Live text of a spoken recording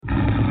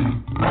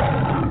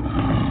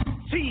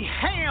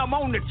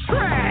I'm on the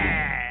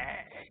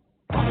track.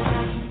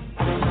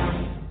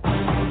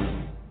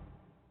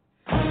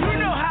 You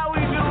know how we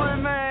do it,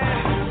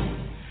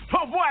 man.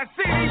 My boy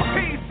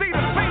CDP, see the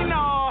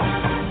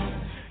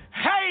phenom.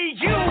 Hey,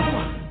 you.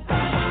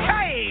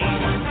 Hey.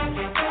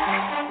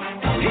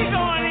 He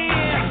going in.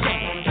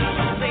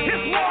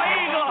 It's War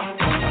Eagle.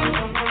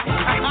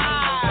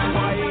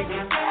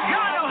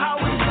 Y'all know how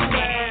we do,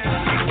 man.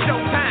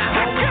 Showtime.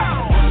 Let's go.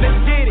 Let's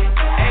get it.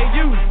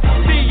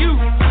 A-U-T-U-R-N.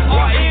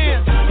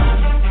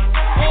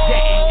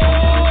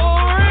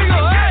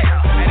 Hey,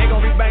 they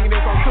gonna be banging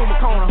this on Tuma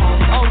Corner,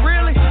 homie. Oh,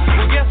 really?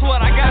 Well, guess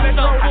what? I got it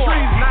up for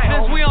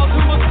since we on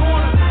Tuma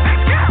Corner.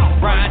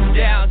 Riding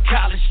down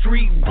College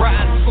Street,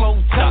 riding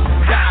slow, top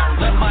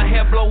down. Let my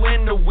hair blow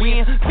in the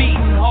wind,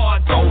 beating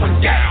hard,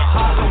 going down.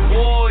 Holla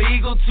War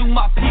Eagle to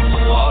my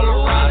people all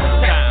around the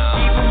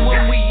town. Even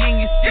when we in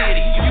your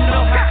city, you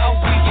know how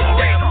we get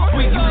down.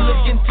 When you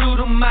look into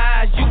the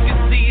eyes, you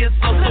can see it's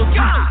so cute.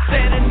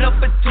 Standing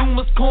up at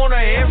Tuma's Corner,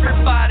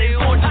 everybody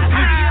on your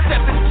feet.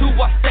 Step into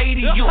our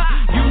stadium,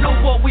 you know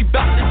what we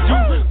bout to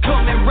do.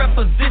 Come and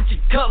represent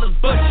your colors,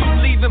 but you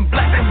leaving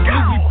black and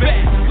blue.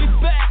 We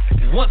back.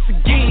 Once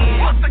again,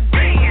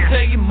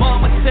 tell your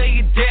mama, tell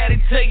your daddy,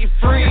 tell your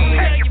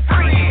friends,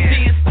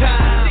 see it's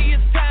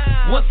time,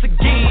 once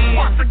again,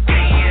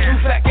 move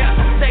back out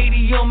the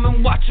stadium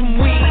and watch them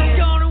win.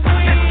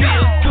 It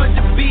feels good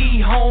to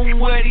be home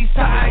where these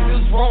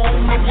Tigers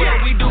roam, and where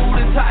we do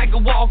the Tiger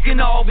walk and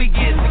all we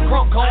get the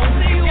crunk home.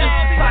 Just a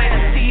sight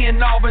of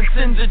seeing Auburn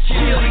sends a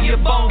chill to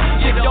your bones.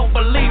 You don't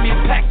believe me,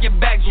 pack your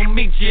bags, we'll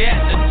meet you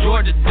at the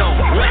Georgia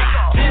Dome.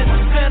 This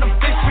is an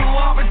official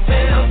Auburn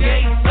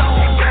tailgate zone.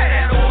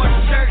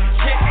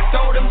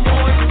 Throw them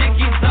more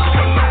stickies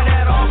on. Wear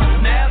that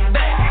Auburn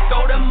snapback.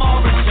 Throw them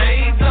Auburn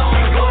shades on.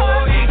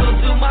 War Eagle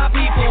to my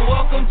people.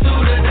 Welcome to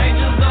the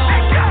danger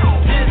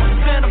zone. This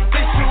is an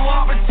official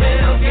Auburn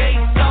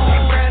tailgate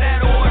zone. Wear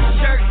that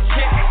orange shirt,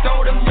 check.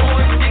 Throw them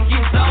more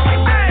stickies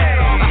on. Wear that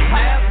Auburn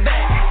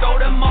snapback.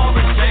 Throw them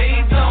Auburn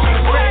shades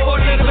on.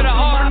 War Eagle to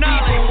my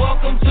people.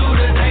 Welcome to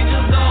the danger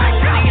zone.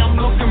 See, I'm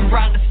looking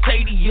around the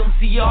stadium.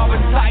 See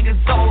Auburn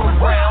Tigers all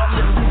around.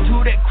 Listen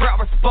to that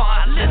crowd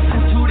respond.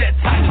 Listen to that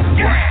Tiger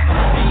ground.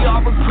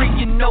 Auburn Creek,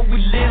 you know we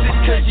live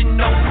it, cause you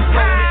know we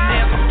roll it.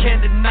 Never can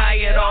deny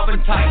it,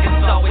 Auburn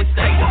Tigers always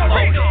stay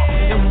devoted.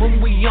 And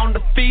when we on the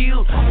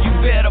field, you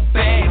better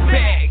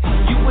bag.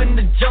 You in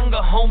the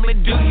jungle,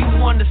 homie, do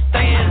you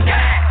understand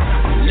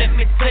that? Let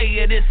me tell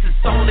you this, is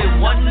only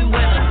one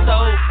winner,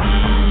 so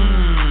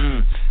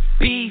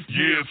beef.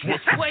 Yes,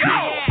 what's the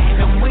deal?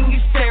 And when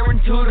you stare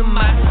into the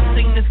mic, the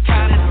thing that's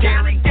kinda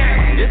dairy.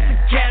 It's a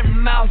cat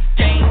and mouse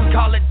game,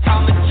 call it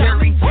Tom and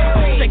Jerry.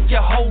 Shake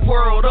your whole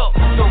world up.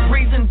 The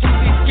reason to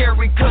be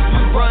scary, cause we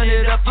run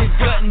it up your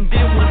gut and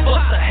then we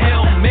bust a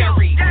Hail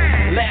Mary.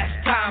 Last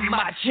time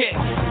I checked,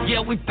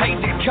 yeah, we paid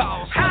the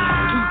cost to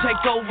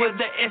take over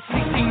the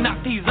SEC,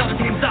 knock these other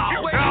teams off.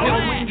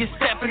 And when you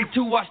step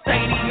into our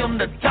stadium,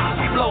 the top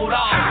float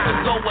off.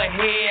 So go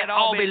ahead,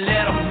 Aubrey,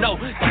 let them know.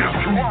 This is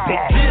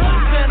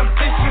an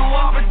official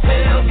Auburn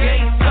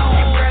tailgate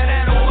zone. Wear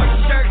that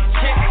orange shirt,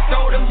 check,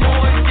 throw them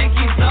more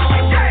stickies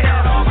on. Wear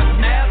that Auburn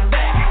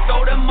snapback,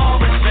 throw them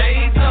Auburn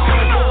shades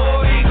on.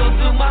 War Eagle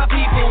to my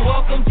people,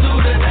 welcome to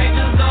the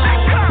danger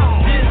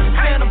zone. This is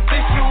an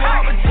official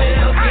Auburn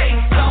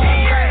tailgate zone.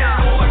 Wear that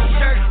orange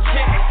shirt,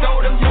 check,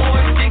 throw them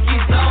more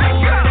stickies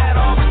on. Wear that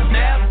Auburn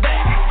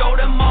snapback, throw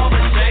them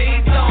Auburn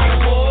shades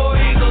on. War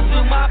Eagle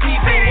to my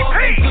people,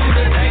 welcome to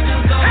the danger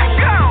zone.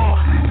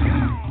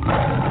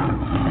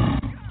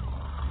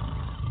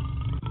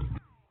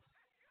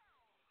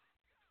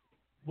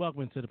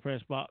 Welcome to the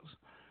press box.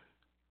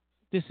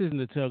 This isn't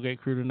the tailgate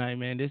crew tonight,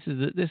 man. This is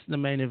the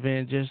main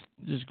event. Just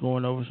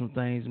going over some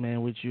things,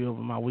 man, with you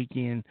over my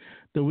weekend.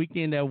 The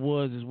weekend that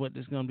was is what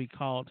this is gonna be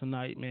called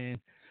tonight, man.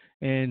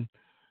 And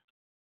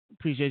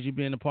appreciate you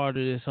being a part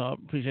of this.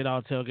 Appreciate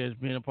all tailgaters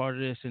being a part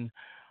of this. And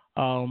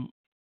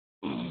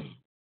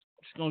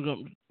it's gonna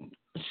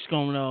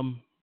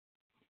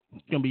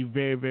be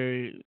very,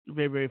 very,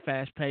 very, very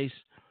fast paced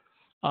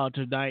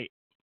tonight.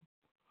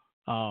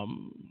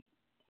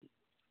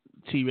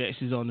 T-Rex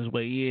is on his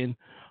way in,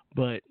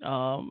 but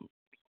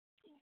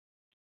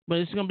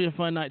it's gonna be a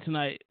fun night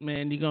tonight,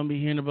 man. You're gonna be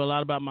hearing a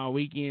lot about my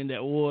weekend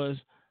that was.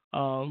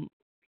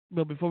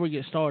 But before we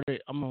get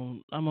started,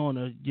 I'm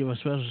gonna give a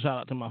special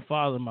shout out to my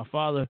father. My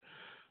father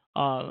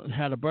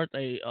had a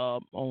birthday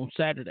on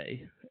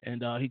Saturday,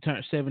 and he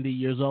turned 70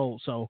 years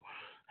old. So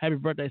happy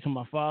birthday to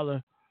my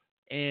father,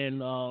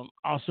 and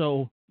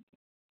also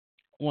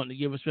wanted to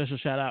give a special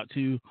shout out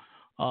to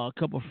a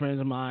couple of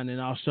friends of mine,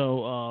 and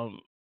also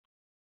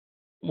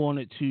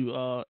wanted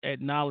to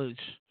acknowledge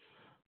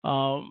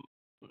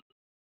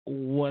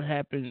what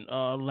happened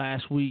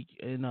last week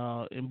in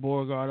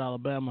Beauregard,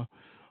 Alabama.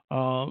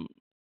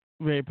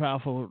 Very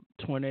powerful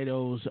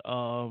tornadoes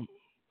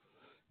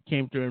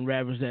came through and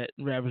ravaged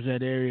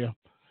that area,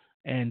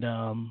 and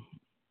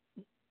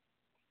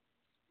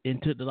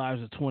took the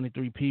lives of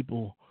 23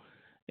 people.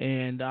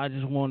 And I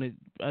just wanted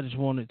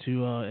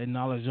to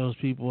acknowledge those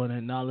people and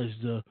acknowledge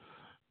the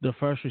the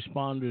first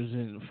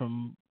responders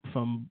from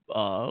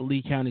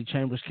Lee County,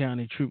 Chambers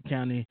County, Troup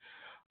County,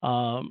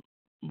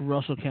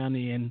 Russell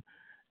County, and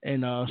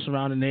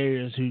surrounding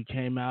areas who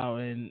came out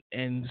and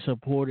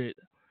supported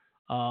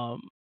the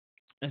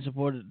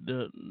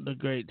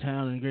great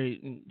town and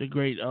the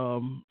great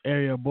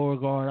area of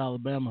Beauregard,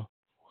 Alabama,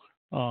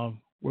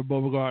 where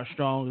Beauregard's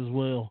strong as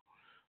well.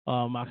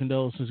 My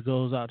condolences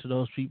goes out to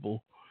those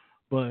people,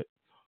 but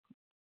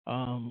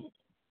I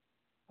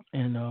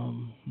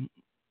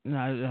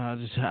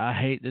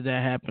hate that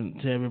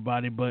happened to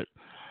everybody, but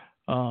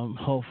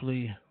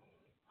hopefully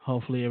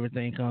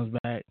everything comes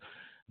back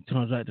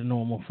to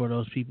normal for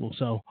those people.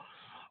 So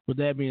with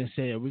that being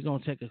said, we're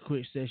gonna take a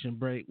quick session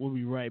break. We'll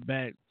be right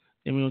back.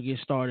 Then we're gonna get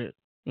started.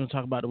 We're gonna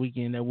talk about the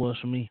weekend that was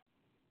for me.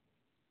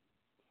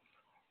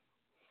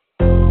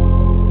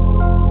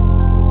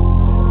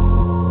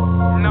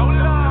 No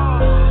love.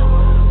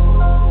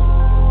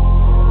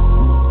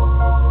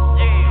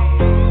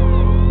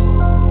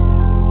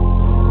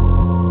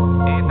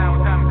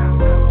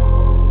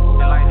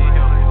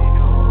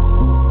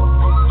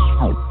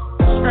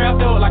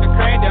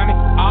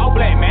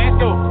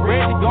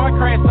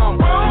 Crash on.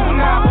 You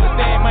know I'm gonna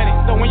stand money.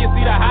 So when you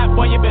see the hot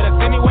boy, you better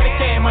send me where the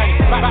cash money.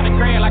 About the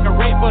crash like a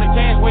rake for the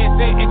cash, where it's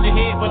set. It's your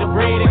head for the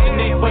bread, it's your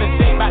neck for the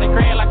check. About the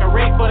crash like a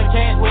rake for the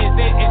cash, where it's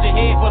set. It's your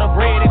head for the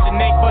bread, it's your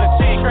neck for the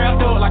check. Crash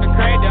do it like a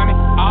crash dummy.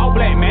 All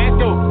black man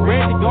do.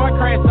 Ready going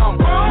crash on.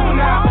 You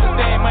know I'm gonna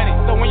stand money.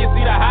 So when you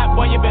see the hot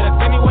boy, you better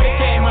send me where the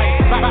cash money.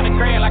 About the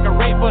crash like a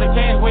rake for the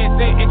cash, where it's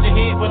set. It's your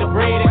head for the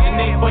bread, it's your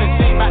neck for the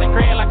check. About the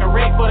crash like a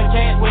rake for the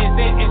cash, where it's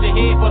set. It's your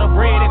head for the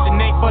bread, it's your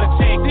neck for the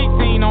check.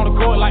 16 on the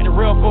court like the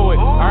real forward.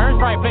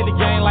 Earns right, play the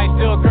game like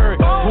still Curry.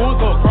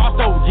 Bulls up,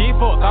 crossed over,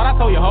 G4. Thought I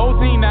told your whole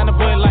team down the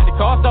butt like the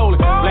car stolen.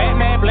 Black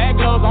man, black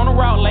gloves on the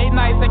route, late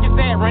night, second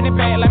stand, running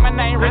back like my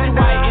name, Reggie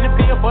White. In the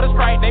field for the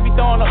strike, they be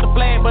throwing up the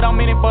flag, but I'm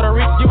in it for the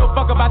rich. Give a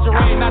fuck about your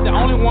rain, not the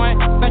only one.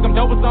 Think I'm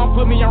dope or something,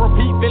 put me on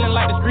repeat, feeling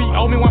like the street.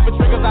 Owe me one for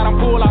triggers, I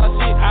done pull all the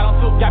shit. I done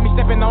took, got me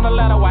stepping on the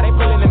ladder while they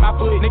pulling in my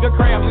foot. Nigga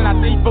crabs and I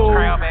seafood.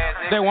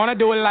 They wanna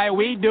do it like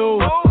we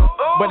do,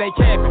 but they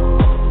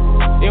capping.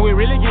 Then we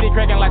really get it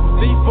cracking like some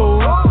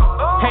seafood.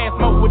 Hand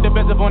smoke with the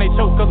best up on they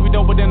choke, cause we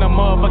doper than a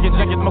motherfucking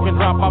junkie smoking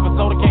drop off a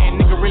soda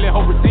can. Nigga really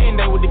hope pretend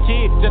they with the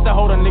kid, just to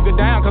hold a nigga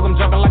down, cause I'm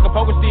jumping like a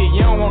poker stick.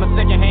 You don't want a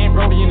second hand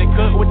Brody in the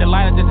cut with the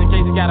lighter just in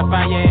case he gotta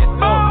fire your ass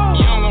up.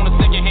 You don't want a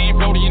second hand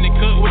Brody in the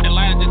cut with the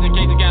lighter just in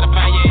case he gotta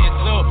fire your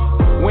ass up.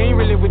 We ain't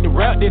really with the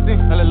rap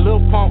distance, a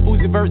little pump,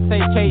 Uzi verse, say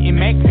K and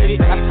Max with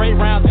it. I spray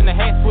rounds in the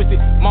hat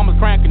twisted,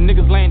 mama's crying cause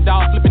niggas laying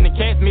dogs, flipping the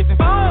cats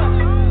missing.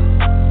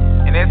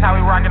 And that's how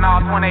we rockin' all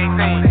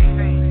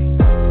 2018.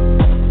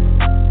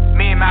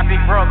 Me and my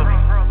big brother.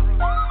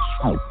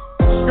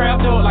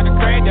 Strapped up like a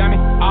crash dummy.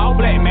 All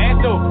black man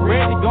though.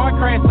 Ready going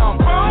crash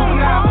on. You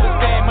know I'm gonna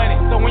stand money.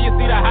 So when you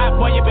see the hot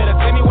boy, you better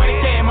send me where the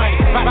cash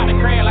money. About to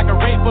crash like a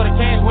rake for the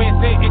cash, where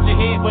it's set. It's your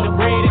head for the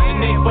bread, it's your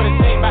neck for the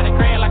check. About to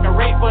crash like a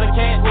rake for the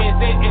cash, where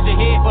it's set. It's your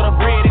head for the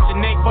bread, it's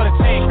your neck for the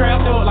check.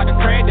 Strapped up like a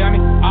crash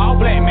dummy. All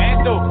black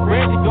man though.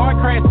 Ready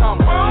going crash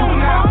on. You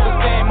know I'm gonna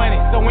stand money.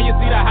 So when you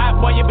see the hot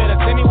boy, you better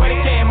send me where the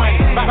cash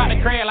money. About to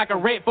crash like a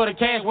rake for the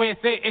cash, where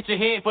it's set. It's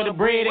your head for the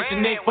bread, it's your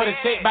neck for the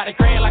check. About to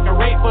crash like a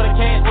rake for the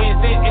cash, where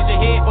it's set. It's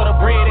your head for the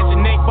bread, it's your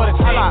neck for the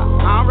check. I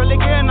don't really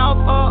get no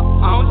fuck.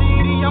 On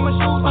GD, I'ma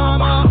shoot some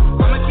up.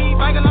 I'ma keep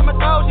banging, I'ma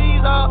throw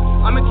G's up.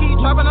 I'ma keep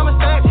dropping, I'ma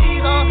stack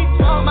G's up.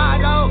 Smoke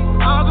my dough,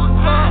 I don't give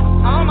a fuck.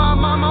 On my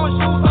mama, I'ma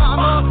shoot some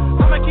up.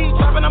 I'ma keep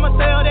dropping, I'ma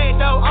sell that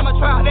dough. I'ma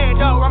trap that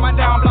dough, run my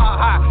down block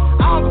high.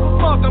 I don't give a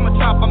fuck, I'ma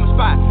trap, I'ma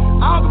spot.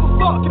 I don't give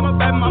a fuck, keep my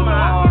baby mama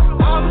high.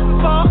 I don't give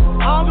a fuck,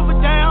 I don't give a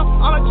damn.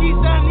 I'ma keep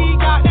selling these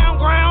goddamn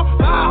ground.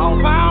 Buy a whole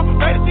pound,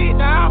 ready to sit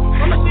down.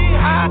 I'ma sit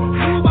high,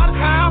 move out of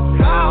town.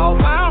 Buy a whole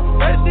pound,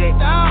 ready to sit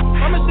down.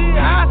 I'ma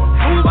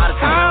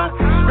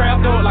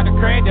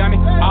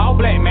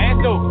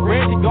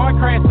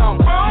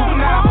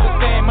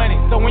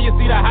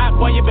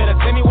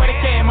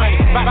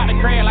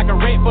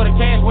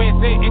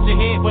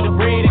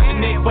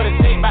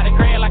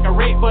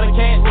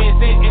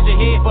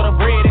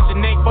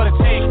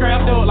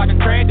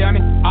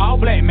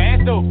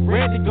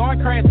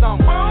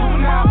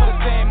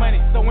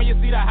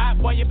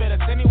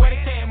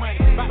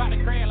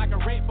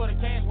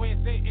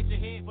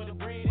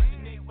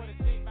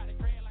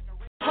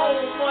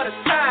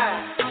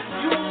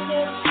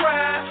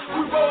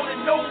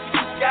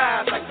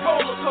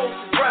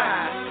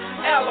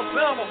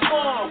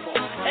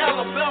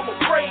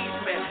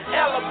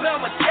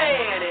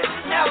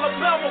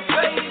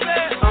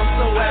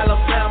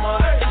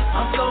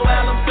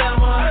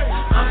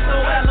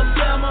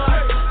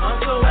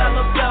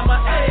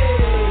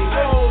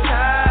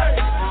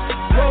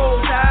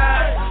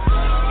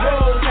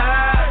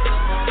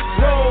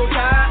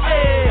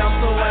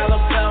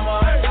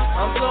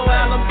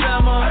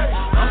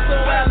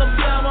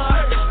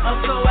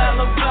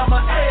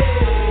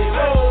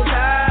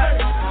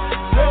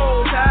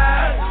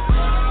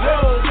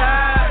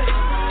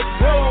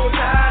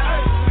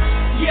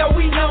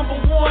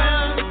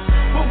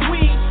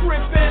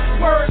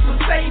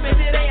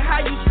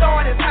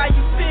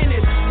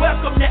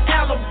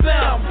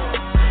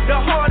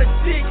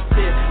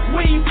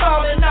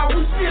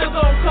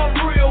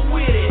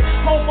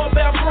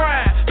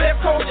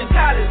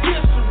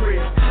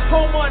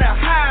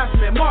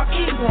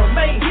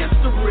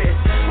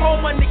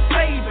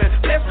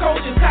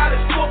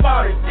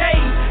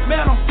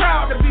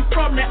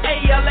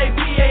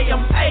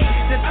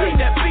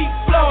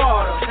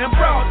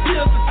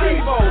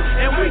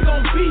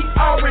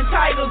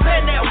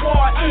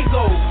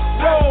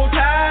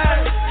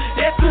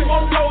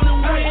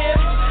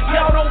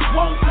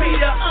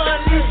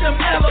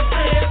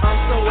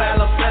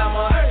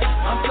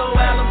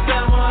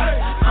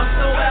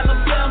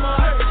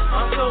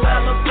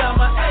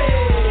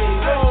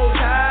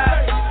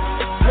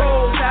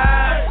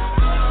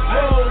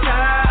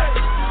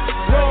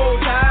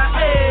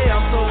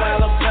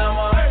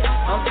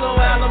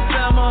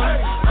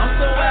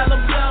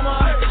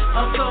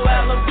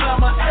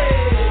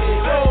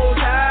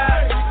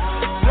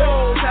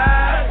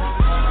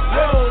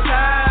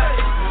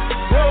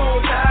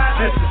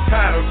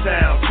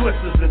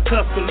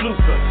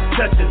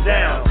touching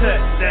down,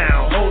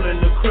 touchdown,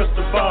 holding the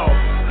crystal ball,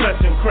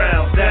 clutching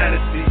crown,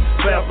 dynasty.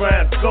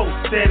 Background go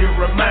steady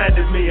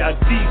reminded me our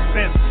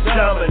defense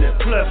dominant,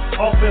 plus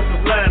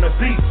offensive line of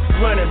beats,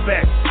 running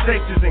back,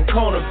 safeties and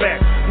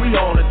cornerbacks. We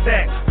on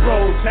attack,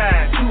 roll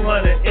tide,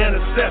 200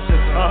 interceptions,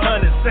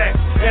 100 sacks.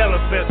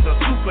 Elephants are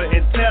super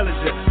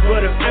intelligent,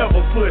 but if ever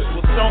push,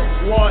 will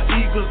stomp war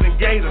eagles and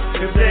gators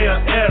if they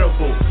are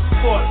edible.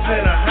 Sports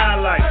Center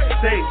highlights,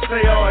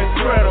 they are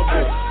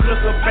incredible.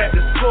 Look up at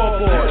the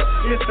scoreboard,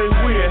 if they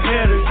we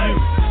ahead of you.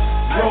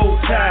 Roll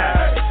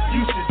tide, you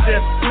should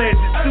just pledge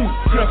it to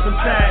Crimson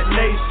Tide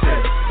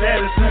Nation.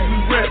 That is who we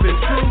reppin'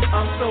 to.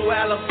 I'm so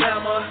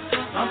Alabama,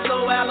 I'm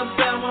so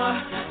Alabama,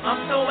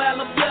 I'm so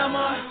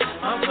Alabama,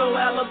 I'm so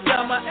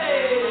Alabama.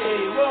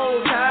 Hey, roll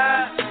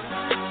tide,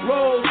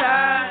 roll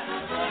tide,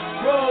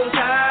 roll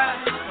tide,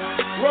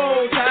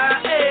 roll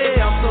tide. Hey,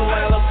 I'm so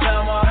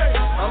Alabama,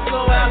 I'm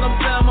so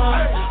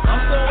Alabama,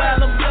 I'm so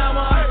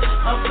Alabama,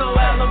 I'm so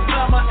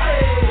Alabama.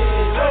 Hey,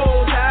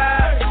 roll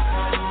tide,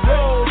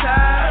 roll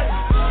tide,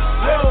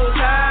 roll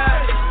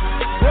tide,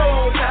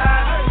 roll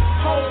tide.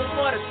 Home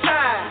for the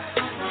tide.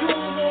 You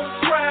don't wanna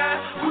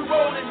try? We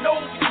rolling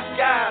over you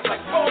guys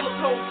like roller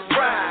coaster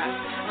rides.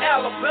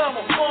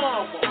 Alabama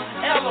mama,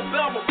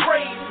 Alabama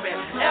praise me,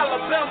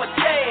 Alabama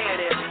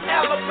daddy,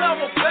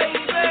 Alabama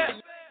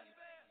baby.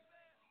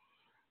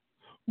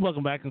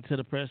 Welcome back into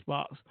the press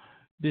box.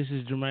 This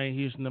is Jermaine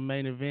Houston, the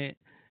Maine Event,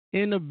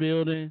 in the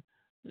building.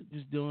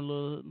 Just doing a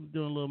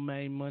little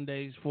Maine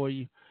Mondays for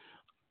you,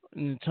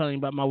 and telling you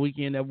about my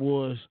weekend that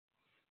was.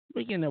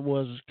 Weekend that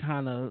was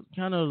kind of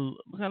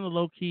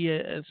low key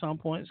at some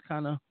points,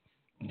 kind of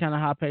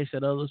high paced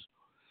at others.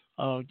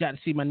 Got to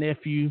see my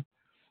nephew.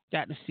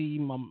 Got to see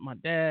my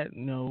dad.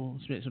 You know,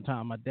 spent some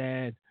time with my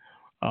dad,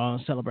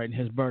 celebrating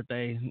his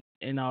birthday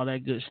and all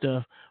that good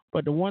stuff.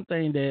 But the one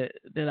thing that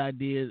I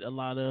did a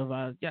lot of,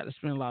 I got to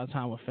spend a lot of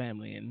time with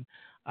family, and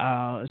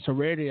it's a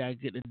rarity I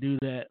get to do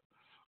that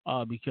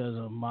because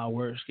of my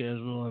work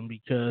schedule and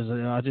because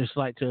I just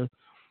like to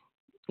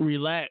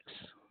relax,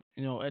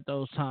 at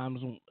those times,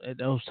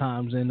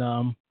 and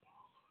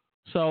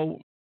so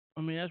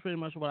I mean that's pretty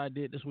much what I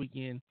did this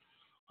weekend.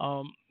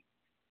 I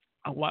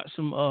watched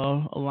some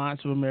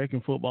Alliance of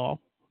American Football.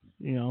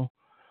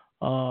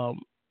 I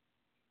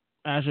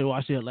actually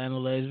watched the Atlanta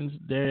Legends.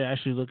 They're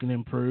actually looking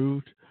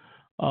improved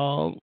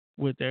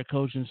with their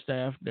coaching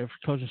staff. Their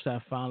coaching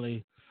staff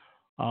finally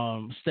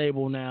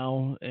stable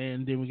now,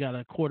 and then we got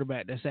a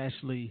quarterback that's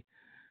actually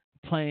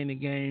playing the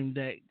game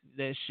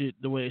that should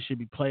the way it should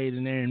be played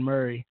in Aaron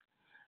Murray,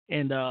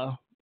 and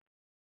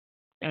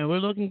we're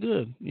looking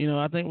good.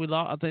 I think we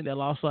lost. I think they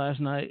lost last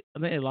night. I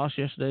think they lost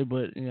yesterday,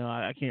 but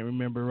I can't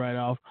remember right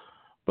off.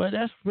 But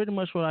that's pretty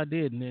much what I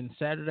did. And then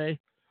Saturday,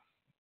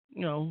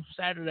 I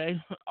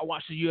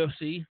watched the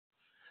UFC,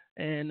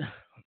 and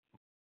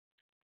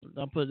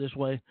I'll put it this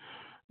way: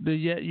 the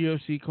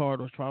UFC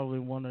card was probably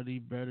one of the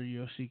better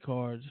UFC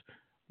cards,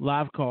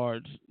 live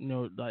cards,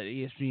 like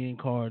ESPN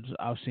cards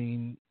I've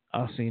seen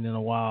in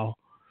a while.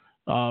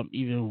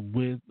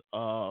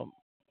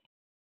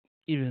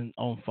 Even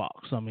on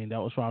Fox. I mean, that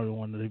was probably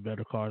one of the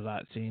better cards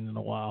I'd seen in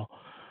a while.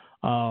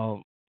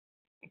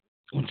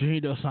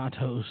 Junior Dos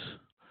Santos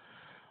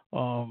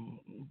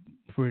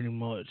pretty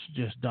much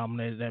just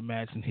dominated that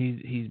match, and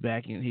he's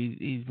back in.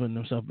 He's putting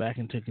himself back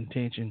into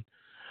contention.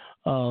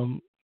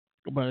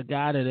 But a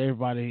guy that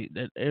everybody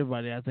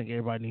I think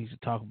everybody needs to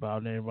talk about,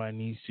 and everybody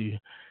needs to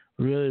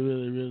really,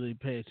 really, really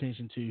pay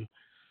attention to.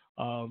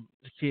 A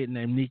kid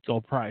named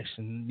Nico Price,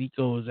 and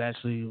Nico is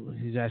actually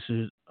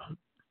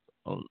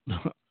a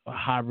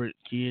hybrid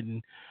kid,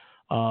 and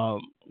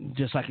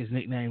just like his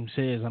nickname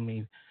says, I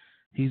mean,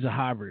 he's a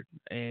hybrid,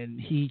 and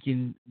he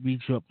can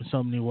beat you up in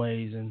so many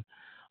ways. And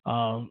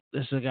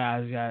this is a guy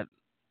who's got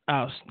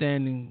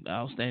outstanding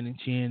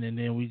chin, and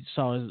then we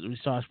saw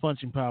his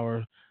punching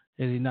power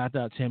as he knocked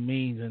out Tim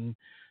Means, and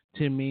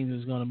Tim Means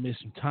is going to miss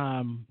some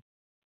time,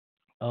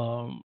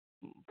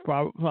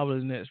 probably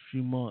the next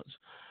few months.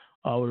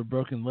 With a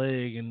broken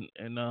leg and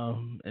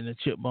a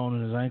chip bone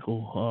in his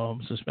ankle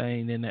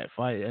sustained in that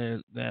fight,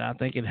 and I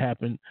think it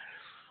happened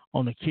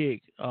on the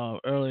kick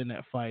early in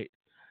that fight.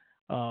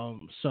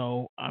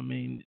 So I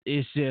mean,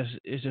 it's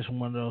just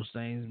one of those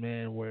things,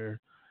 man, where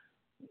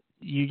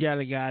you got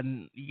a guy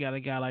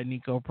like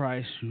Nico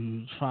Price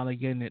who's finally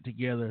getting it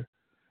together,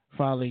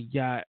 finally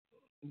got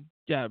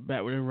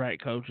back with the right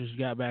coaches,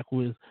 got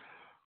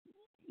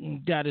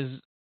his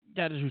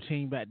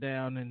routine back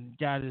down, and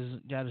got his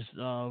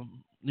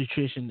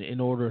nutrition in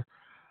order.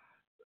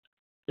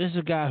 This is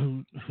a guy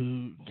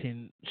who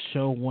can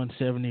show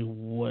 170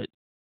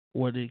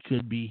 what it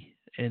could be,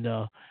 and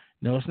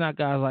it's not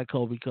guys like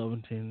Colby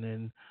Covington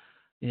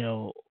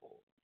and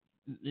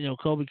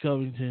Colby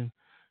Covington,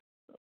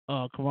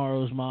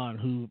 Kamaru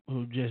Usman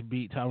who just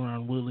beat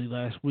Tyron Woodley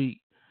last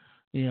week.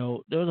 There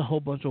was a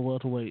whole bunch of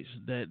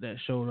welterweights that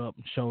showed up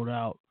and showed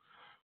out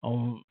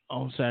on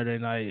Saturday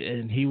night,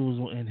 and he was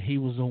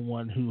the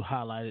one who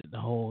highlighted the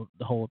whole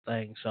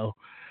thing. So.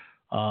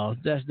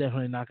 That's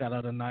definitely a knockout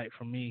of the night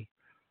for me.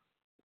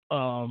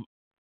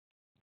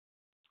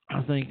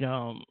 I think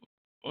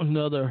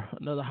another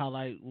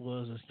highlight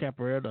was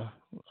Caparetta,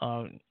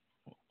 uh,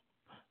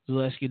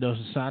 Zaleski dos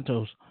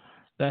Santos.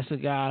 That's a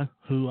guy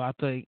who I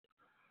think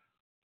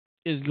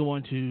is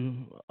going to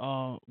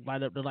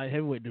light up the light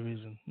heavyweight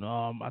division.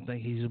 I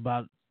think he's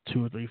about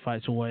 2 or 3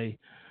 fights away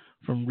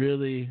from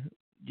really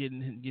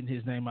getting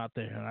his name out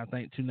there, and I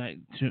think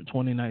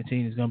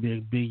 2019 is going to be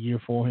a big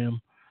year for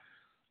him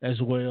as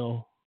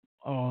well.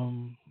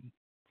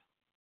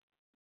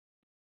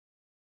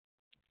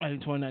 I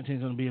think 2019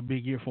 is going to be a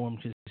big year for him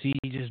because he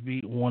just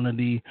beat one of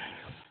the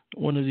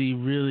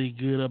really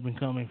good up and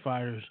coming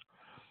fighters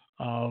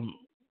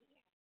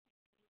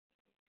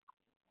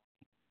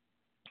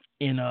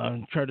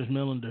in Curtis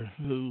Millender,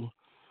 who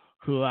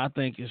I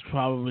think is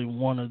probably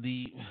one of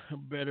the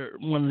better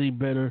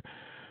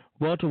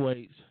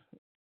welterweights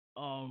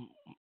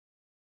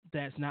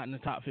that's not in the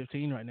top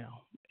 15 right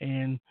now,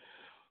 and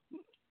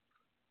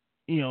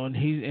and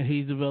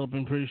he's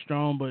developing pretty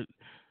strong, but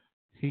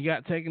he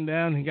got taken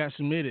down, he got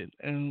submitted,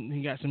 and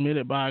he got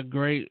submitted by a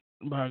great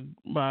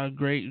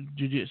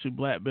jiu-jitsu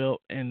black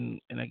belt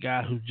and a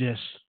guy who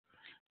just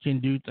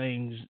can do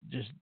things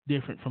just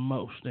different from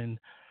most, and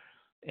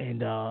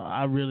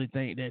I really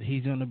think that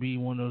he's going to be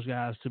one of those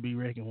guys to be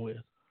reckoned with.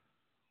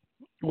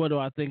 What do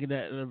I think of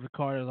the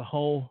card as a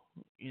whole?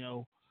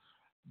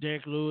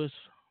 Derek Lewis.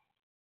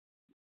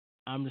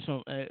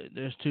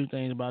 There's two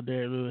things about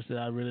Derek Lewis that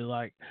I really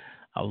like.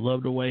 I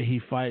love the way he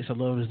fights. I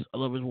love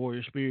his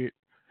warrior spirit.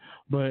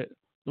 But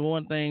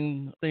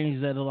the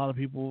things that a lot of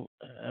people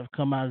have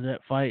come out of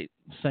that fight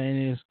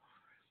saying is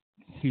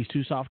he's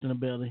too soft in the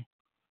belly.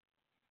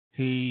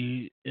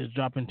 He is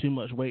dropping too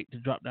much weight to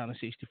drop down to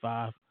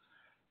 65.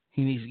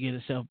 He needs to get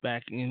himself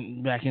back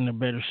into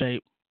better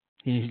shape.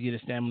 He needs to get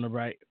his stamina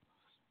right,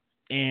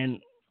 and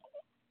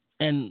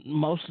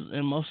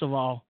most of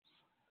all,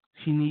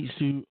 he needs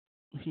to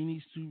get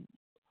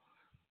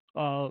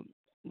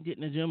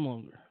in the gym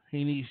longer.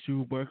 He needs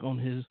to work on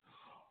his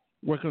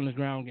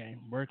ground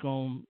game. Work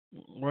on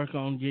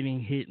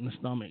getting hit in the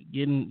stomach.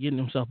 Getting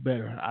himself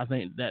better. I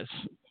think that's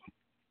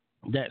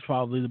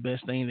probably the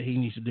best thing that he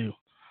needs to do.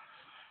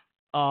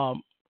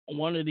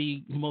 One of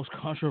the most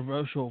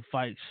controversial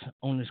fights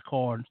on this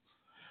card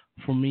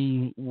for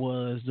me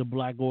was the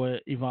Blagoy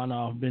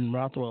Ivanov Ben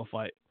Rothwell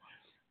fight.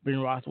 Ben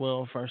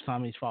Rothwell, first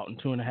time he's fought in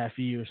 2.5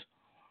 years.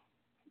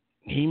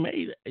 He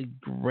made a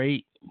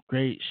great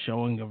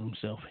showing of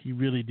himself. He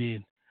really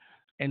did.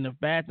 And the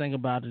bad thing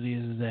about it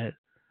is that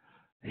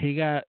he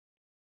got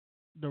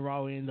the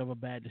raw end of a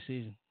bad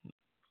decision.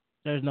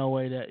 There's no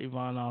way that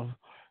Ivanov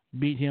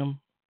beat him.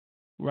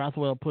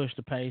 Rothwell pushed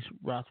the pace.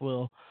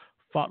 Rothwell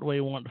fought the way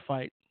he wanted to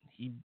fight.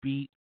 He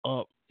beat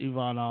up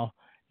Ivanov.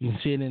 You can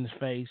see it in his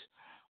face.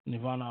 When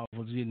Ivanov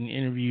was getting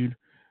interviewed,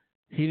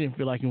 he didn't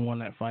feel like he won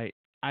that fight.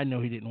 I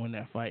know he didn't win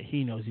that fight.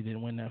 He knows he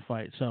didn't win that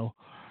fight. So,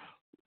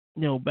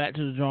 back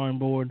to the drawing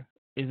board.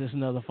 Is this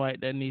another fight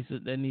that needs to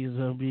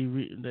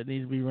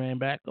be ran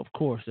back? Of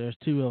course, there's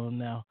 2 of them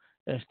now.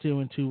 There's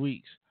 2 in 2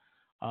 weeks.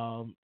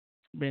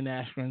 Ben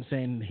Askren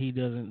saying he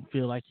doesn't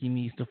feel like he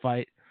needs to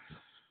fight.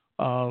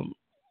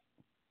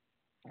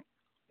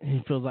 He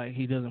doesn't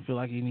feel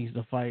like he needs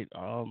to fight.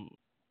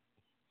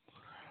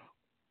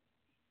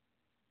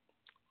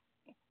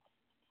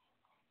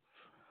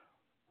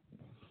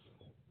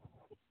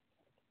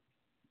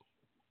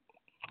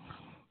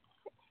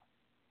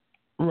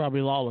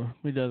 Robbie Lawler.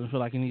 He doesn't feel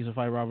like he needs to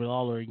fight Robbie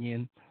Lawler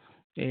again.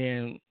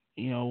 And,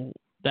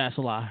 that's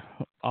a lie.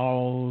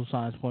 All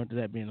signs point to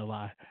that being a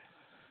lie.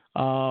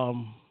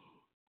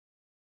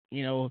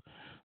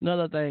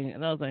 Another thing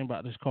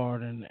about this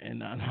card, and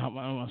I'm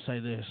going to say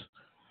this.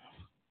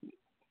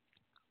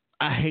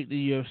 I hate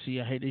the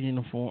UFC. I hate the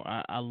uniform.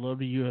 I love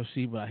the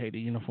UFC, but I hate the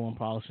uniform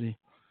policy.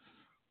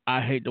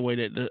 I hate the way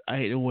that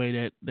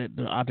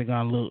the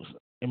octagon looks.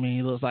 I mean,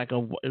 it looks like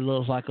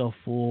a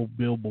full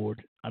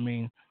billboard. I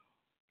mean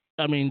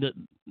the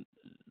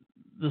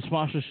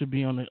sponsor should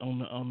be on the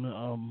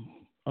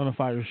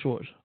fighter's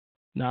shorts,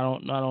 not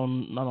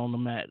on the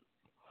mat.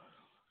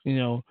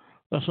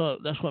 That's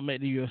what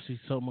made the UFC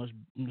so much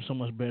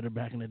better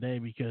back in the day,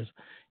 because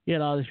you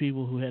had all these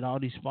people who had all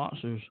these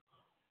sponsors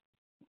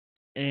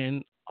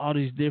and all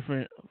these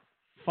different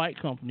fight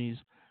companies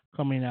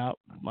coming out,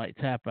 like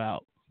Tap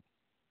Out,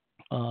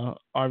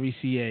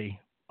 RVCA,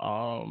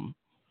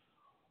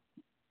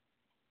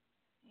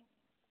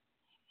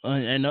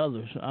 and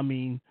others. I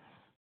mean,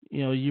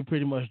 you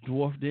pretty much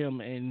dwarf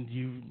them, and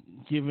you've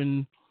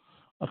given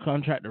a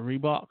contract to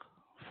Reebok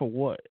for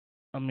what?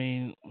 I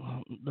mean,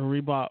 the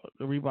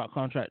Reebok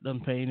contract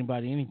doesn't pay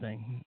anybody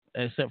anything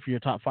except for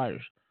your top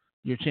fighters,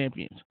 your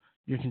champions,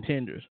 your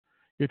contenders,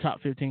 your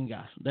top 15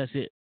 guys. That's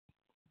it.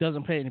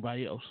 Doesn't pay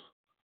anybody else.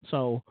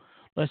 So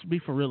let's be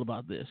for real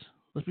about this.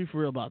 Let's be for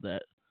real about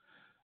that,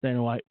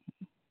 Dana White.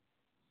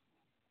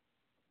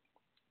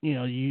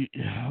 We've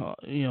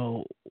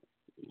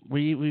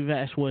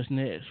asked what's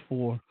next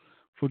for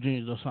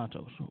Junior Dos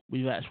Santos.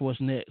 We've asked what's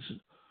next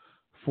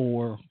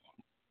for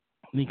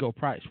Nico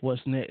Price.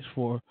 What's next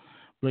for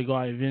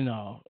Blagoy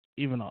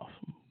Ivanov?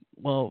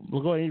 Well,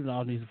 Blagoy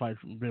Ivanov needs to fight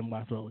Ben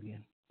Rothwell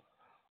again.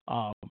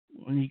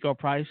 Nico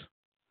Price,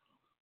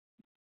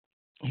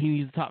 he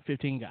needs a top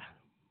 15 guy.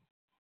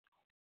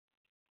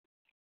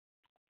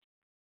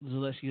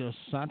 Zaleski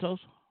Santos,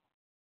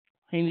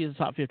 he needs a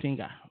top 15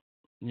 guy.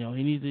 You know,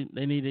 they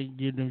need to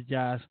give those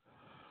guys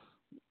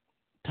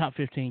top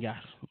 15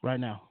 guys right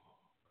now.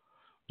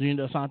 Junior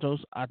Dos Santos,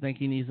 I think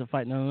he needs to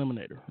fight an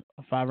eliminator,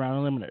 a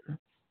 5-round eliminator.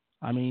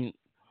 I mean,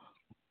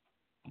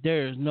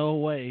 there is no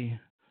way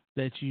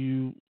that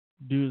you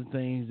do the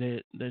things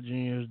that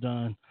Junior has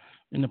done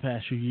in the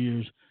past few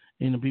years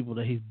and the people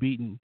that he's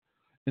beaten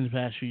in the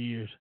past few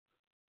years.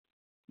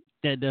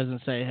 That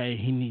doesn't say, hey,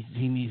 he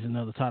needs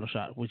another title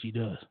shot, which he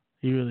does.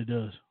 He really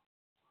does.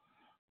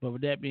 But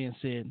with that being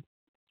said,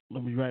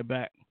 we'll be right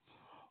back.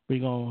 We're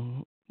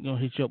gonna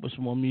hit you up with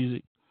some more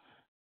music,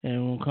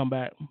 and when we come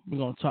back, we're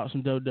gonna talk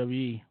some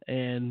WWE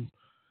and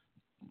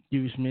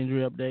give you some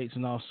injury updates,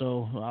 and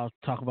also I'll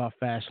talk about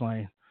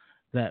Fastlane,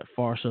 that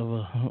farce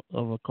of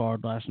a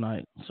card last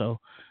night. So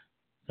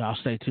y'all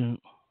stay tuned.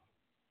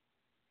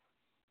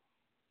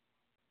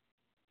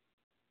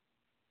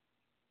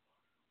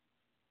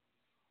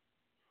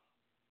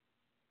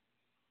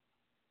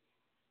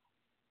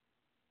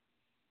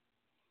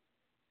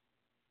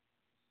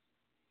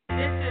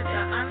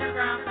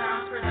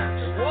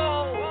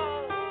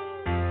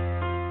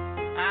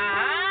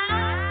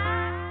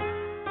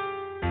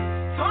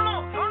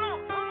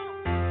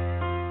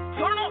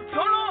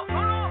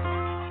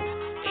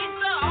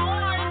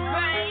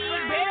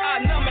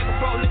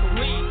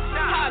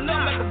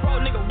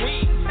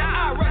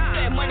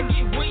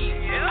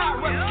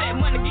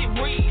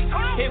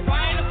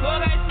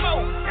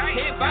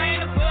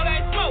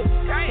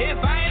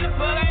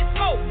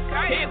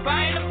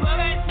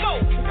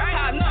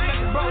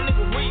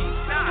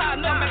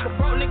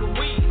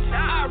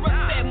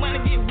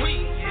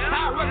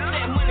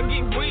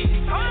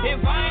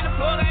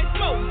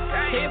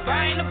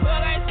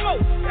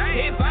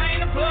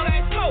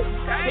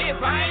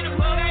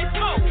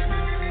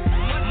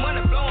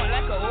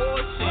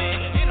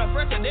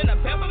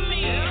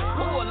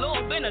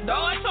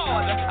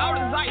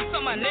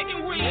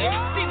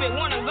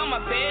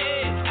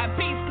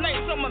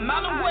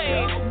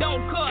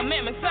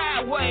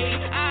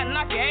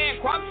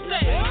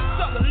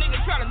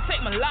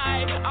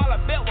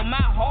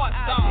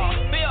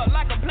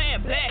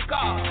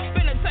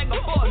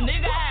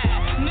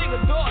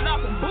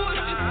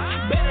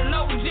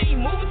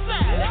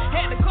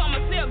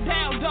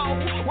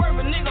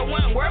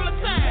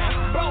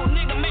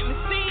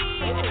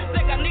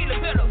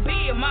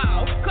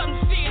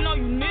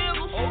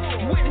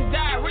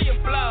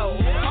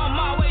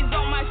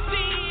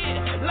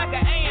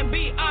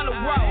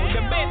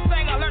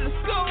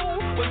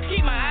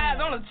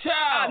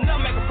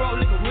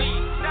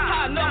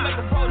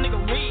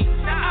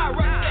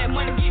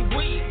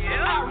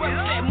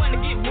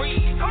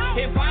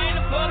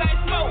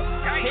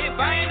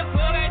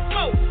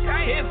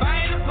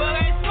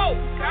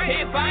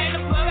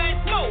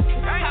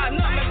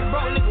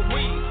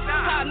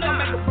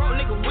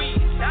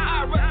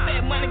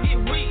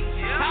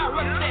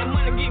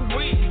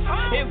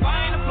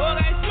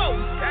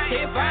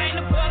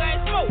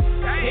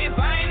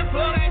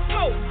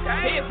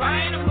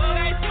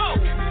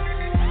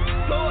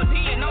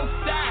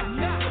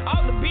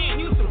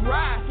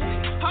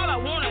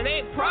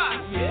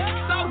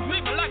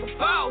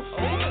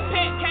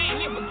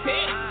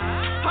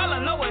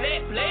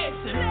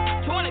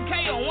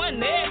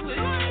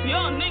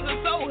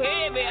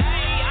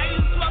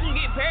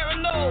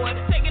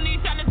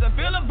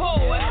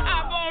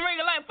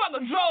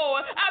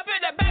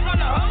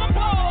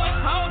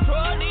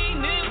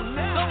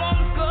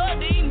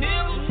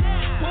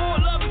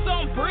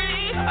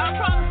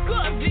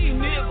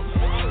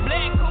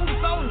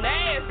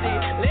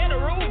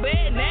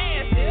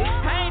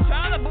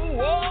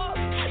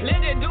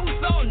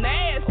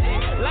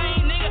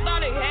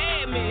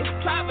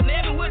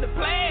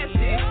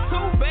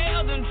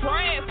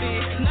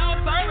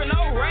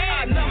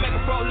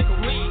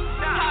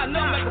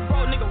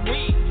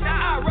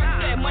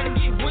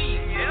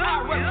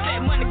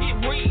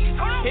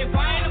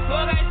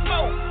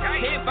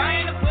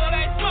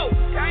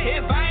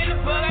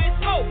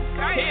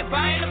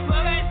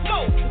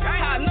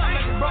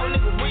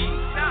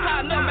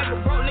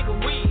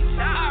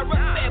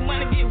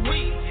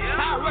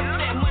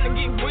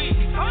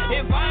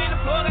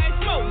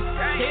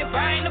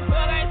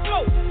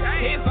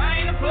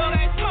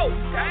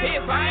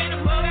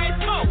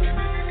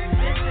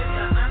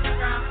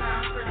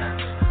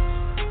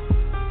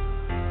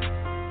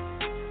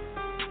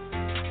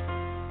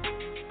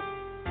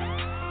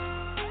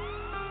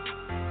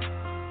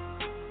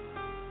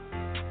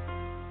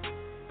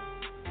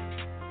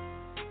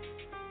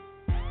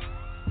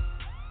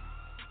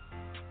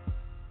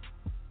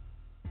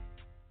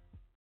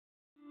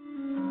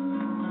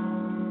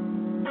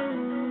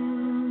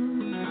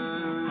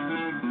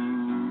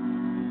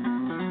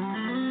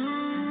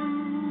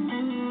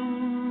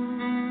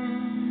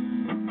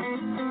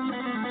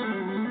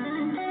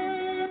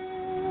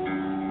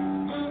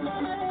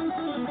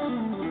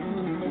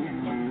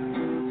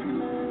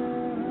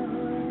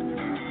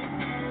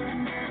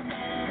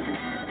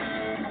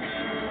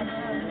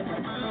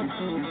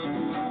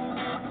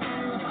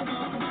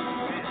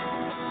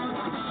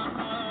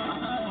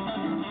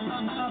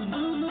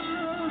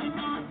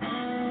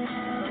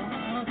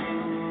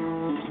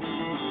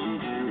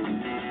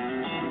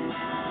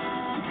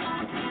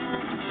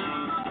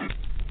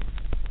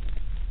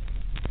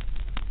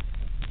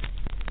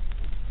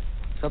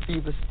 Some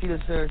people still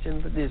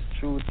searching for this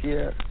truth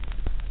here.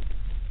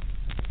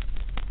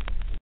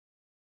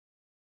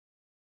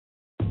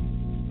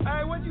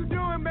 Hey, what you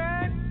doing,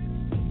 man?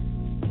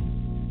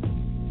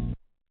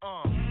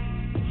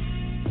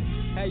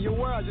 Hey, your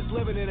world, just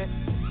living in it.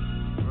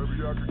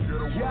 Maybe I could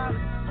get away. Yeah.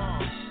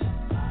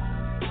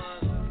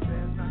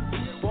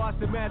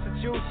 Boston,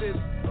 Massachusetts,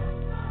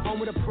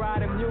 home of the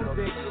pride of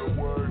music.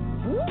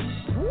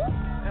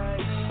 Hey,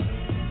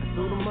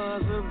 through the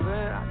Maine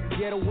Event, I can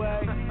get away.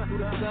 Through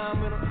the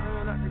time in the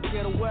end, I can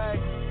get away.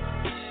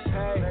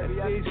 Hey,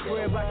 at these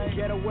crib, I can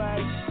get away.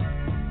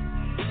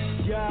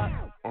 Yeah.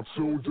 I'm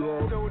tuned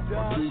up,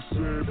 I'm new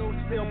sid.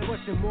 Still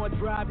pushing more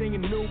drive than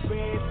your new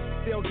band.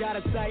 Still got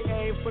a tight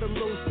aim for the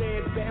loose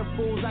ends. Betting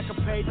fools I can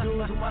pay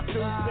dues with my 2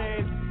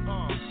 cents.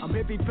 I'm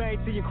hippie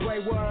paint to your gray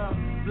world.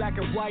 Black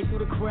and white through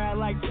the crowd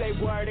like say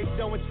word. They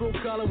showing true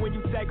color when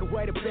you take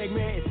away the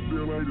pigment.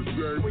 Still ain't the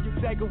same. When you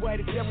take away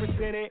the difference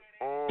in it.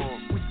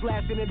 We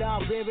splashing it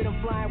all vivid.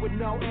 I'm flying with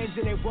no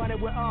engine. They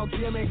running with all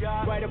gimmicks.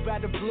 Right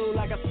about the blue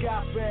like a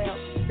sky fail.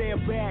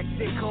 Staying back,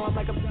 shit calm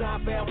like I'm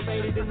Seinfeld.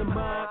 Faded in the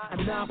mind. A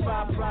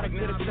 9-5 product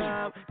at a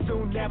time.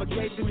 Soon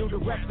navigation, new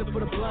direction for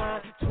the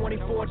blind.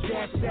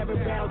 24-7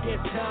 battle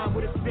against time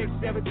with a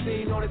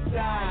 617 on the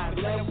side.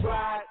 Let 'em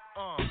ride.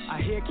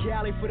 I hear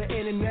Cali for the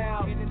in and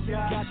out.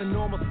 Got the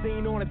normal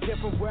scene on a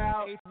different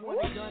route.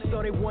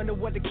 So they wonder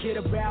what the kid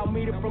about.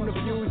 Meet it from the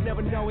views,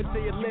 never know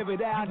until you live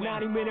it out.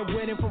 90-minute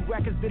winning from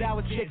records that I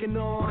was kicking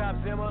on.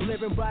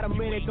 Living by the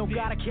minute, don't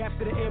gotta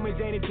capture the image,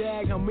 ain't a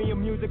dag. How me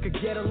and music could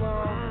get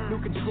along. New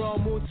control,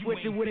 mood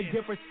switching with a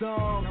different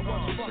song. And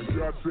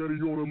God said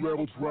he on a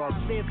level drop.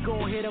 Since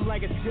gon' hit him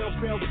like a chill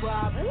pill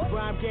vibe.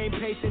 Rhyme game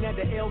patient at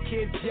the ill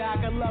kid's jock.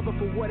 I love it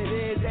for what it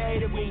is, I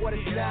hate it for what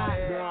it's not.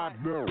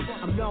 No.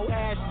 I'm no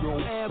Ash, no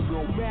M,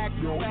 no Mac,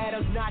 no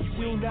Adams, not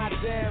we, not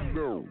them.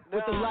 No.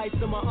 With the lights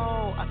of my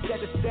own, I set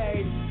the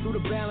stage. Through the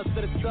balance of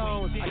the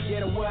tones, I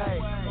get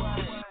away.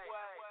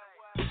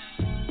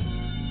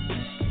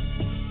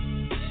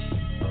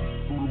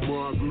 Through the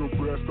minds of the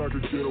best I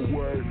could get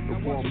away.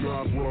 And while I'm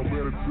not what I'm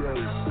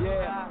meditating.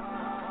 Yeah.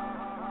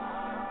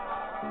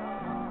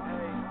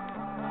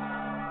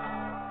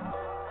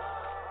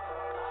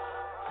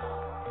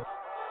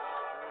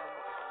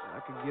 I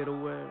could get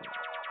away.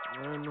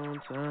 Learn on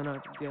time, I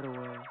could get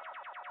away.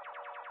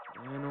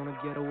 Learn on a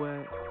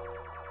getaway.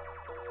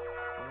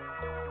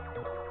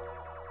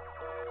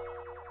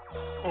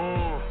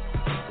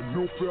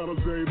 New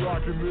fellas ain't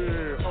locking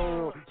in.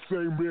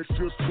 Same mix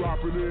just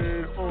dropping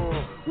in.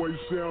 Why you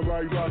sound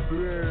like lots of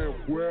them?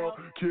 Well,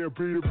 can't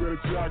beat it, better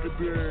jack it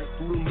then.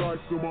 Through the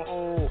lights of my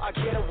own. I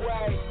get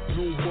away.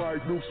 New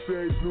mic, new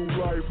stage, new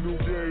life, new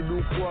game,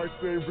 new price,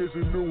 same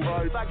vision, new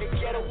hype. If I could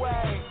get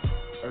away.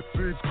 At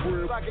Steve's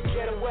crib. If I could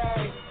get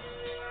away.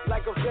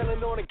 Like a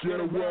villain on a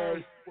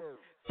Getaway.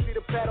 See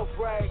the pedal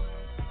break.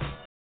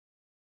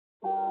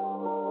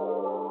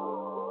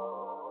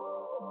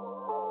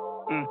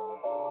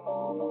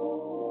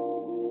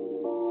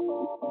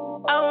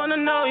 I wanna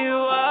know you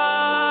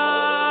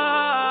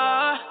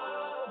are.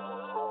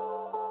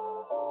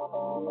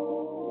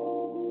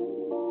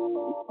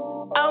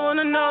 I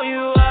wanna know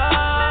you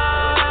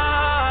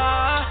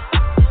are.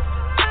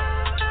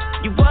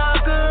 You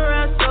walk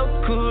around so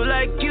cool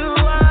like you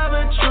are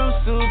a true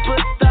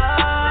superstar.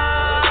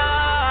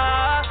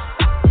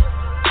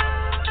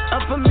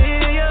 I'm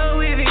familiar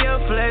with your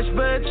flesh,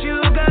 but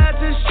you got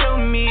to show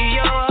me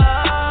your heart.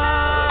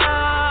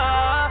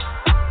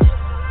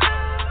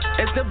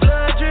 As the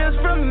blood drips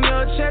from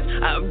your chest,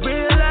 I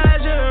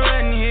realize you're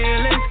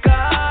unhealing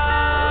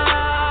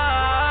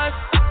scars.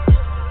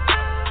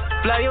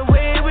 Fly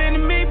away with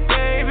me,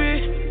 baby.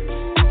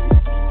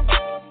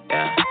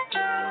 Yeah.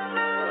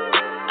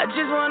 I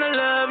just wanna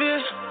love you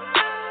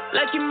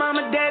like your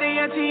mama, daddy,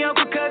 auntie,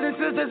 uncle, cousins,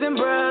 sisters, and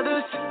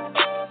brothers.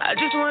 I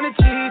just wanna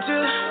teach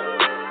you.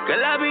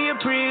 Girl, I'll be a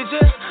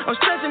preacher. I'm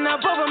stressing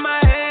out over my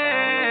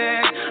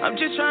head. I'm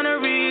just trying to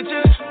reach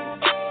you.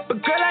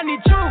 But girl, I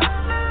need you.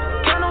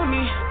 Count on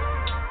me.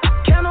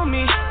 Count on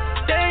me.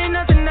 There ain't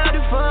nothing I'll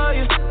do for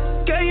you.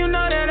 Girl, you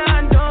know that I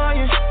adore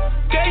you.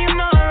 Girl, you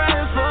know I'm right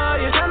here for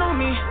you. Count on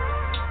me.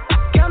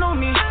 Count on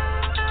me.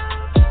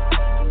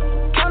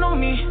 Count on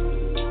me.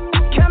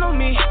 Count on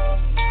me.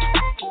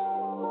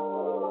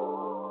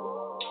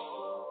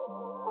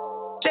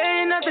 There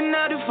ain't nothing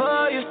I'll do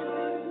for you.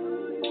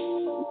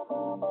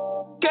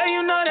 Girl,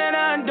 you know that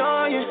I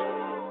adore you.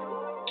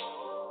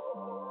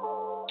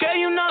 Girl,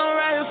 you know I'm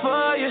right here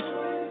for you.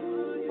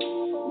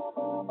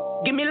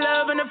 Give me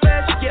love in the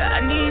fast, yeah, I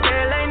need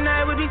that. Late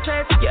night we be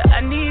traffic, yeah,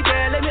 I need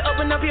that. Let me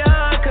open up your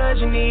heart, cause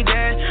you need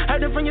that.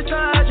 Heard it from your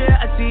side,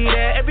 yeah, I see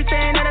that.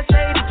 Everything that I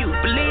say to you,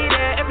 believe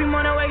that. Every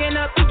morning waking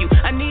up to you,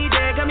 I need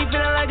that. Got me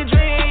feeling like a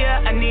dream,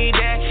 yeah, I need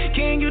that.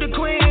 King, you the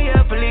queen,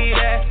 yeah, believe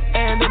that.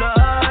 And through the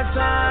hard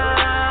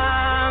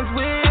times,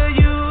 will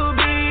you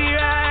be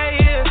right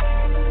here?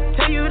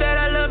 Tell you that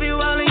I love you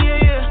all in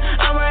your ear.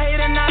 I'm right here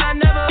tonight, I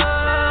never,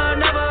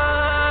 never,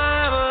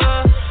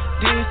 ever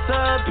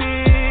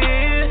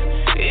disappear.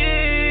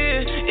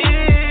 Yeah,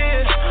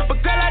 yeah. But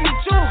girl, I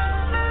need you.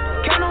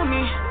 Count on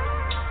me.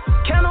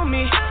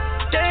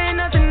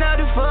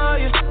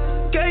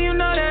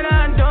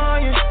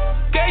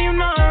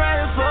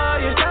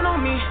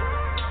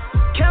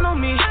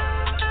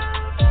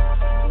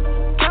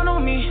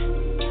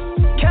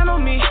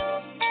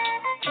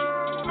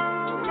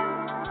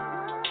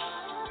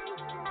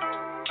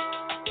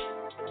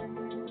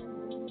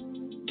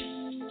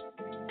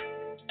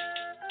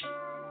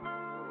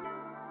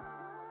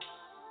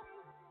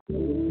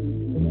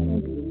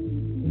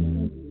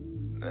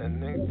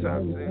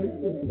 talk to you.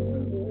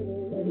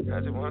 I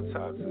just wanna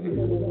talk to you.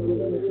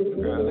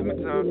 Girl, let me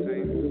talk to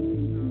you.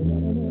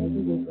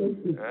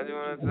 I just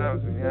wanna talk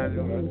to you. I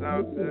just wanna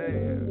talk to you.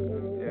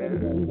 Yeah.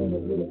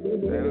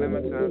 Let me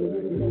talk to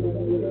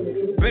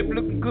you. Baby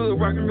looking good,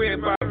 rockin'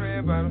 red bottom.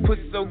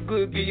 Pussy so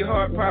good, give your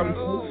heart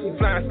problems.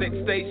 Flying state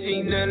to state, she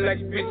ain't nothing like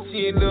a bitch.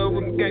 She in love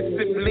with me, gangsta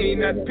sippin' lean,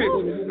 not the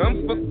picture.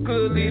 I'm fucking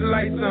good, leave the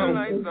lights on.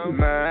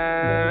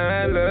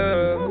 My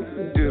love,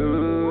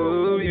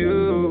 do you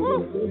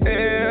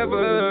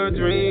ever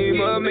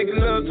dream of making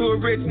love to a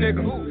rich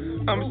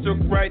nigga? I'ma stroke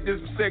right, this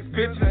is a sex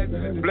picture.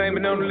 Blame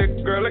it on the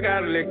liquor, girl, I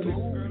gotta lick you.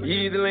 You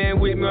either laying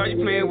with me or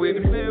you playing with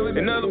me.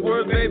 In other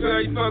words, baby,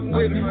 are you fucking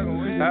with me?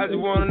 I just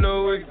wanna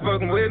know if you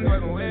fucking with me.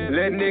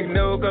 Let nigga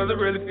know, cause I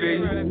really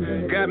feel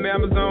you. Got me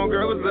Amazon,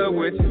 girl, what's up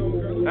with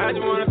you? I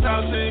just wanna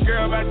talk to you,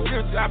 girl, about the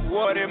future. I put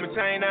water in my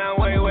chain, now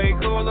I'm way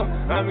cooler.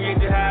 I'ma get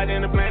you high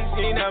in the planet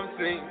she ain't never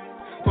seen.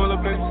 Pull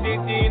up in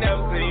shit she ain't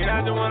never seen. I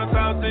just wanna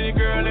talk to you,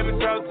 girl, let me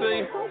talk to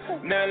you.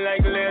 Nothing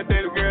like a little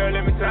baby girl,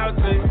 let me talk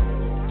to you.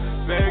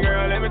 Baby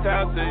girl, let me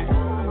talk to you.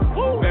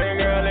 Baby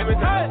girl, let me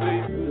talk to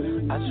you.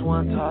 I just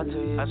wanna talk to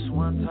you.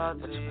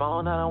 Put your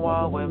phone on the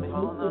wall with me.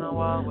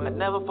 I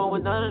never fall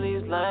with none of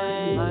these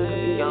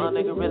lanes. Young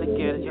nigga really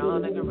get it.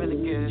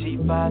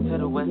 G5 to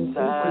the west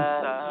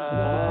side.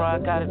 Before I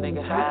got a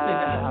nigga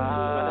high.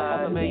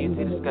 Rather have a million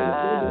see the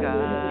sky.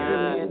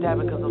 European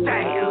diamond cause I'm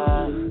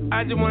fly.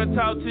 I just wanna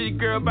talk to you,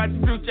 girl, about the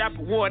future. I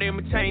put water in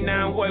my chain,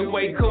 now I'm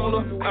way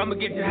cooler. I'ma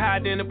get you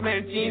higher than the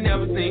planet you ain't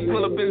never seen.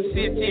 Pull up in the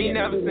shit you ain't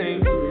never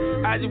seen.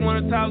 I just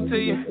wanna talk to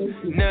you.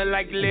 Nothing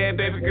like a lead,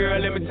 baby girl,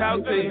 let me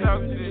talk to you.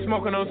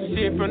 Smoking on some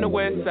shit from the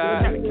west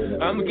side.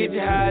 I'ma get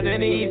you higher than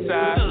the east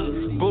side.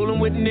 Fooling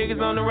with the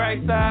niggas on the right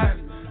side.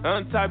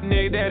 I'm the type of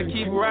nigga that'll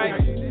keep it right.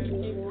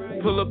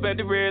 Pull up at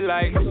the red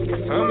light.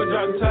 I'ma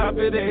drop the top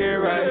of the hair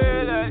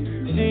right.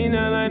 She ain't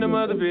nothing like them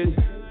other bitches.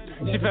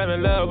 She fell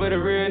in love with a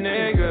real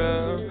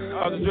nigga.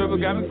 All the dribble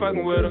got me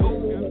fucking with her.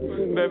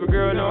 Baby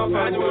girl, no, I'm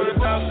fucking with her.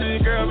 I just wanna talk to you,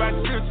 girl, about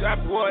the future. I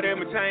put water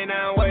in my chain,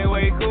 now I'm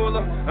way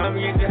cooler. I'ma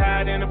get you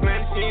higher than the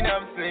planet she ain't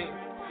never seen.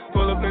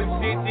 Pull up in the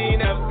shit she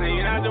ain't never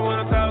seen. I just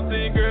wanna talk to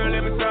you, girl,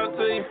 let me talk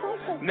to you.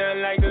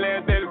 Nothing like the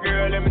last, baby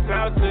girl, let me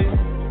talk to you.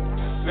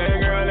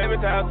 Baby girl, let me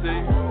talk to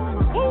you.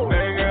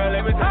 Baby girl,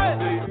 let me talk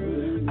to you.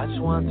 I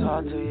just wanna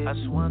talk to you.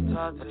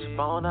 Put your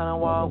phone on the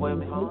wall with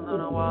me. I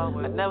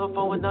never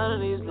fall with none of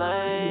these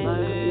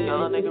lanes.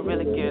 Young nigga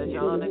really get it.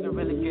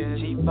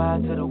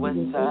 G5 to the west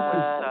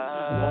side.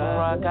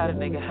 Before I got a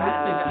nigga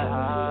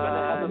high.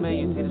 Rather have a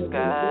million see the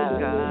sky.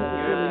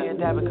 European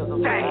diamond cause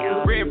I'm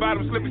fly. Red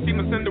bottom slippers, she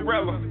my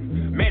Cinderella.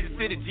 Magic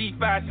City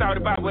G5, shout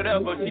about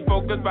whatever. She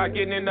focused by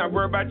getting in, not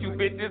worry about you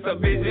bitches. A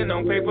vision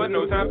on paper,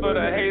 no time for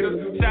the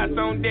haters. Shots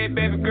on deck,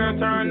 baby girl,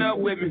 turn up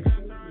with me.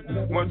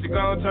 Once you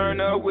gon'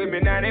 turn up with me,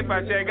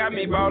 95 check, got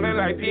me ballin'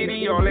 like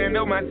PD.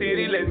 Orlando, my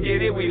city, let's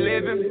get it, we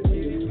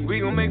livin'. We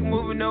gon' make a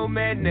movie, no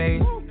matinee.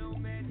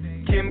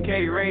 Kim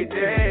K, Ray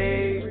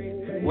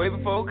J, way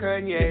before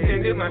Kanye.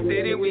 Into my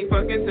city, we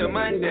fucking till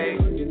Monday.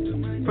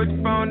 Put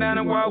your phone down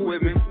and walk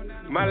with me.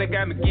 Molly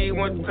got me geek,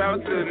 want to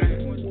talk to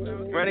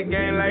me. Run the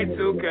game like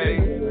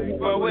 2K.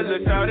 But with a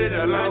shot it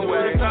a long way.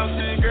 I just wanna talk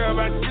to you, girl,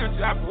 about the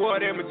future. I put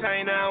water in my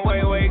chain, now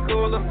I'm way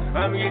cooler.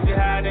 I'ma get you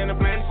higher than the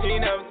planet she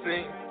ain't never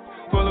seen.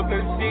 Pull up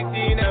in the shit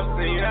she ain't never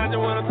seen. I just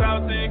wanna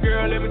talk to you,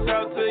 girl, let me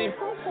talk to you.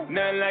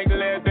 Nothing like the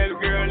last, baby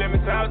girl, let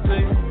me talk to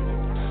you.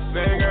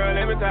 Baby girl,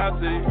 let me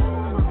talk to you.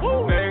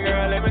 Baby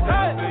girl, let me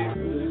talk to you.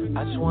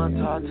 I just wanna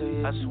talk to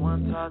you.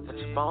 Put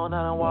your phone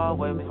on the wall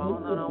with me.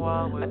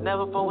 I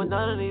never fall with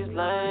none of these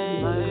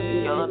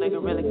lanes. Young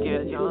nigga really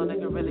get it.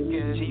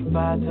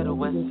 G5 to the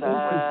west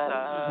side.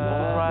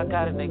 Before I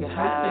got a nigga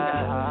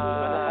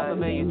high. Rather have a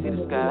million see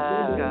the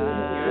sky.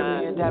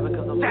 European diamond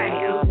cause I'm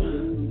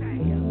fly.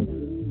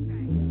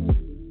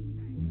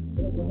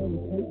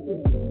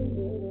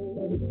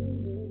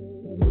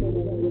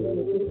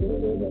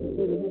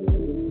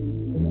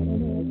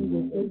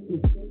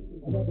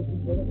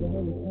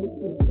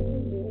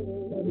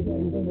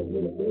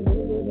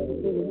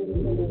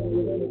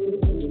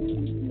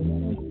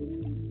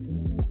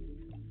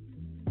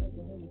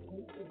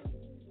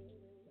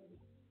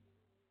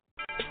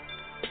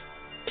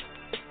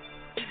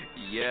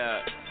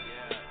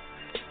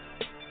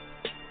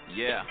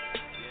 Yeah.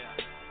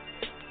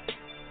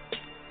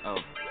 Oh.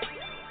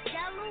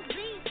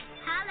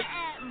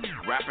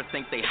 Rappers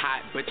think they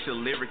hot, but your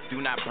lyrics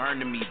do not burn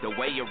to me. The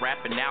way you're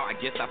rapping now, I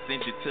guess I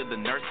send you to the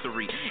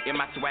nursery. In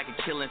my swag and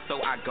killing, so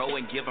I go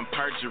and give them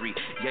perjury.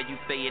 Yeah, you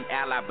say an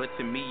ally, but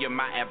to me you're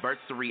my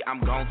adversary.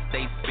 I'm gon'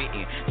 stay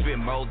spitting, spit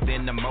more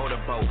than the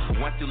motorboat.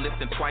 Once you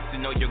listen twice, you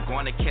know you're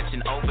gonna catch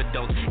an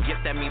overdose.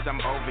 Guess that means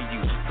I'm over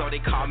you, so they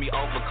call me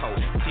overcoat.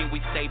 Team,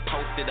 we stay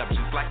posted up,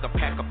 just like a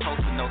pack of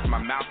post-it notes. My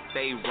mouth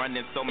stay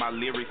running, so my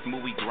lyrics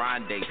movie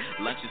grind day.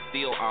 Lunch is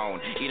still on,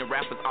 eating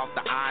rappers off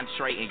the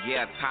entree, and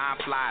yeah, time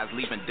flies.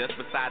 leaving dust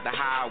beside the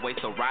highway.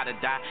 So ride or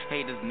die,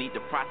 haters need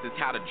to process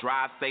how to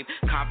drive safe.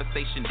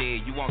 Conversation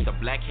dead, you want the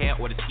black hat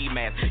or the ski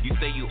mask? You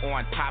say you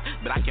on top,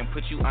 but I can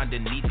put you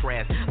underneath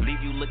grass. Leave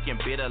you looking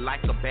bitter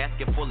like a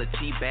basket full of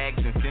tea bags.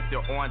 And since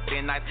they're on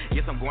thin ice,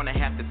 yes, I'm gonna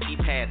have to ski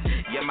past.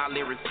 Yeah, my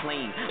lyrics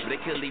clean, but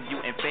they could leave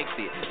you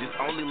infected. Just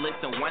only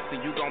listen once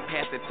and you gon'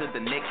 pass it to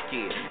the next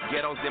kid.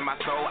 Ghettos in my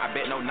soul, I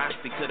bet no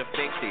Nazi could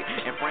affect it.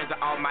 And friends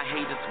are all my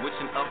haters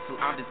switching up, so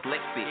I'm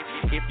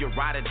dyslexic. If you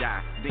ride or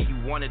die, then you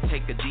wanna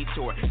take a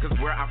detour. Cause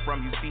where I'm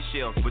from, you see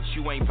shells, but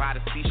you ain't by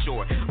the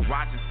seashore.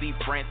 Roger C.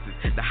 Francis,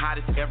 the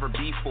hottest ever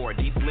before.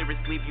 These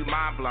lyrics leave you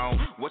mind blown.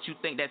 What you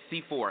think that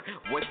C for?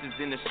 Voices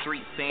in the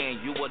street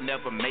saying you will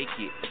never make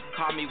it.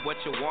 Call me what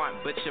you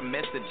want, but your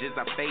messages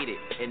are faded.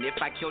 And if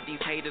I kill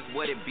these haters,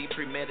 would it be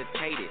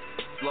premeditated?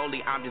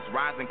 Slowly I'm just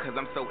rising cause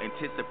I'm so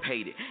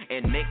anticipated.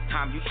 And next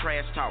time you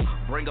trash talk,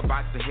 bring a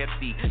box of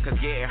Hefty. Cause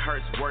yeah, it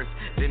hurts worse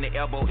than the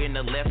elbow in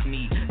the left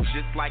knee.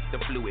 Just like the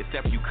flu,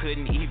 except you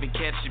couldn't even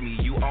catch me.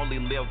 You only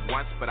live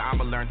once, but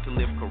I'ma learn to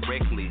live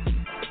correctly.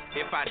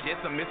 If I diss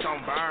them, it's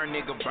gon' burn,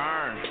 nigga,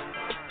 burn.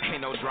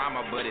 Ain't no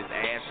drama, but it's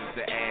ashes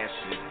to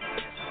ashes.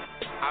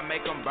 I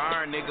make them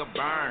burn, nigga,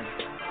 burn.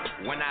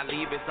 When I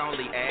leave, it's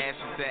only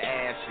ashes to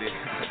ashes.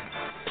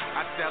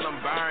 I tell them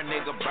burn,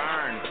 nigga,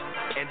 burn.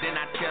 And then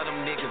I tell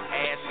them niggas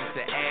ashes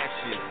to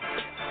ashes.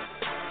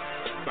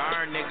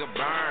 Burn, nigga,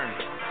 burn.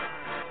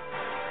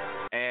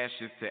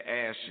 Ashes to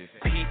ashes.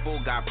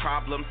 People got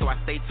problems, so I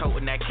stay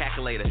toting that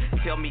calculator.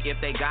 Tell me if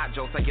they got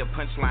jokes, I hear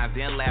punchlines,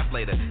 then laugh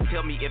later.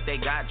 Tell me if they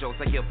got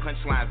jokes, I hear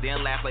punchlines,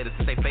 then laugh later.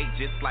 Since they fake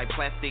just like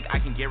plastic, I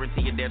can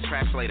guarantee you they're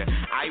trash later.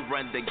 I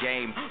run the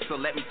game,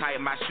 so let me tie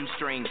up my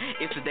shoestring.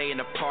 It's a day in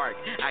the park,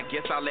 I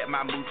guess I'll let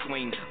my mood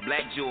swing.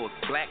 Black jewels,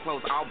 black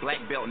clothes, all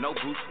black belt, no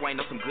Bruce Wayne.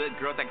 Know some good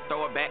girls that can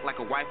throw it back like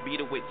a wife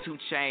beater with 2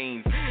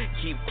 chains.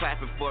 Keep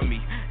clapping for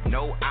me,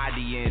 no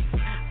audience.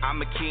 I'm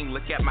a king,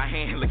 look at my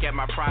hand, look at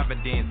my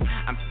providence.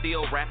 I'm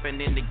still rapping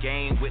in the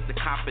game with the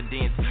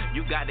confidence.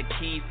 You got the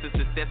keys to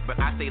success,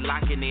 but I say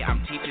locking it.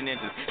 I'm teaching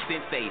ninjas,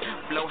 sensei,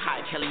 flow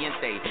hot,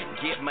 caliente.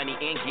 Get money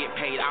and get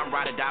paid. I'm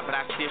ride or die, but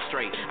I still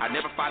straight. I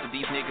never followed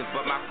these niggas,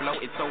 but my flow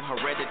is so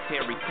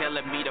hereditary,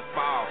 telling me to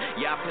fall.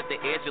 Yeah, I put the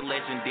edge of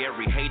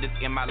legendary. Haters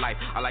in my life,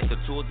 I like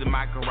the tools in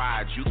my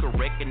garage. You can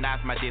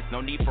recognize my diss, no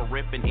need for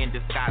ripping in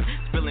disguise.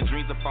 Spilling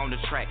dreams up on the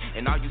track,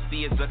 and all you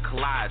see is a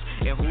collage.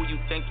 And who you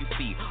think you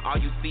see, all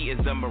you see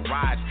is a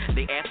mirage.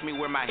 They ask me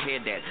where my head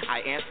at,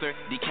 I answer,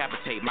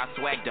 decapitate. My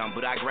swag dumb,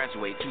 but I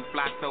graduate. Too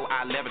fly, so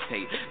I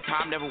levitate.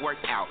 Time never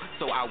works out,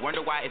 so I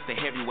wonder why it's a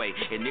heavyweight.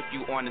 And if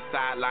you on the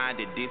sideline,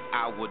 then this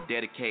I will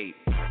dedicate.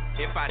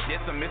 If I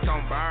diss them, it's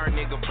gon' burn,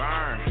 nigga,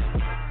 burn.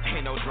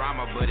 Ain't no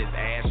drama, but it's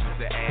ashes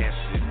to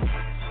ashes.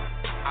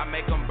 I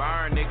make them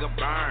burn, nigga,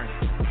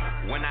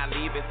 burn. When I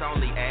leave, it's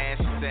only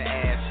ashes to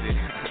ashes.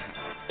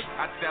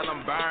 I tell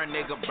them burn,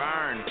 nigga,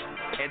 burn.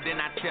 And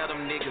then I tell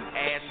them niggas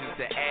ashes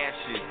to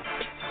ashes.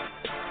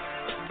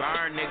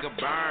 Burn, nigga,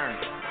 burn.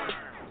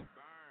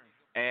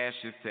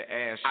 Ashes to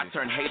ashes. I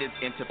turn haters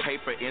into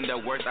paper, in their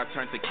words I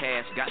turn to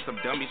cash. Got some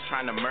dummies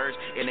trying to merge,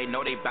 and they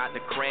know they bout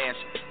to crash.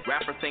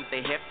 Rappers think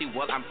they hefty,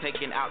 well I'm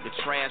taking out the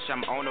trash.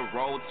 I'm on the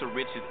road to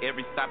riches,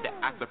 every stop that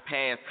I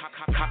surpass.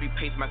 Copy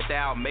paste my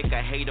style, make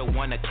a hater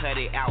wanna cut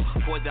it out.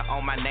 Poison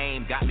on my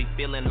name, got me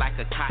feeling like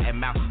a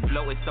cotton mouth.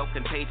 Flow is so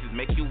contagious,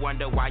 make you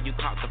wonder why you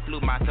caught the flu.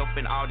 Myself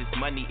and all this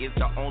money is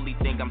the only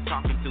thing I'm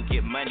talking to.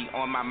 Get money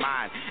on my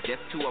mind,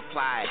 that's too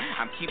applied.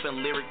 I'm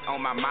keeping lyrics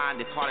on my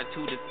mind, it's harder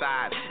to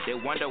decide. They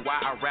wonder why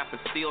a rapper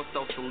still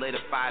so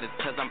solidified. It's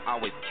cause I'm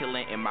always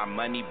killing and my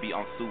money be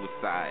on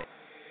suicide.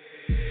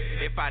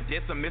 If I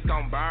diss them, it's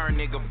gon' burn,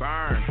 nigga,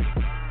 burn.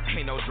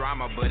 Ain't no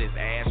drama, but it's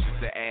ashes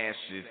to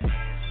ashes.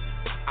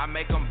 I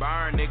make them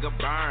burn, nigga,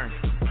 burn.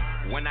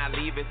 When I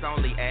leave, it's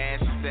only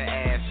ashes to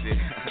ashes.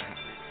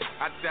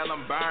 I tell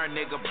them burn,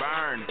 nigga,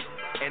 burn.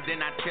 And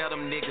then I tell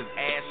them niggas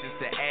ashes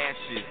to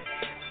ashes.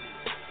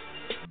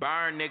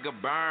 Burn, nigga,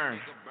 burn.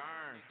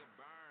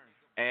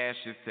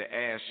 Ashes to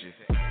ashes.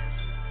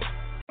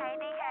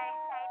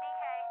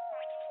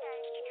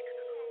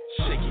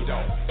 Shake it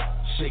off,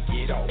 shake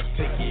it off,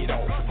 take it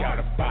off. Got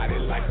a body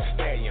like a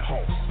stallion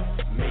horse.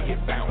 Make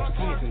it bounce,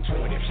 10 and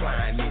 20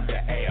 flying in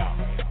the air.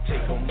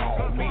 Take them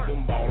all, make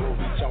them baller,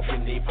 reach off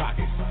in their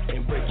pockets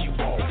and break you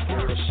off.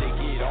 Girl,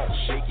 shake it off,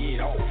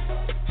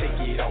 take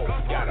it off.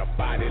 Got a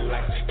body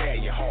like a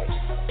stallion horse.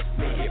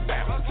 Make it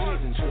bounce, 10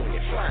 and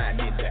 20 flying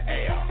in the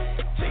air.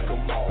 Take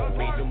them all,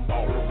 make them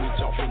baller,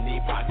 reach off in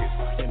their pockets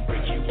and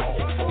break you off.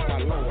 Oh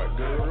my lord,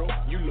 girl,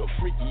 you look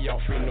freaky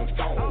off in them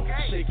thongs.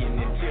 Shaking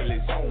until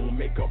it's on,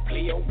 make a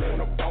play on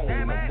a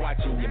bone. I'm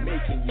watching you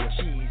making your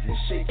cheese and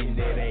shaking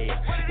that ass.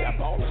 Got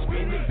ballers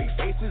spinning big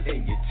faces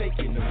and you're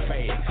taking them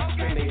fast.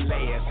 Spin they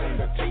last on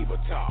the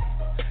tabletop,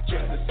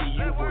 just to see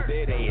you put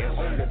that ass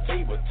on the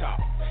tabletop.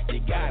 You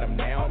got them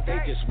now, they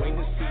just wait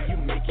to see you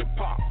make it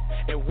pop.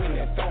 And when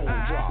that thong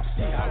drops,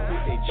 see how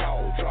quick they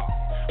jaw drop.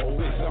 Oh,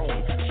 it's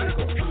on, drink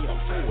a PM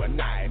for a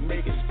night,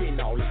 make it spin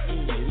all the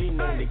in.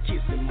 Lean on the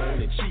kiss him on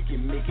the cheek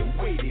and make him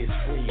wait his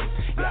friend.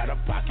 Got a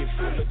pocket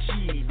full of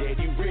cheese that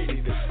he ready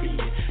to spin.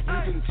 You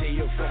can tell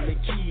hear from the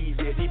keys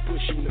that he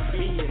pushing the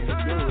bin. The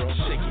girl,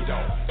 shake it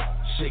off.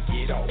 Shake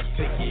it off,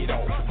 take it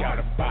off. Got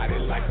a body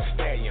like a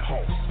stallion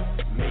horse.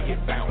 Make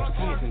it bounce,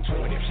 10s and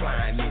 20s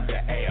flying in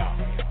the air.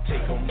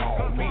 Take them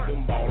all, make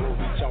them ballers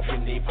reach off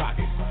in their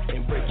pockets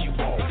and break you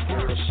off.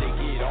 Girl,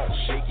 shake it off,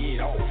 shake it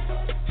off.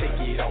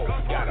 Take it off.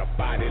 Got a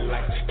body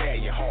like a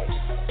stallion horse.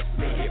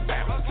 Make it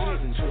bounce,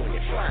 10s and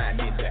 20s flying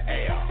in the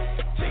air.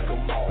 Take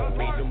them all,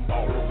 make them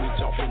ballers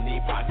reach off in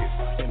their pockets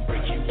and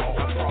break you off.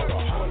 I brought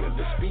 100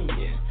 to spin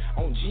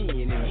on gin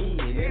and hen.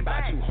 They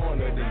buy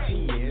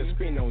 210,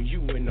 spin on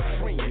you and a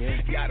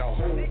friend. Got a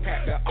whole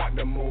pack of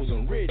Optimals,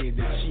 I'm ready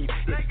to cheat.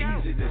 It's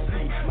easy to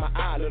see, my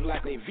eye look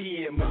like they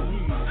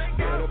Vietnamese.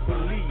 Better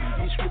believe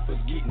these strippers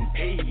getting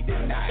paid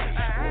tonight.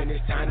 When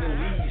it's time to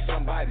leave,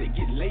 somebody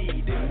get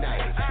laid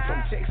tonight.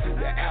 From Texas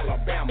to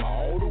Alabama,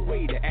 all the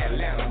way to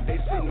Atlanta. They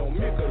sitting on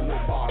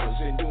Michelob bottles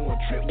and doing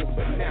triple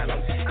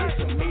bananas. It's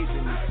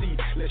amazing to see.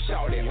 Let's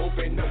shout it,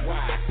 open the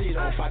wide. Sit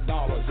on $5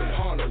 and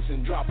hundreds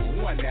and drop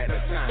them one at a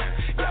time.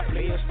 Got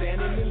players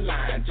standing in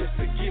line just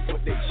to get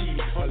what they cheat.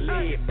 A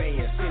lead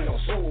band sitting on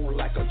soul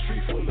like a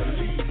tree full of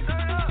leaves.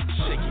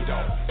 Shake it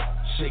off,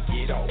 shake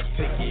it off,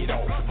 take it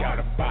off. Got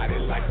a body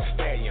like a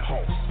stallion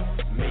horse.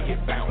 Make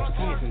it bounce,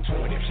 10s and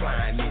 20s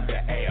flying in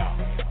the air.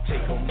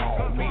 Take them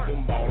all, make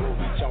them ballers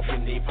reach off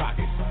in their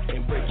pockets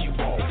and break you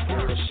off.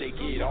 Girl, shake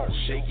it off,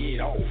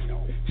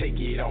 take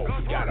it off.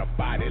 Got a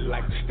body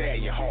like a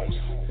stallion horse.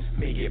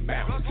 Make it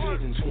bounce,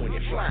 10s and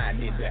 20s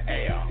flying in the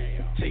air.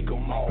 Take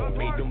them all,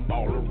 make them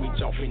ballers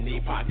reach off in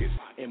their pockets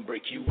and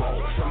break you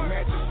off. From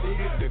Magic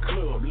City, the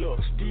club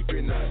looks deep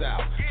in the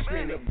south.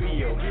 Spin a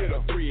bill, get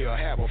a thrill,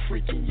 have a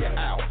freaking you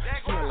out.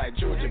 Smell like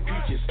Georgia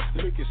peaches,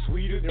 looking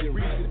sweeter than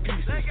Reese's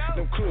Pieces.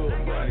 Them club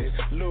bunnies,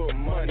 love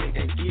money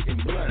and getting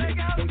blunted.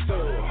 Them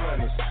thug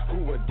honeys,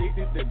 who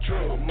addicted to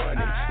drug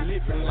money.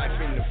 Living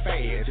life in the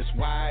fast, just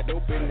wide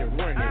open and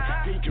running.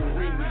 Pinky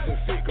rings and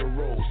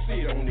Figaro's,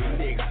 sit on their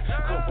necks.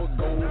 Couple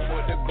gold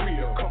for the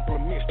grill,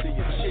 compliments to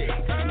your check.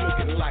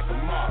 Looking like a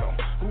model,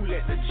 who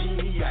let the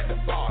genie out the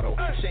bottle.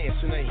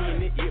 Chancing a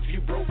Henny if you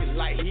broke it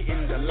like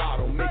hitting the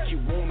lotto. Make you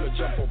wanna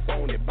jump up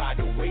on it by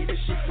the way that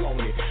she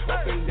flown it.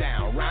 Up and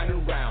down, round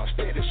and round,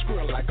 steady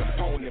squirrel like a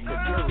pony.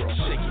 But girl,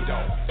 shake it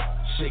off,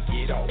 shake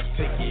it off,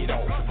 take it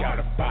off. Got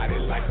a body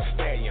like a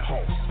stallion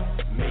horse.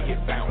 Make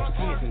it bounce,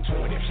 10s and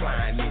 20s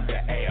flying in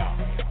the air.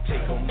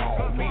 Take them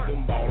all, make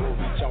them ballers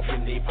reach off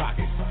in their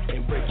pockets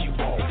and break you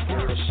off.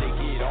 Girl, shake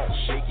it off,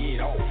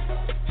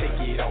 take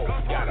it off.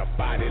 Got a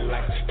body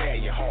like a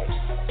stallion horse.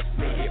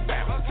 Make it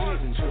bounce, 10s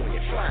and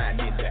 20s flying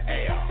in the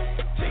air.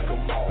 Take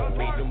them all,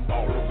 make them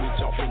ballers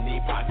reach off in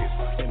their pockets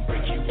and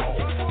break you off.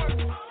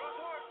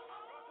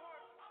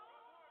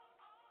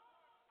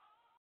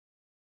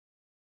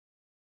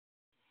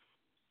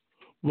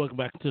 Welcome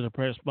back to the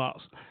press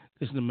box.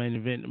 This is the main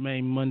event, the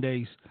main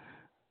Mondays.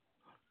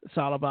 It's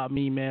all about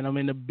me, man. I'm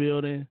in the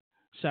building.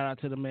 Shout out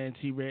to the man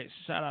T-Rex.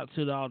 Shout out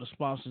to all the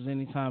sponsors,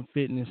 Anytime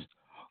Fitness,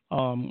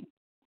 IMU,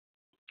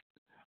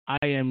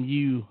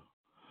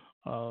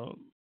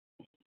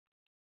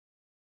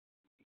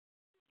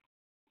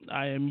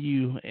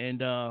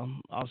 and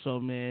also,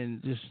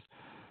 man, just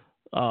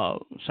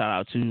shout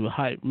out to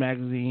Hype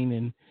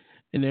Magazine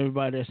and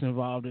everybody that's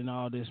involved in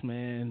all this,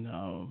 man.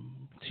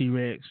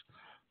 T-Rex,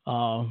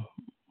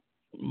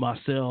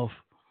 myself.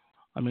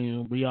 I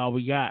mean, we all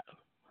we got.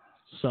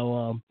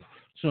 So,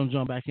 just gonna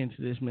jump back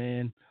into this,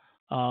 man.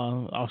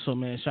 Also,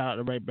 man, shout out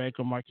to Ray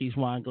Baker, Marquise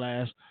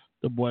Wineglass,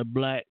 the boy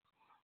Black.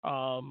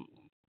 Also,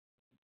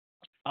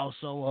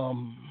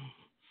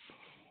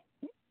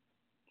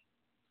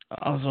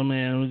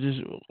 man, we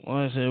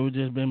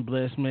just been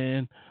blessed,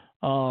 man.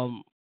 A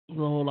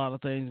whole lot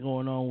of things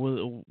going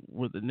on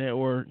with the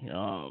network.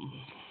 A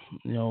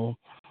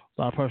lot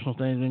of personal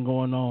things been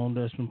going on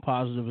that's been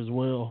positive as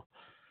well.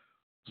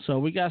 So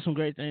we got some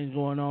great things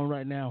going on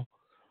right now.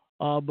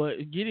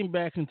 But getting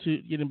back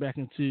into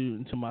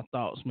my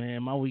thoughts,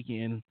 man. My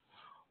weekend,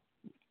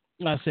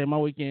 like I said,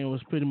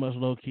 was pretty much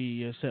low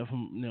key, except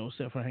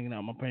for hanging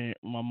out with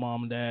my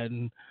mom and dad,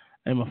 and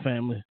my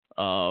family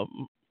for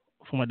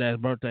my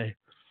dad's birthday.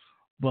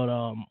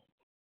 But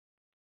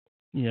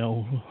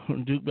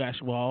Duke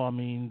basketball, I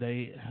mean,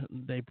 they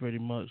pretty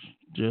much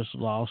just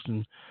lost,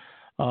 and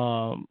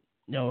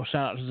shout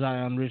out to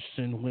Zion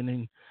Richardson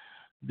winning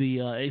the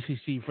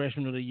ACC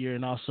Freshman of the Year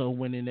and also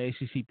winning the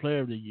ACC Player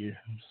of the Year.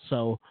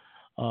 So,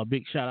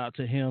 big shout out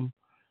to him.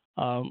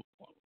 And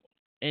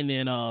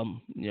then,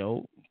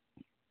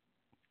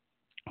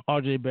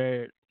 RJ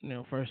Barrett,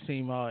 first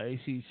team All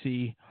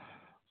ACC.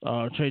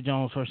 Trey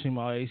Jones, first team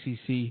All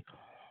ACC.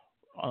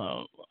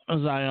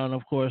 Zion,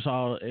 of course,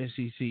 All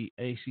ACC.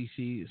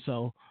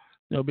 So,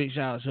 big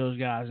shout out to those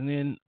guys. And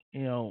then,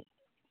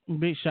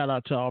 big shout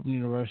out to Auburn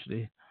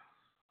University.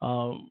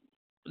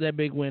 That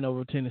big win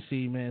over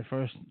Tennessee, man,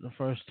 the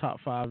first top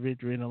 5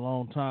 victory in a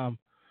long time.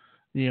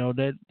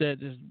 That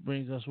just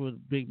brings us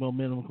with big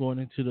momentum going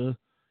into the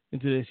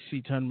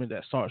SEC tournament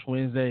that starts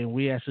Wednesday, and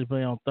we actually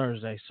play on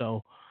Thursday.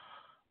 So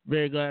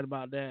very glad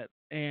about that.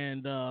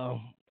 And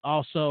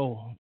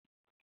also,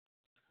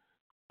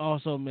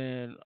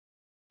 man,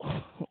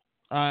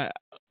 I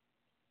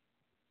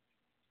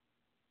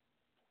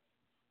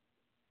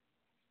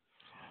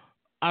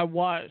I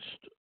watched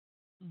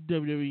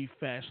WWE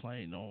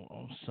Fastlane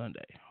on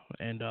Sunday,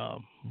 and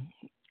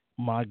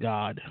my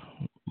God,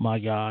 my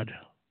God,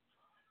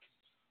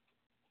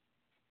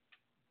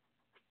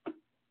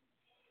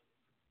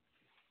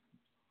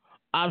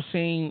 I've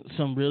seen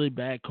some really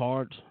bad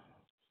cards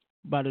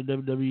by the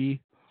WWE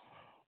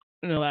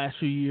in the last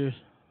few years.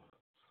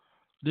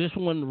 This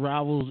one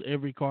rivals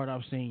every card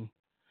I've seen.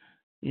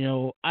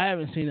 I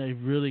haven't seen a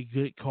really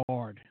good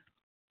card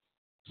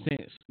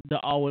since the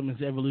All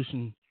Women's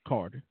Evolution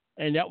card,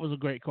 and that was a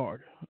great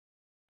card.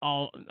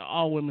 All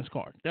women's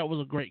card. That was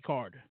a great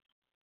card.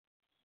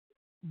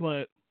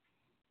 But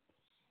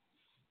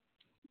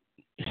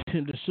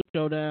the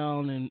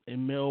showdown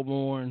in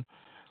Melbourne,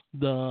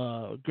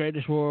 the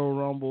Greatest Royal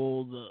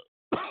Rumble,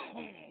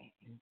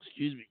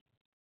 excuse me,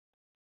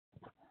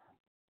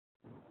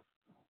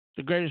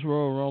 the Greatest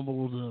Royal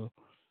Rumble.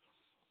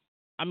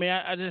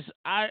 I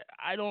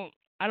don't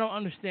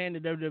understand the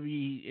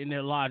WWE and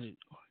their logic.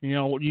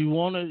 You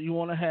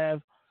wanna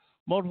have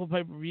multiple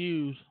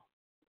pay-per-views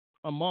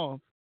a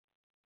month,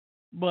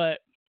 but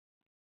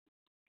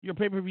your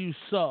pay-per-views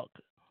suck.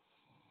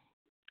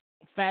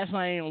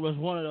 Fastlane was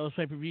one of those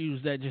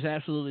pay-per-views that just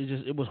absolutely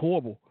it was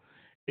horrible.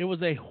 It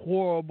was a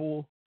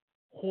horrible,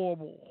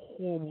 horrible,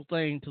 horrible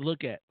thing to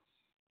look at.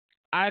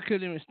 I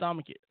couldn't even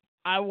stomach it.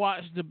 I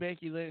watched the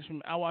Becky Lynch.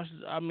 I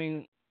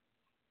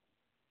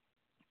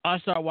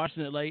started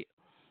watching it late,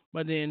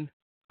 but then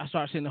I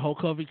started seeing the whole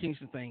Kofi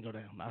Kingston thing go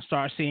down. I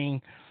started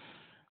seeing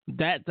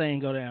that thing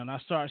go down. I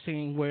started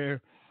seeing where,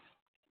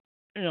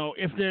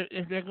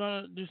 if they're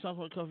gonna do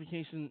something with Kofi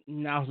Kingston,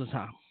 now's the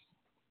time.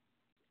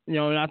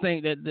 And I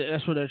think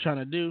that's what they're trying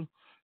to do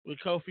with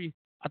Kofi.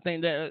 I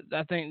think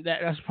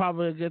that's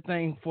probably a good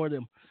thing for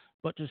them.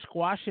 But to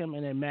squash him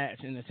in a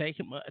match and to take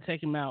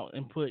him out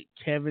and put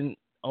Kevin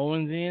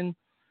Owens in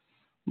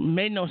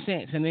made no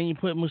sense. And then you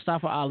put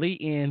Mustafa Ali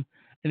in,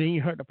 and then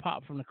you heard the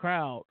pop from the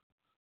crowd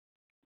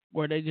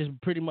where they just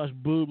pretty much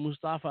booed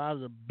Mustafa out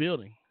of the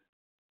building.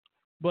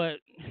 But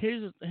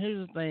here's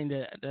the thing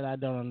that I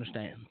don't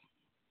understand.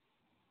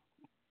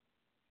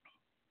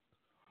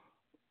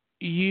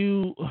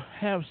 You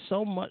have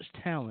so much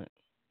talent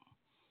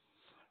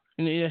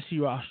in the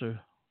NXT roster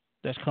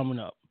that's coming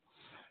up.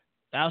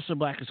 Aleister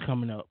Black is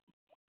coming up.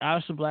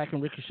 Aleister Black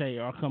and Ricochet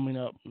are coming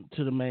up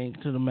to the main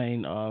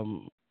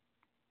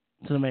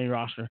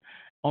roster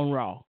on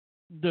Raw.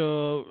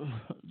 The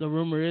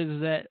rumor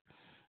is that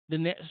the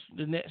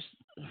next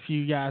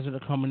few guys that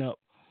are coming up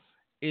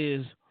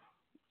is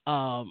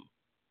Johnny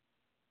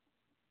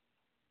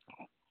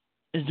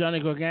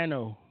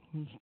Gargano,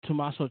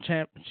 Tommaso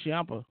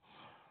Ciampa.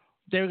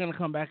 They're going to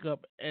come back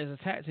up as a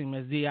tag team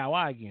as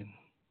DIY again.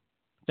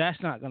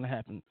 That's not going to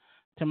happen.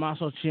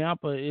 Tommaso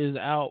Ciampa is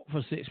out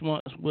for 6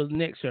 months with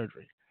neck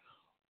surgery.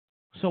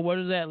 So where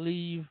does that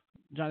leave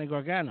Johnny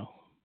Gargano?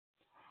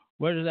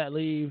 Where does that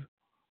leave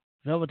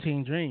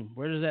Velveteen Dream?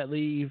 Where does that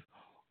leave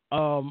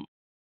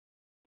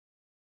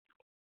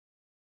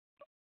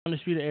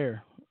Undisputed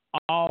Era?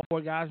 All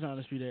 4 guys in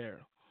Undisputed Era.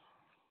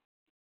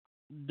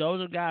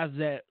 Those are guys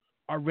that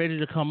are ready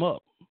to come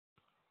up.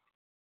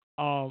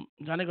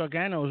 Johnny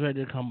Gargano is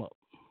ready to come up,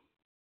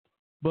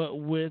 but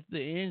with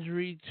the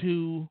injuries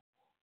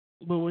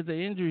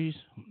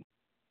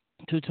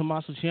to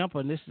Tommaso Ciampa,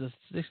 and this is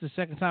the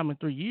second time in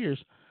 3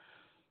 years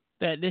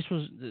that this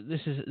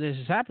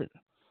has happened.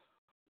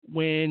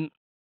 When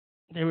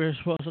they were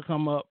supposed to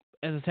come up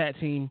as a tag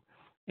team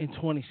in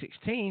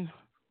 2016,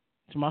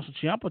 Tommaso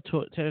Ciampa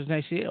tears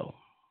an ACL.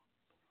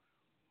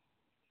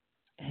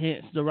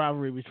 Hence, the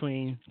rivalry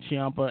between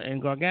Ciampa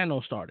and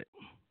Gargano started.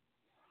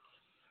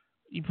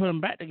 You put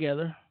them back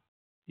together.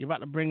 You're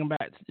about to bring them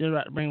back. You're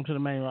about to bring them to the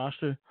main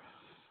roster.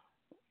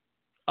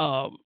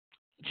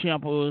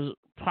 Ciampa was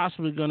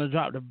possibly going to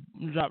drop the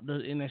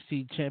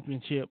NXT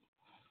Championship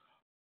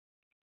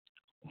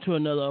to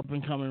another up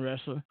and coming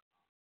wrestler,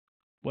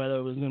 whether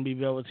it was going to be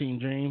Velveteen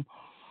Dream,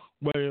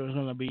 whether it was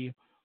going to be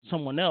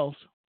someone else.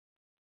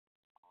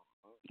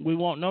 We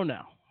won't know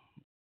now.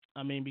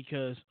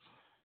 Because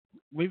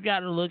we've got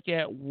to look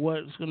at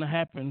what's going to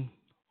happen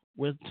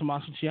with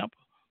Tommaso Ciampa.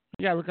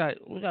 We got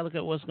to look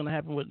at what's going to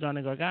happen with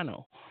Johnny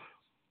Gargano.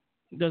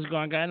 Does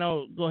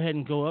Gargano go ahead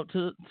and go up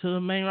to the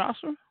main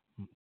roster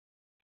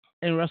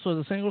and wrestle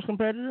as a singles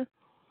competitor,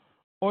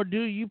 or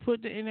do you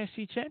put the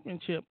NXT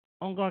Championship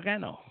on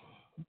Gargano?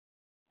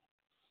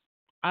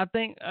 I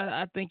think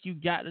you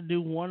got to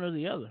do one or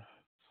the other.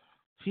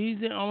 He's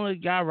the only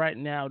guy right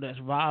now that's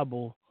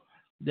viable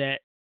that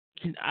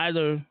can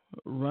either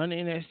run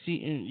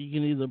NXT, and you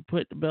can either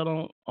put the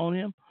belt on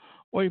him,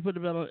 or you put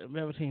the belt on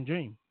Velveteen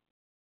Dream.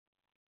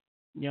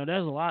 There's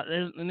a lot,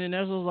 and then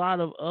there's a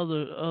lot of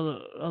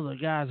other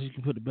guys you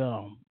can put the belt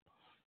on.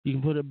 You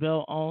can put a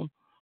belt on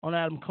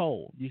Adam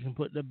Cole. You can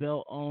put the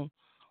belt on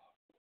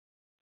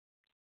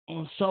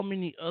so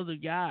many other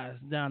guys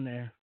down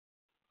there,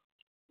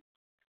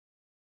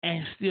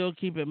 and still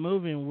keep it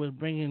moving with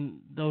bringing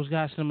those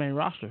guys to the main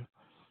roster.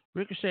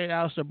 Ricochet,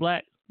 Aleister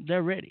Black,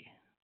 they're ready.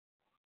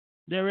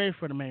 They're ready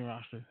for the main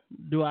roster.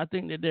 Do I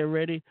think that they're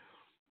ready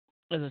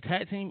as a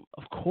tag team?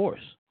 Of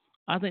course.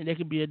 I think they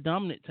could be a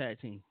dominant tag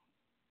team.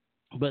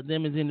 But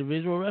them as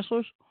individual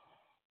wrestlers,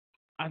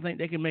 I think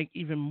they can make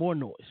even more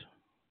noise.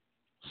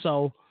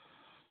 So,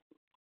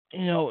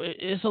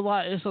 it's a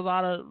lot. It's a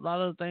lot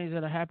of things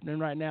that are happening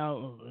right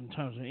now in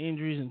terms of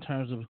injuries, in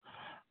terms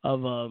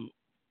of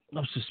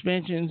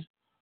suspensions.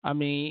 I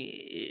mean,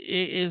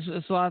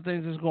 it's a lot of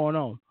things that's going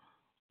on.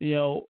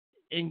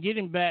 And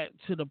getting back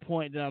to the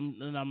point that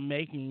I'm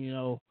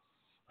making,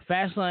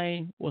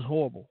 Fastlane was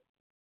horrible.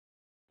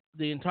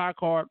 The entire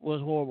card was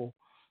horrible.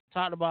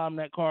 Top to bottom,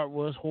 that card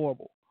was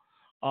horrible.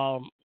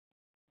 Um,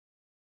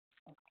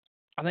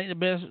 I think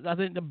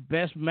the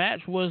best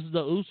match was the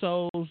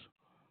Usos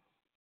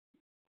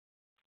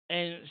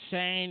and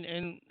Shane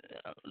and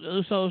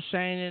the Usos,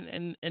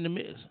 Shane and the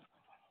Miz.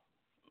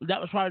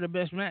 That was probably the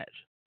best match.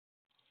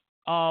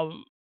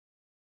 Um,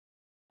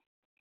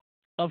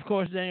 of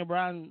course, Daniel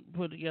Bryan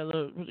put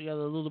together a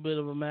little bit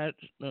of a match.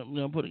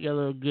 Put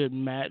together a good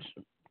match,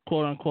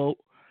 quote unquote.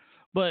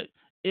 But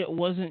it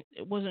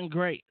wasn't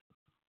great.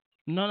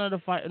 None of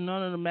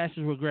the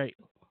matches were great.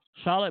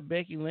 Charlotte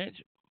Becky Lynch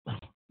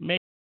made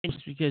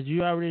sense because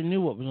you already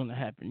knew what was going to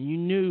happen. You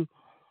knew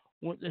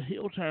what the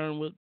heel turn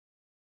with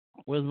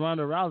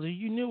Ronda Rousey.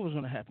 You knew what was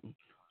going to happen.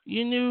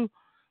 You knew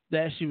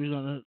that she was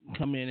going to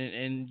come in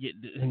and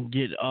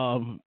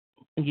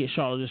get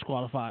Charlotte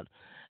disqualified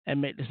and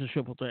make this a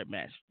triple threat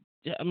match.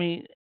 I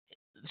mean,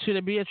 should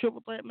it be a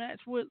triple threat match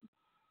with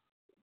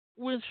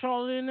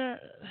Charlotte in there?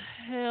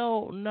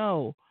 Hell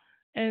no,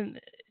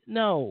 and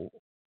no,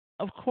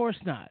 of course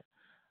not.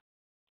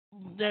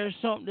 There's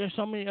so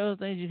many other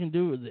things you can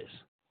do with this.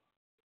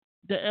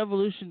 The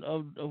evolution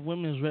of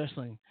women's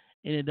wrestling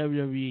in the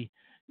WWE.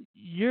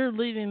 You're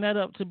leading that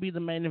up to be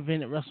the main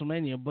event at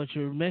WrestleMania, but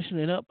you're messing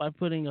it up by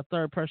putting a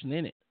third person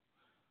in it.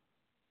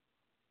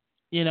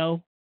 You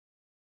know,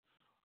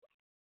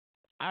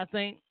 I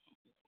think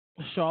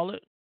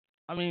Charlotte.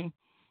 I mean,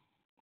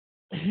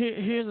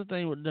 here's the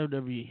thing with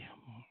WWE.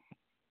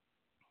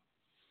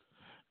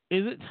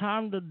 Is it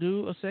time to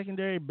do a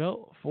secondary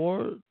belt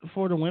for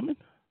the women?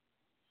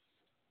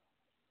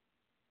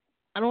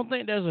 I don't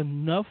think there's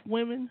enough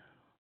women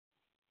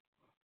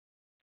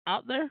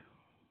out there,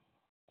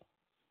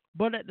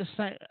 but at the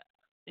same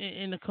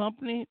in the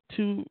company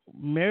to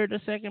merit a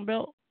second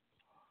belt.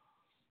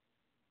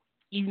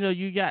 Even though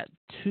you got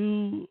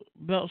two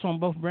belts on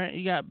both brands,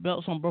 you got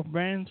belts on both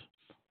brands.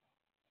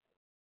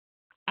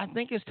 I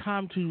think it's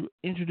time to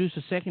introduce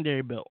a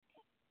secondary belt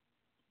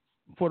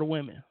for the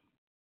women,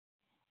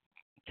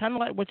 kind of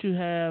like what you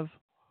have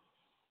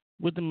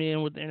with the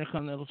men with the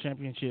Intercontinental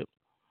Championship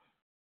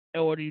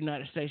or the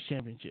United States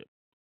Championship.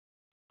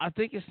 I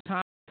think it's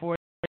time for a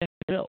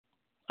secondary belt.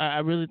 I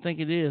really think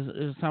it is.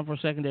 It's time for a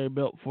secondary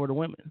belt for the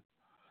women.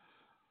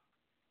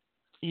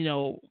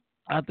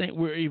 I think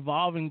we're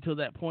evolving to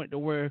that point to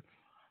where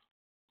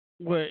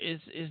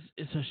it's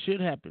a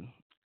should happen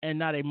and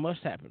not a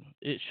must happen.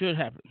 It should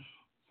happen.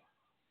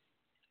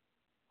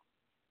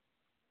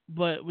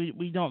 But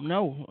we don't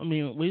know. I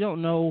mean, we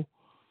don't know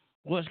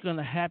what's going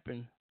to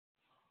happen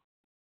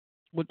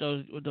with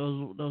those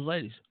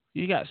ladies.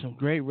 You got some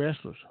great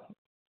wrestlers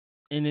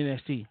in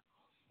NXT.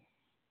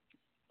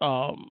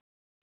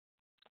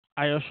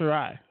 Io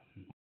Shirai,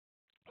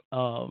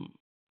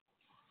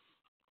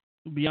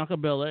 Bianca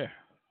Belair.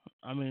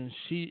 I mean,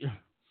 she's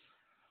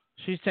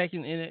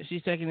taking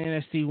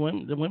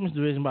NXT the women's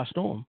division by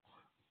storm.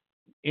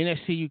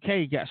 NXT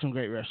UK got some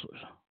great wrestlers.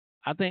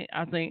 I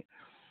think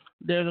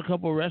there's a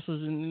couple of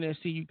wrestlers in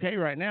NXT UK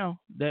right now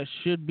that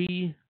should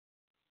be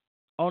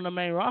on the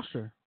main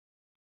roster.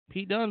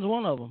 Pete Dunne's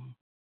one of them,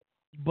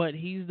 but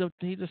he's the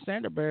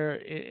standard bearer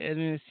in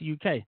NXT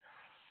UK.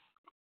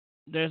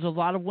 There's a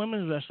lot of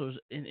women's wrestlers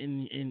in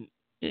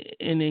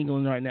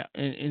England right now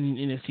in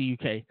NXT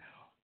UK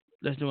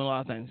that's doing a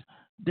lot of things.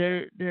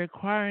 They're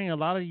acquiring a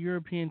lot of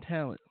European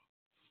talent,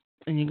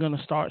 and you're going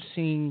to start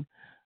seeing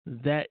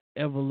that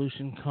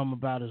evolution come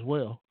about as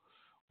well.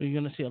 You're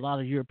going to see a lot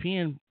of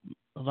European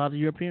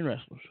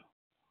wrestlers.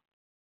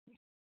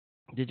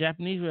 The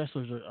Japanese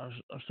wrestlers are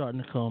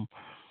starting to come.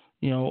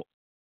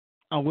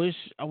 I wish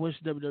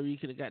WWE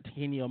could have got to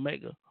Kenny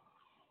Omega.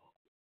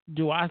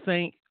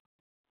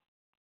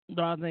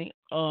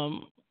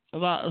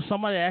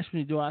 Somebody asked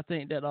me, do I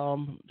think that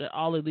that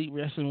All Elite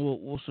Wrestling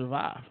will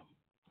survive?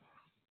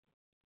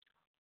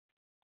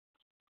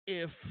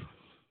 If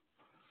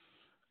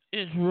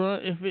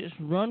it's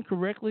run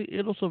correctly,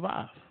 it'll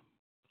survive.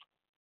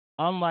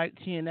 Unlike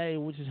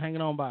TNA, which is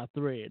hanging on by a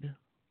thread,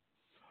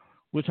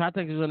 which I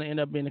think is going to end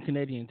up being a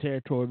Canadian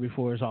territory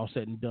before it's all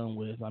said and done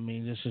with. I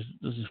mean, let's just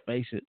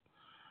face it,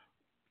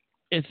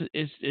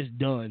 it's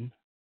done.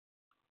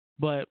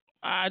 But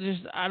I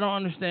don't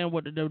understand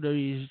what the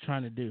WWE is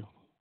trying to do.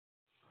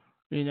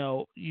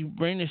 You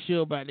bring the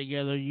Shield back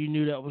together. You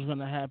knew that was going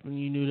to happen.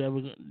 You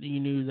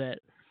knew that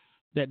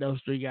those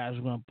three guys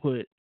were going to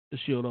put the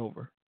Shield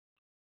over.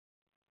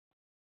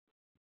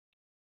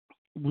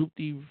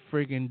 Whoop-de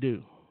friggin'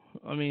 do.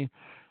 I mean,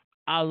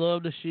 I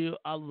love the Shield.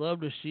 I love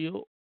the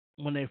Shield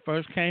when they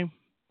first came.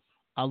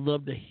 I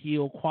loved the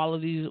heel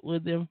qualities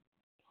with them,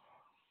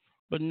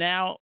 but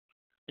now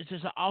it's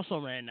just an also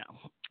ran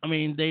now. I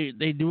mean,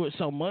 they do it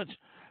so much,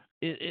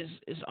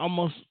 it's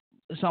almost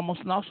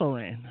an also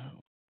ran.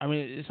 I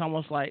mean, it's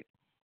almost like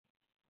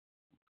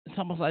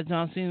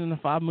John Cena in the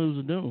Five Moves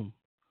of Doom.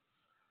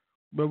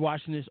 We're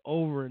watching this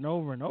over and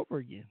over and over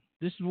again.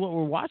 This is what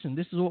we're watching.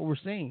 This is what we're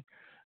seeing.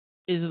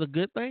 Is it a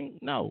good thing?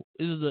 No.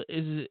 Is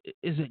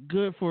it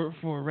good for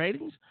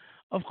ratings?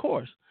 Of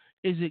course.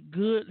 Is it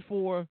good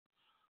for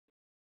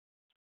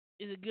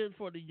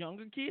the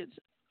younger kids?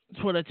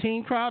 For the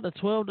teen crowd, the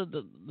 12 to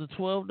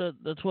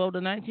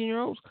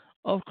 19-year-olds?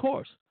 Of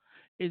course.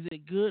 Is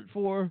it good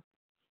for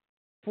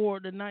the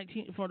 12 to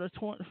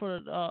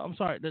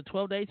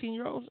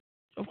 18-year-olds?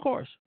 Of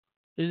course.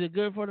 Is it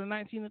good for the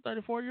 19 to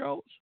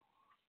 34-year-olds?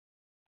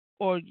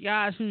 Or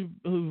guys who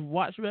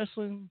watch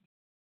wrestling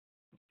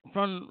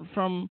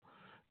from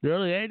the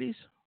early 80s,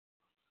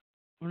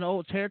 from the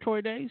old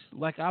territory days,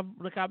 like I've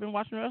been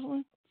watching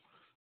wrestling?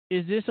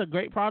 Is this a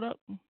great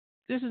product?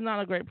 This is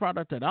not a great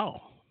product at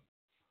all.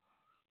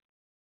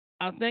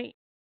 I think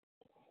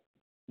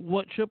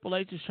what Triple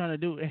H is trying to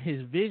do, and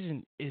his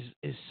vision is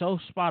so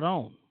spot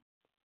on.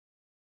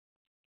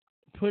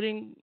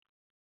 Putting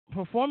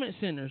performance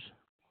centers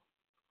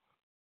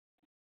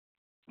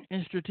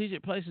in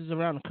strategic places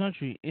around the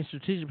country, in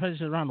strategic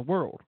places around the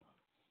world,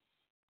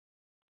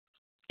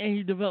 and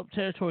you develop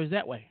territories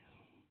that way.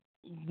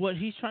 What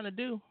he's trying to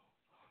do,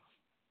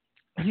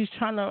 he's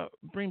trying to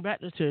bring back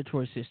the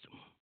territory system.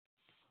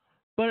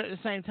 But at the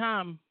same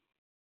time,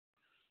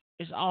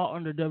 it's all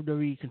under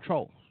WWE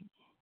control.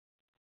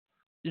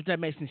 If that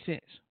makes any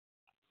sense.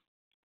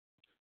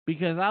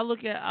 Because I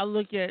look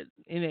at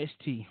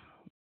NXT.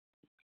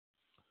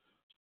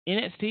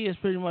 NXT is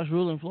pretty much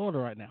ruling Florida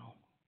right now.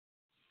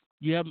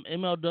 You have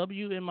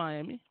MLW in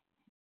Miami,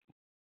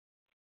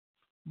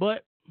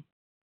 but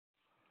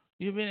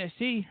you have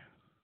NXT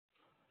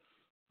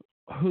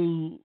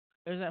who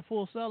is at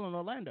Full Sail in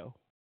Orlando,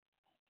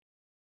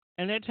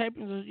 and their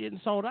tapings are getting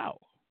sold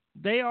out.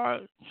 They are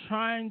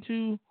trying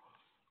to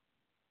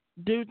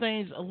do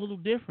things a little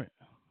different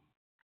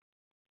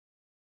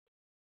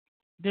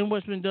than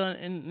what's been done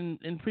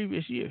in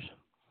previous years.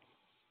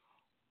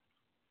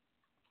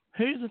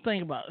 Here's the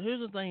thing about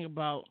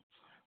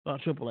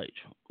Triple H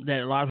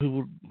that a lot of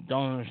people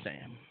don't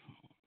understand.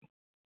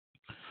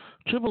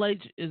 Triple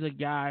H is a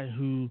guy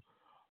who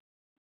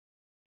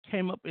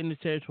came up in the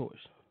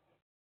territories.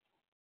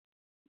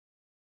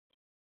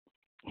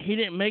 He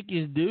didn't make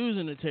his dues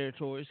in the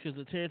territories because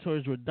the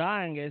territories were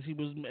dying as he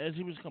was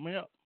coming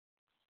up.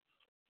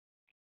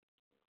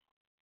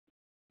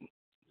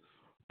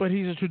 But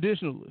he's a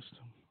traditionalist.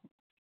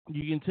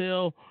 You can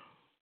tell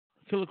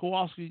Killer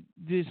Kowalski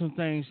did some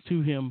things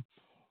to him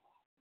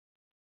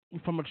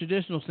from a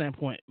traditional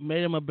standpoint,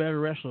 made him a better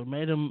wrestler,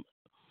 made him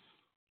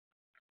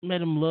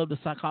love the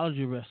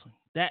psychology of wrestling.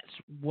 That's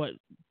what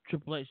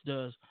Triple H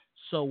does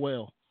so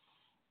well,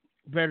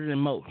 better than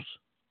most.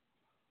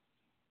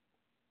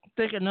 I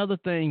think another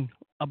thing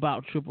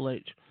about Triple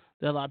H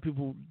that a lot of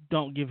people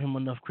don't give him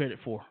enough credit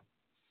for.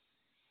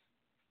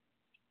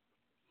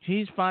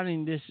 He's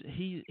finding this.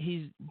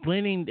 He's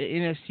blending the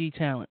NXT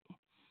talent,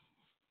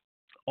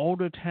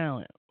 older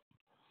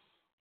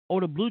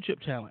blue chip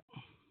talent,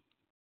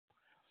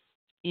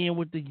 in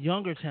with the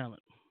younger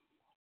talent,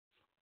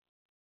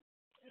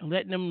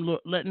 letting them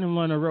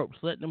learn the ropes,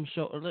 letting them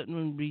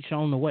be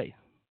shown the way.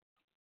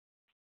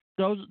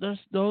 Those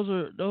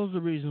are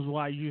reasons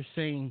why you're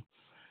seeing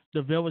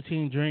the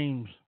Velveteen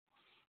Dreams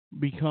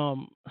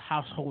become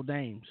household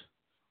names.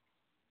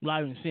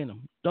 Not even seeing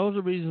them. Those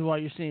are reasons why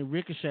you're seeing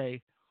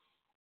Ricochet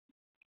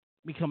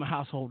become a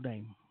household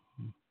name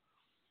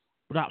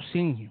without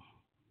seeing him.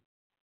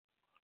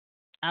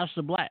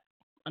 Aleister Black,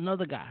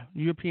 another guy,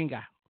 European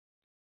guy.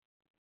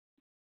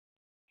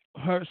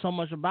 Heard so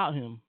much about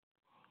him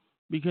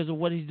because of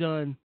what he's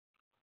done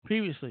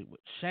previously with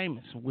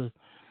Sheamus, with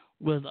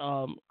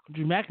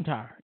Drew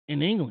McIntyre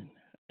in England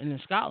and in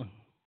Scotland.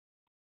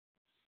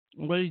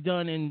 What he's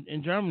done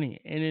in Germany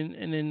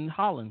and in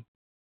Holland,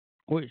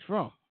 where he's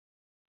from.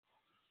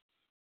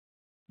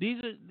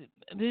 These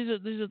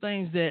are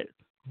things that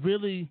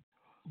really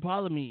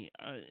bother me.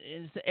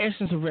 It's the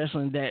essence of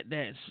wrestling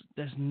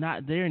that's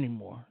not there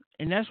anymore,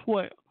 and that's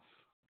what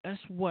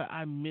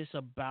I miss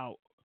about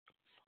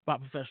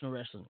professional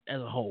wrestling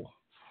as a whole.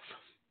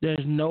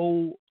 There's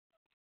no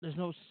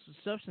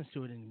substance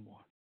to it anymore.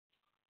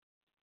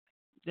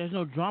 There's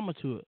no drama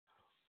to it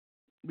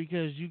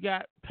because you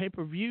got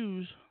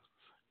pay-per-views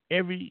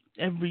every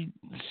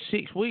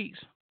 6 weeks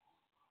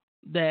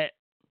that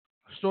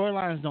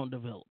storylines don't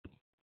develop.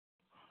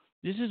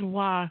 This is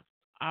why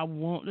I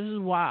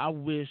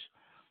wish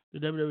the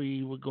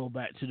WWE would go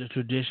back to the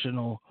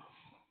traditional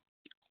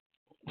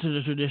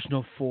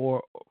 4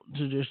 or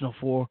traditional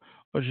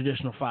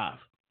 5.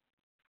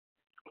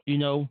 You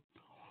know,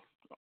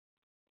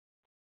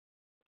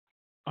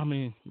 I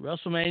mean,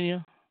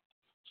 WrestleMania,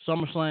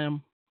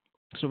 SummerSlam,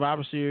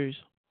 Survivor Series,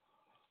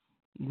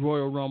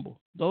 Royal Rumble.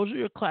 Those are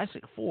your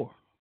classic 4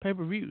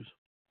 pay-per-views.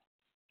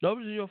 Those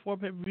are your 4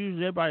 pay-per-views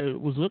everybody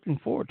was looking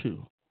forward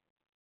to.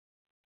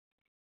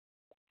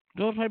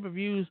 Those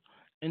pay-per-views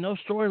and those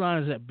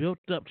storylines that built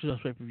up to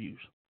those pay-per-views.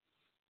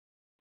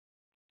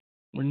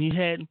 When you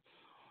had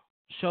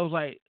shows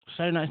like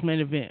Saturday Night's Main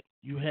Event,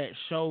 you had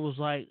shows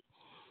like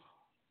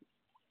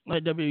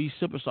WWE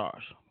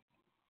Superstars.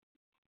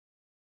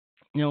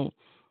 You know,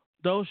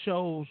 those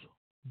shows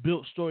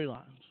built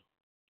storylines.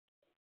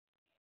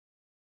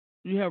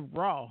 You have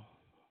Raw,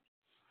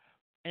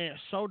 and it's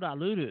so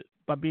diluted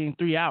by being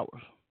 3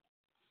 hours.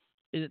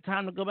 Is it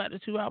time to go back to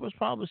 2 hours?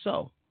 Probably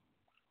so.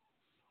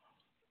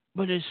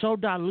 But it's so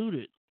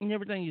diluted in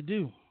everything you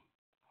do.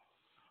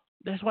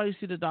 That's why you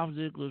see the Dolph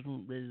Ziggler's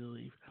ready to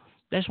leave.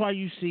 That's why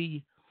you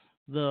see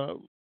guys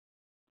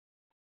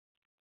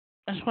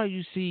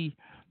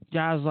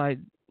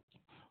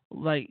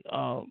like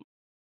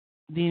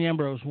Dean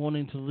Ambrose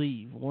wanting to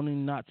leave,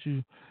 wanting not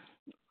to,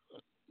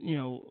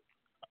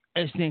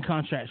 extend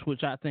contracts,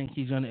 which I think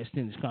he's going to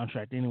extend his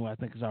contract anyway. I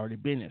think it's already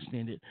been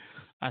extended.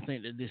 I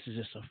think that this is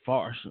just a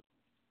farce,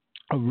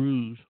 a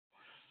ruse,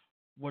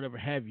 whatever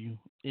have you,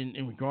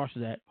 in regards to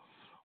that.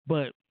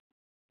 But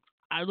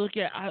I'm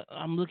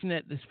looking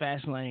at this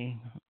Fastlane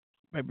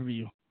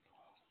pay-per-view.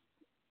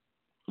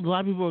 A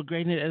lot of people are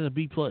grading it as a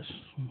B+.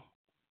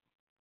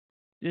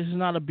 This is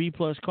not a B+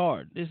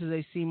 card. This is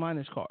a C-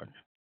 card.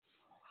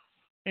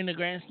 In the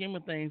grand scheme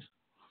of things,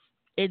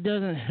 it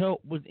doesn't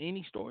help with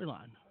any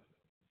storyline.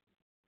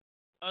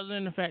 Other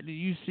than the fact that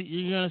you're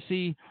gonna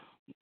see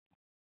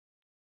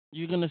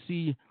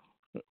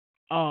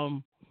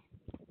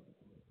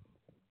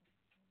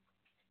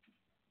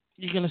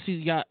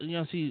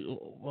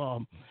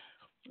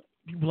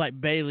people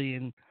like Bailey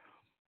and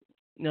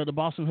the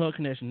Boston Hug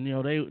Connection.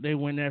 They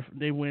win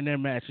their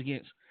match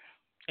against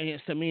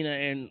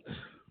Tamina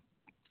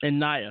and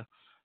Nia.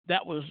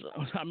 That was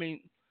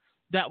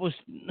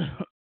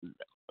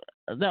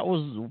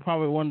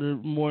probably one of the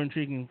more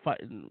intriguing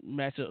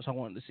matchups I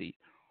wanted to see.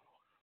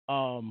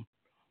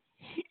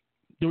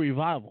 The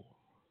Revival.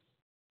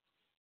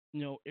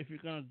 If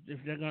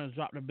they're gonna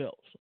drop the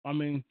belts,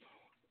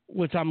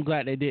 which I'm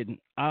glad they didn't.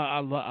 I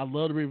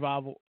love the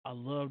Revival. I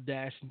love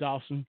Dash and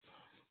Dawson,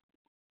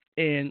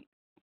 and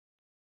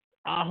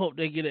I hope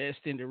they get an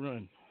extended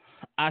run.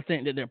 I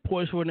think that they're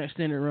poised for an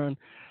extended run.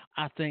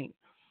 I think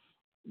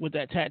with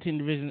that tag team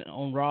division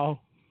on Raw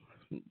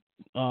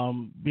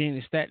being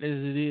as stacked as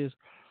it is,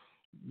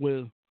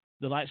 with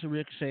the likes of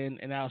Ricochet and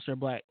Aleister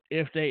Black,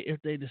 if they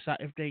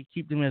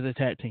keep them as a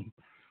tag team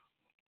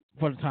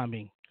for the time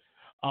being,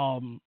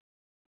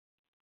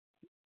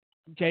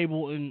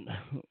 Gable and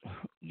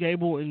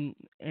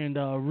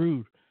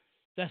Rude,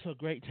 that's a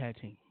great tag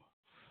team.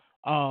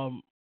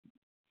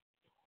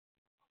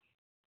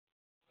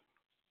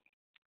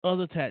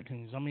 Other tag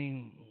teams,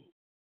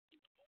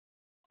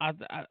 I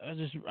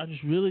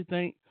just really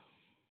think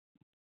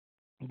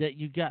that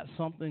you got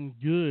something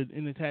good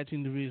in the tag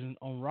team division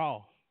on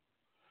Raw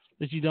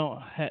that you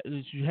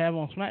have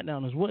on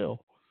SmackDown as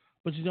well,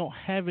 but you don't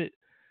have it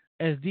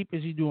as deep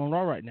as you do on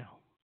Raw right now.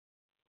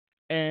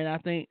 And I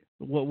think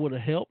what would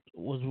have helped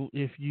was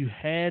if you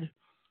had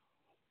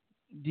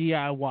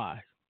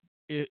DIY,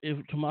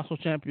 if Tommaso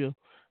Ciampa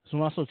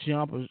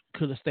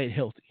could have stayed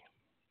healthy.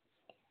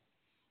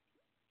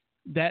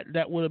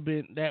 That would have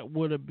been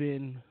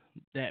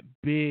that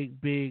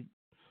big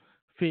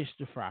fish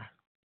to fry.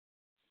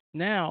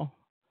 Now, I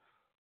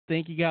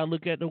think you got to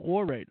look at the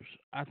War Raiders.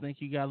 I think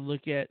you got to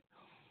look at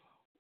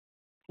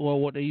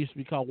what they used to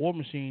be called War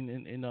Machine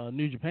in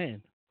New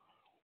Japan.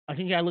 I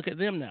think you got to look at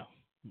them now.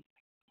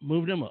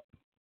 Move them up.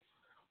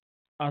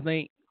 I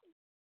think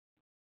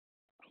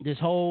this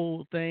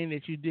whole thing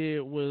that you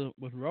did with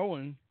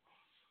Rowan,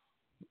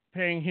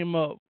 pairing him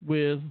up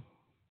with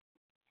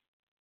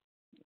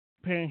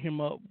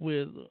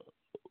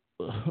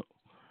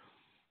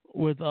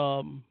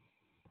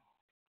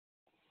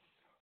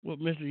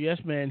Mr. Yes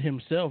Man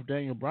himself,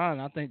 Daniel Bryan,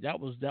 I think that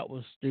was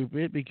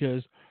stupid,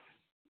 because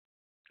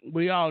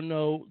we all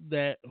know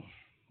that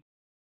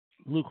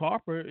Luke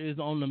Harper is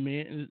on the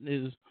mend,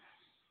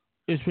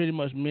 is pretty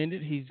much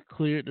mended. He's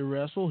cleared to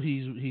wrestle.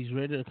 He's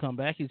ready to come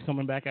back. He's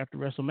coming back after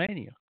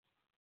WrestleMania.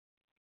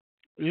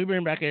 You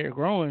bring back Eric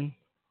Rowan,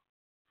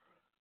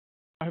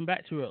 I'm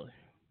back too early.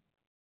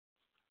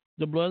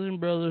 The Bludgeon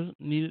Brothers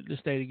needed to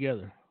stay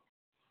together.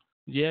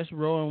 Yes,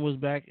 Rowan was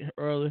back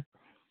early.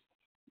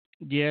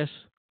 Yes,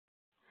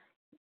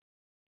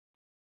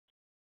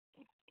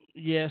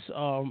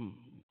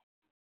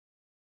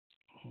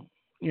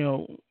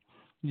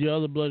 the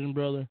other Bludgeon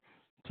brother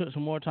took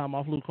some more time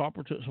off. Luke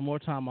Harper took some more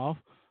time off.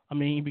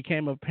 He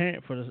became a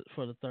parent for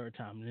the third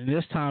time, and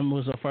this time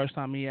was the first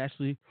time he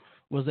actually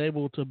was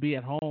able to be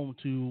at home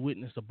to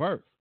witness the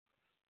birth.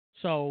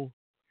 So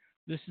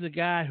this is a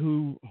guy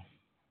who's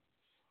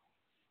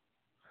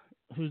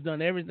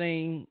done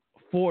everything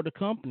for the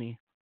company,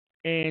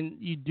 and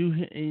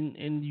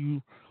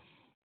you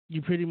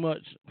pretty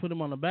much put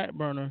him on the back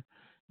burner,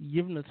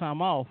 give him the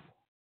time off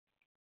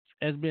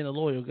as being a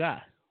loyal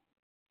guy.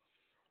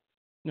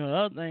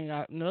 Another thing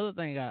I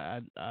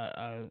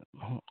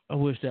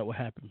wish that would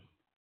happen.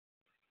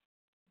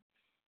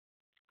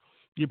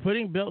 You're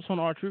putting belts on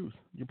R-Truth.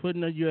 You're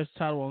putting the U.S.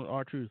 title on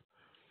R-Truth.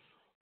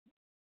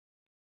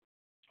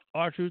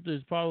 R-Truth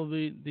is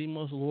probably the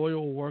most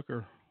loyal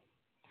worker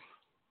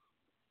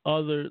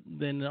other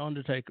than The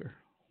Undertaker.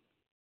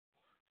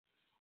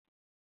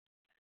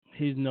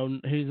 He's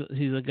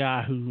a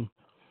guy who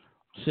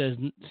says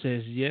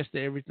yes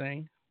to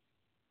everything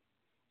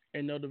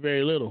and no to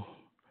very little.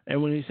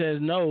 And when he says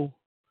no,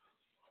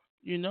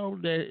 you know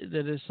that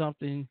there's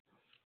something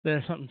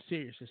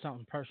serious, it's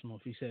something personal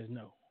if he says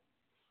no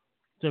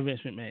to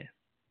Vince McMahon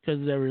because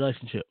of their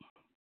relationship.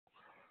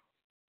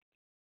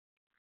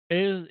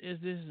 Is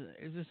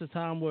this a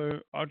time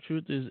where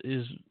R-Truth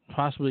is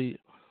possibly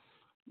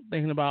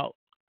thinking about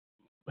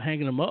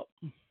hanging him up?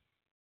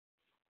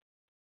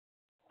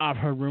 I've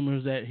heard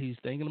rumors that he's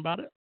thinking about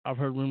it. I've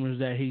heard rumors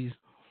that he's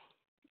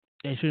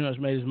pretty much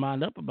made his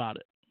mind up about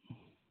it.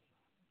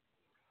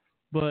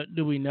 But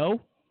do we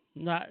know?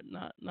 Not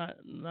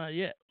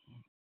yet.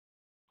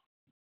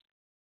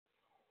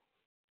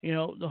 You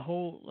know,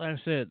 like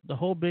I said, the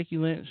whole Becky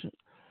Lynch.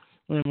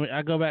 When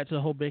I go back to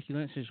the whole Becky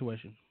Lynch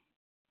situation,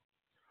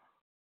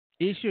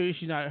 is she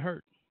not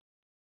hurt?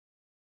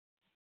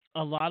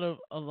 A lot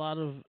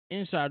of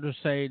insiders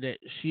say that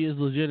she is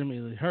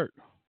legitimately hurt.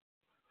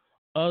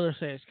 Others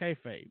say it's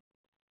kayfabe.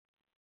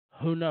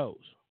 Who knows?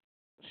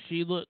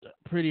 She looked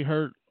pretty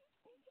hurt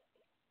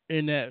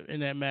in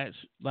that match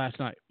last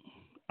night.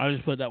 I'll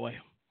just put it that way.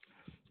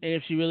 And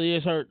if she really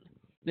is hurt,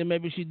 then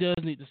maybe she does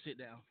need to sit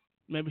down.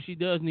 Maybe she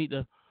does need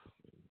to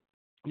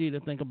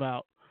think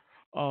about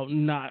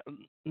not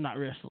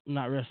wrestling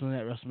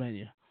at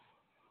WrestleMania.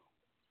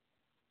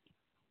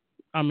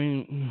 I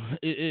mean,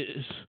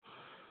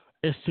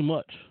 it's too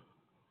much.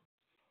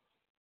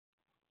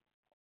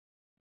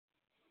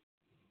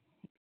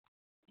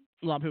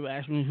 A lot of people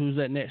ask me who's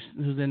the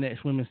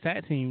next women's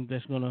tag team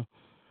that's gonna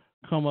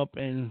come up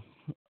and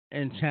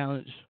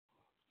challenge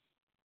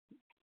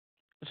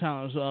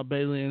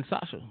Bayley and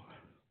Sasha.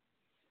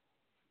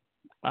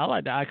 I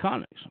like the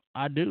Iconics.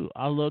 I do.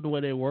 I love the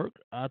way they work.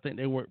 I think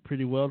they work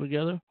pretty well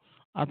together.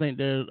 I think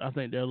they're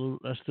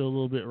still a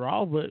little bit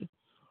raw, but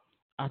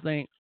I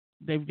think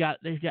they've got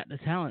the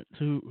talent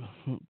to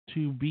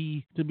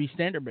be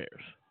standard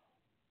bearers.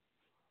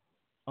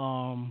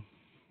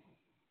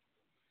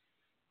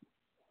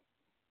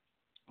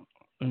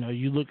 You know,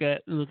 you look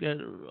at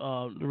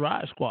the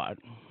Riot Squad.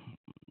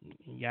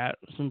 You got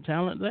some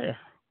talent there.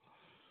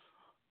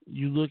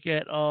 You look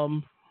at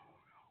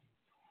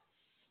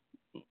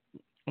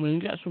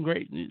you got some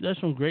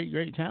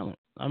great talent.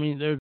 I mean,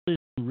 there's really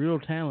some real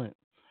talent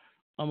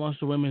amongst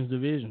the women's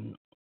division.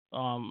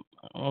 A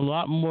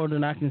lot more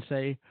than I can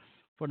say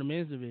for the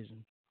men's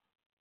division.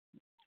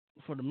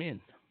 For the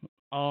men.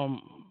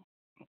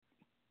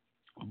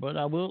 But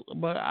I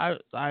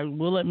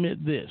will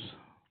admit this.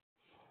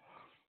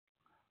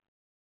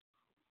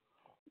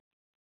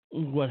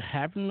 What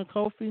happened to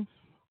Kofi?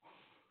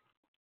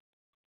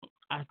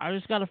 I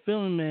just got a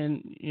feeling,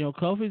 man. You know,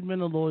 Kofi's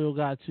been a loyal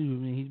guy too. I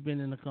mean, he's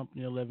been in the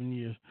company 11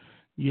 years.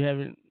 You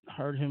haven't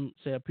heard him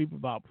say a peep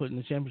about putting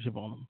the championship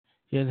on him.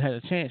 He hasn't had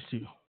a chance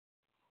to.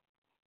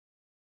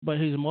 But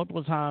he's a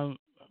multiple-time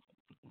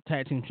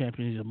tag team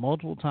champion. He's a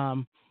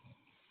multiple-time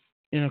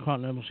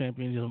intercontinental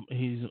champion.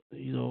 He's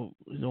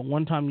a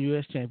one-time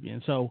U.S.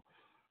 champion. So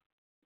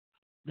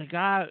the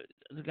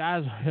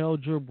guy's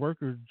held your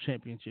worker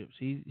championships.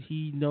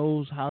 He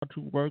knows how to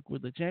work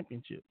with the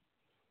championship.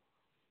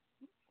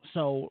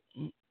 So,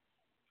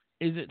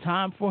 is it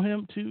time for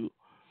him to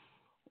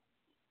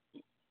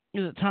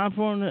get a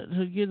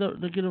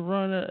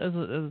run as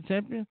a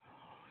champion,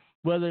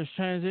 whether it's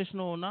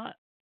transitional or not?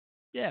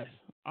 Yes,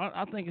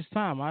 I think it's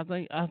time. I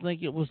think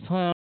it was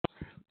time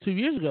 2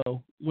 years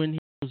ago when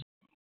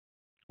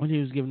he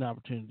was given the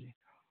opportunity.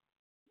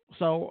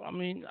 So, I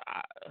mean,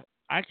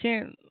 I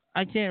can't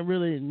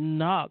really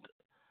knock.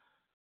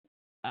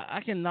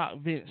 I can knock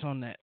Vince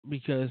on that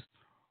because,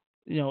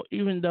 you know,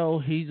 even though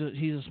he's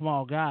a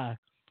small guy,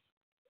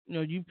 you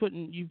know, you put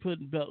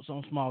belts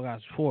on small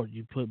guys before.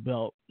 You put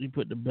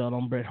the belt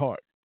on Bret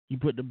Hart. You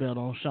put the belt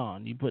on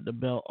Shawn. You put the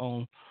belt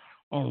on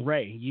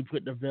Ray. You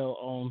put the belt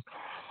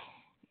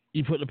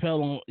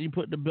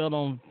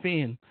on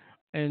Finn,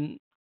 and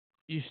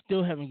you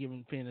still haven't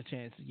given Finn a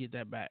chance to get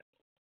that back.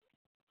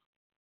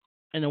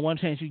 And the one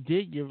chance you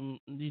did give him,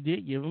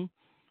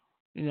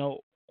 you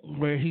know,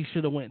 where he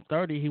should have went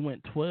 30, he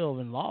went 12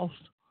 and lost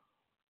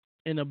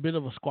in a bit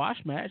of a squash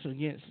match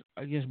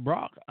against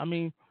Brock. I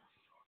mean,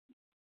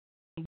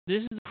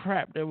 this is the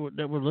crap that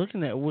we're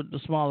looking at with the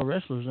smaller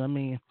wrestlers. I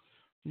mean,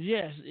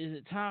 yes, is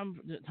it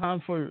time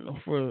for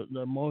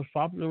the most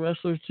popular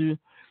wrestlers to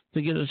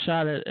get a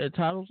shot at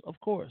titles? Of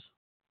course,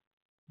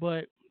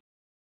 but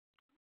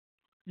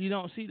you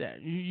don't see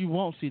that. You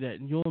won't see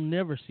that. You'll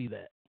never see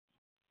that.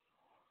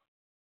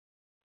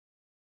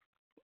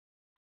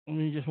 I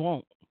mean, you just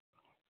won't.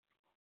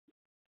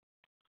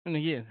 And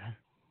again,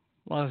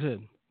 like I said,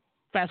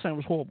 Fastlane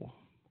was horrible.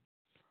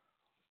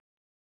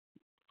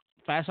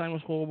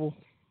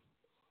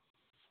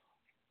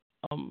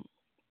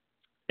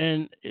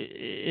 And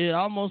it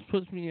almost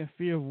puts me in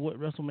fear of what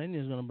WrestleMania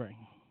is going to bring.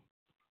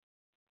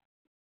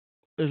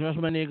 Is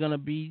WrestleMania going to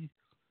be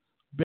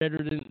better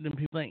than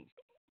people think?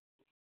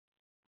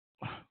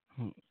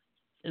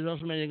 Is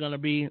WrestleMania going to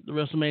be the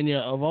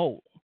WrestleMania of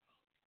old?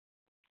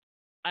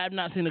 I have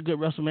not seen a good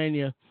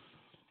WrestleMania.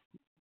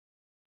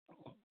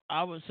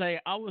 I would say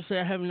I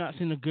have not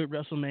seen a good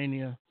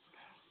WrestleMania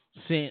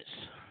since.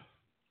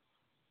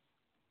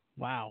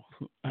 Wow,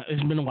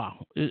 it's been a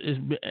while.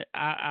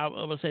 I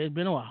would say it's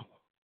been a while.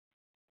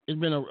 It's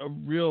been a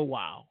real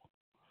while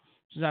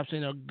since I've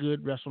seen a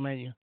good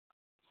WrestleMania.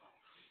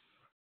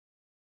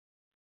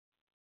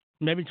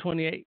 Maybe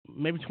 28,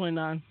 maybe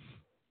 29.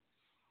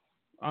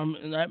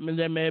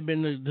 That may have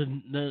been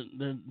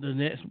the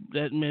next.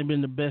 That may have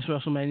been the best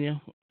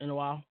WrestleMania in a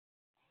while.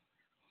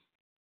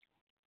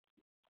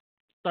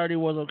 30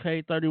 was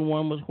okay.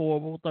 31 was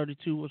horrible.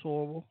 32 was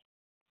horrible.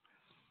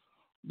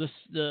 The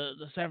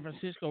San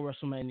Francisco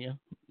WrestleMania,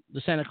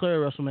 the Santa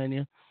Clara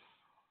WrestleMania.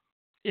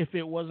 If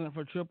it wasn't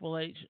for Triple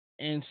H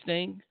and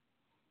Sting,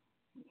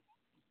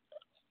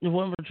 if it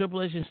wasn't for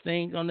Triple H and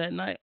Sting on that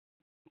night,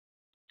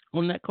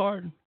 on that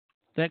card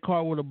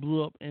would have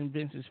blew up in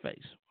Vince's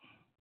face.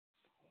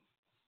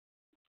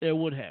 It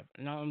would have.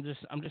 No, I'm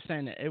just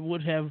saying that it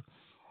would have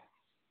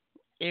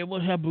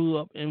blew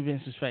up in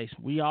Vince's face.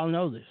 We all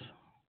know this.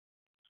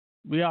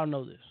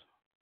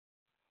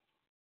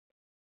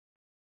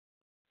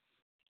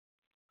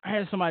 I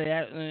had somebody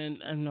ask,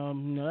 and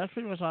that's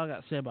pretty much all I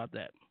got to say about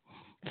that.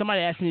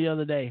 Somebody asked me the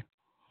other day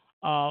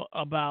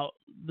about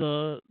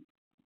the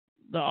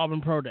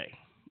Auburn Pro Day,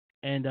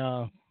 and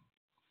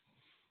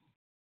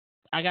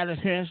I got a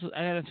chance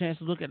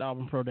to look at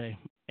Auburn Pro Day,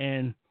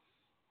 and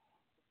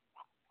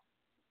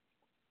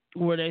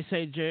where they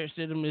say Jarrett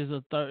Stidham is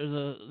a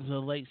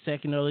late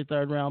second, early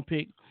third round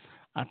pick.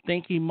 I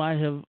think he might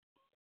have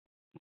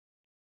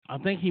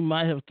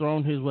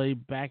thrown his way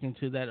back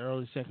into that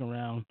early second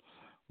round,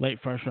 late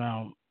first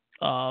round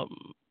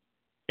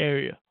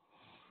area.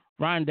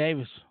 Ryan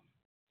Davis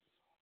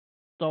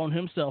throwing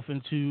himself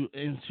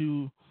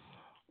into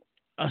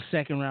a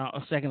second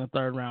or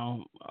third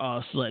round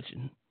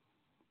selection.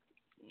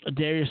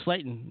 Darius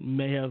Slayton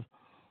may have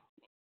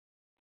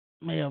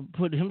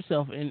put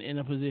himself in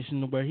a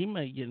position where he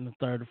may get in the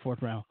third or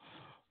fourth round.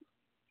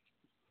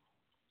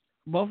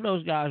 Both of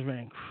those guys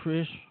ran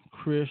crisp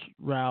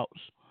routes.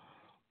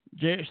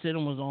 Jarrett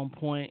Stidham was on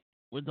point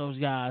with those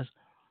guys.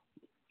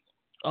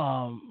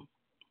 I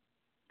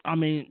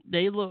mean,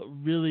 they look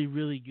really,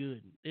 really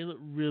good.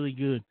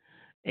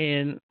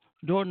 And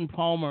Jordan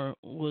Palmer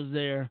was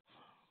there,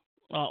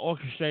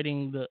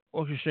 orchestrating the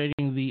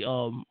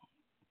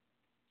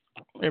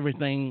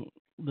everything,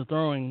 the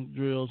throwing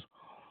drills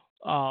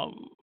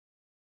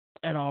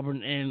at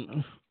Auburn,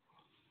 and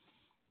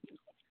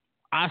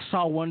I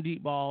saw one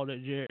deep ball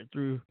that Jarrett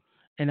threw,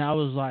 and I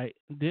was like,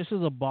 "This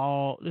is a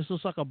ball. This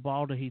looks like a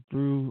ball that he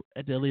threw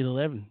at the Elite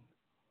 11."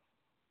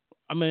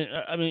 I mean,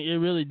 it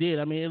really did.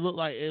 I mean, it looked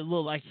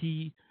like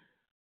he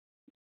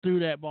threw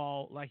that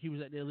ball like he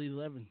was at the Elite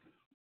 11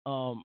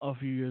 a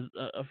few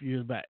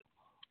years back.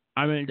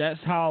 I mean,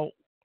 that's how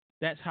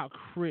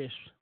crisp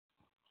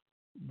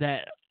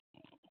that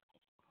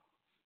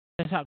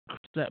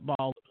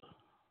ball.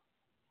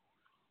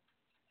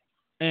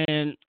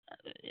 And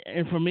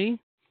for me,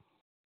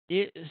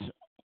 it's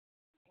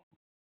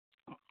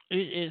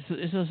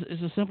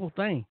a simple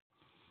thing.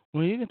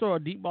 When you can throw a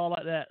deep ball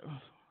like that,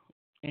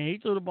 and he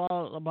threw the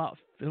ball about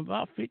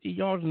 50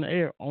 yards in the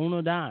air on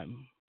a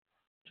dime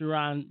to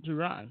Ryan.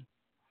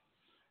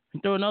 He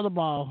threw another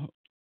ball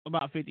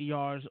about 50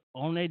 yards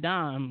on a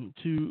dime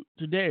to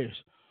Darius.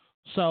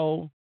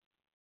 So,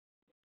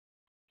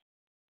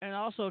 and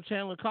also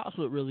Chandler Cox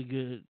looked really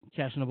good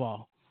catching the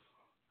ball.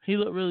 He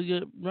looked really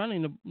good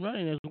running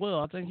as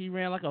well. I think he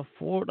ran like a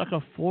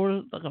 4.6,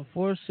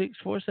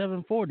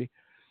 4.7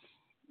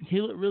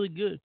 He looked really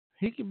good.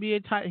 He could be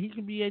a tight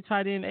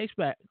end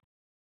H-back.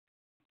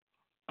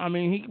 I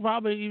mean, he could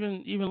probably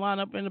even line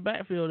up in the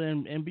backfield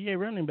and be a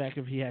running back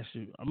if he has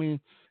to. I mean,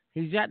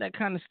 he's got that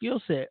kind of skill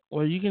set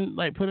where you can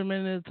like put him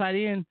in the tight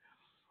end.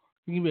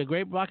 He can be a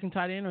great blocking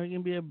tight end, or he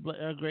can be a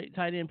great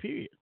tight end.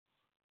 Period.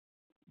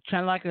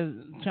 Kind of like a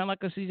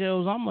CJ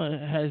Uzomah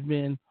has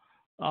been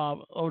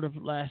over the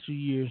last few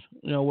years.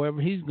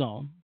 Wherever he's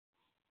gone.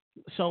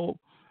 So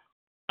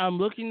I'm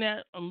looking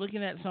at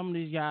some of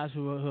these guys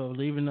who are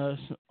leaving us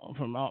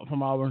from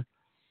Auburn.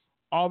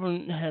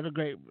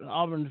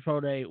 Auburn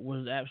Pro Day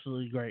was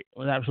absolutely great.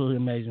 Was absolutely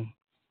amazing.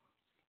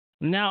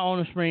 Now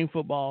on to spring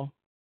football.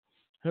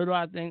 Who do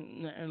I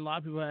think, and a lot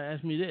of people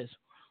ask me this,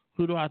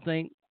 who do I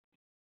think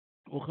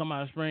will come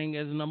out of spring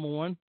as the number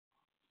one?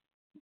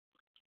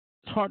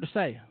 It's hard to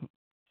say.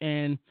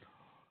 And,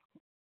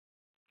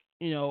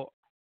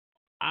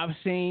 I've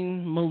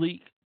seen Malik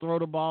throw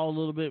the ball a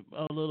little bit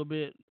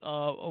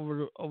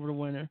over the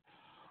winter.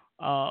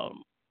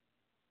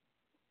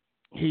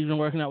 He's been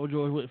working out with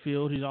George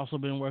Whitfield. He's also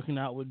been working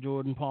out with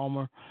Jordan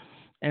Palmer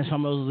and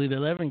some of those Elite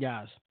 11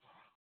 guys.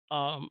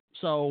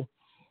 So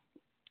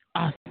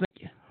I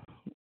think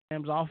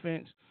Sam's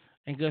offense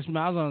and Gus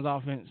Malzahn's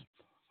offense.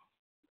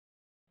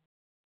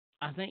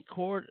 I think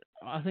Cord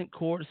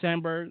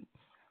Sandberg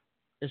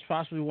is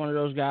possibly one of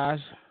those guys.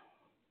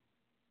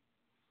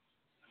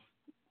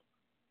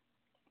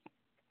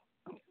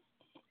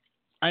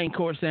 I think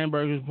Court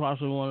Sandberg is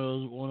possibly one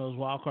of those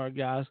wild card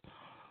guys.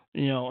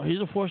 You know,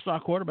 he's a 4-star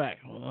quarterback,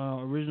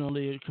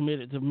 originally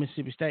committed to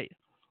Mississippi State.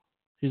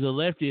 He's a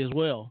lefty as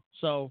well.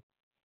 So,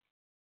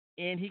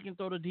 and he can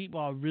throw the deep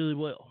ball really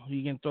well.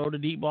 He can throw the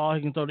deep ball.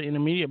 He can throw the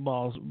intermediate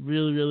balls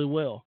really, really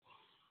well.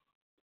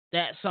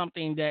 That's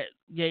something that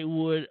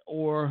Gatewood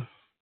or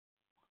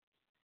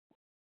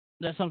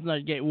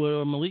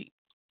Malik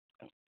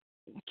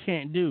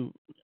can't do.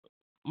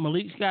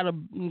 Malik's gotta.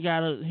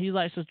 He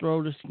likes to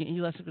throw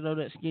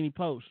that skinny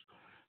post.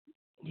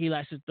 He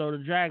likes to throw the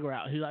drag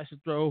route. He likes to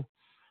throw,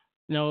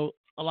 a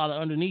lot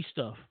of underneath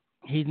stuff.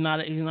 He's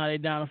not a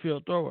down the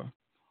field thrower.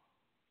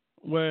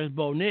 Whereas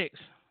Bo Nix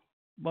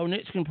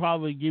can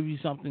probably give you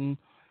something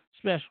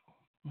special.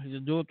 He's a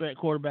dual threat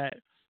quarterback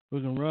who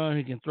can run,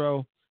 he can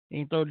throw, he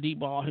can throw the deep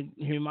ball.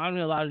 He reminds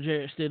me a lot of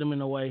Jarrett Stidham in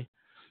a way,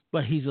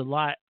 but he's a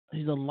lot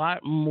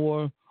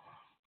more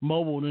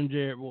mobile than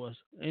Jarrett was.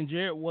 And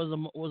Jarrett was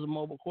a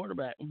mobile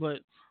quarterback, but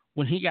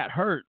when he got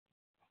hurt,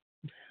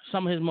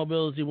 some of his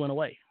mobility went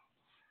away.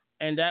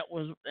 And that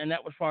was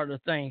part of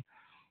the thing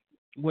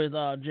with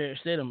Jarrett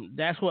Stidham.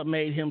 That's what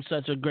made him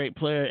such a great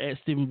player at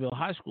Stephenville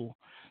High School.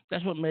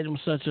 That's what made him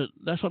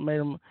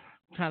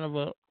kind of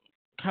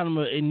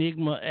an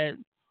enigma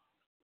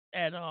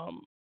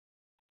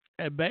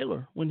at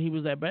Baylor when he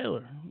was at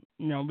Baylor.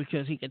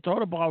 Because he can throw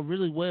the ball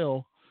really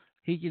well.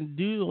 He can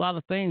do a lot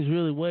of things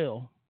really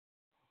well.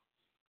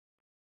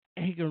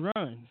 And he can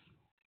run.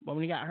 But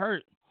when he got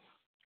hurt,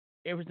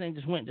 everything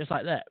just went just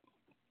like that.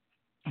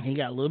 He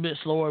got a little bit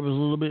slower. It was a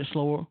little bit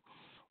slower.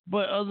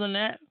 But other than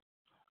that,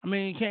 I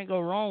mean, you can't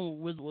go wrong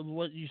with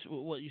what you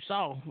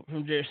saw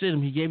from Jarrett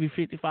Stidham. He gave you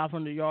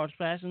 5,500 yards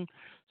passing,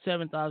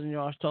 7,000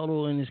 yards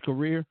total in his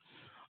career,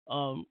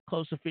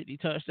 close to 50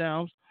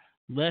 touchdowns,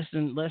 less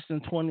than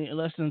 20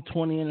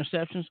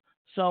 interceptions.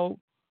 So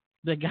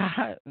the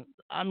guy,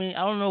 I mean,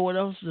 I don't know what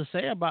else to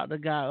say about the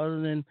guy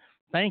other than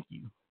thank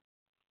you.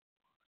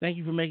 Thank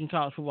you for making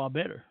college football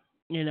better.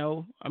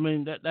 I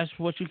mean, that's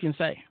what you can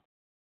say.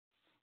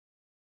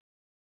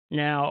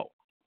 Now,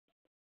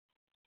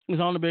 it's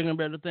on the bigger and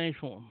better things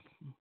for him.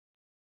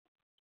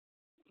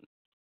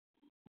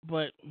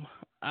 But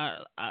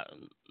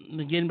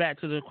getting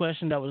back to the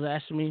question that was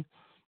asking me,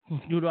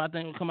 who do I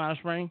think will come out of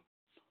spring?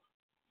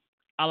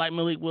 I like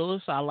Malik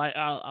Willis. I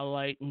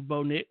like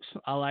Bo Nix.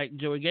 I like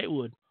Joey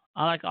Gatewood.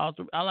 I like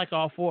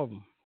all four of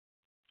them.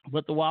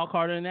 But the wild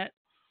card in that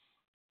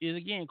is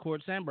again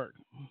Court Sandberg.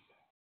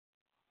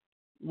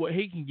 What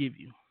he can give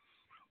you,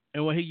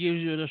 and what he gives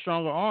you is a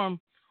stronger arm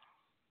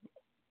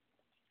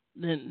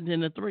than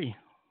the three.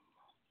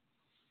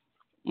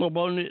 Well,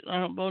 Bo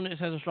Nix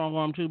has a strong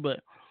arm too,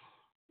 but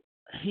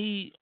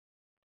he's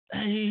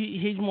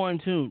more in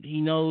tune.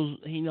 He knows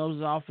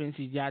the offense.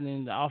 He's gotten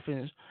in the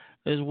offense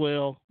as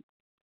well.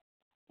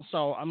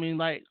 So you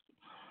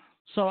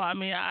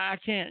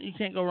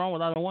can't go wrong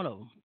with either one of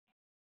them.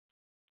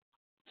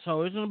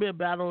 So it's gonna be a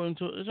battle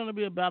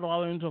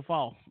all into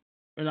fall,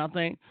 and I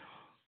think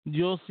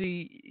you'll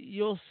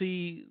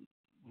see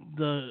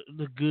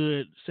the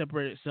good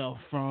separate itself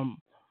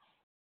from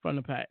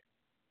the pack.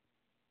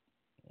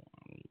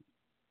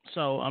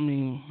 So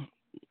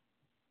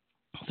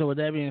with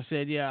that being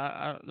said,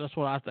 yeah, that's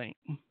what I think.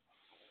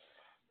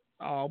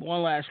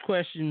 One last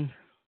question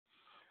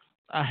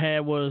I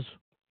had was,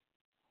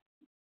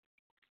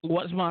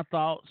 what's my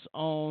thoughts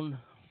on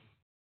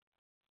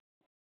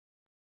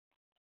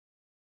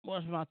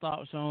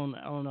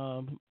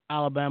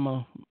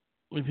Alabama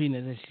repeating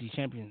as SEC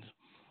champions,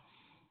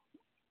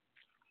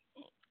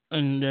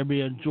 and there'll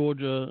be a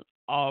Georgia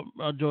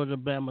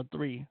Bama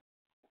 3.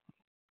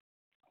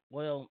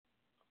 Well,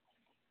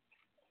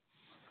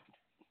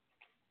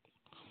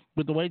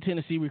 with the way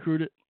Tennessee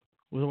recruited,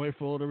 with the way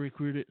Florida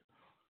recruited,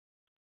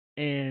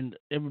 and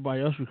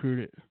everybody else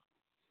recruited,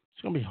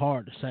 it's going to be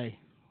hard to say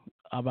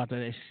about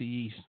that SEC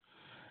East.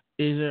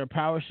 Is there a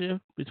power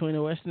shift between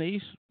the West and the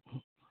East?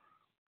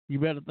 You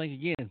better think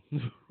again.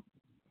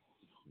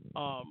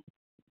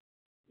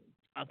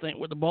 I think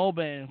with the bowl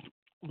ban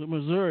with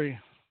Missouri,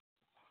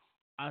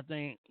 I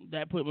think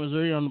that put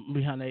Missouri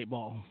behind the 8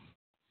 ball.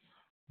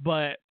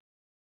 But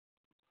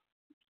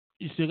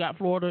you still got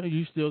Florida.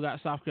 You still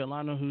got South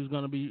Carolina, who's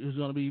gonna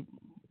be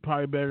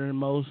probably better than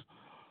most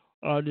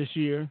this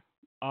year.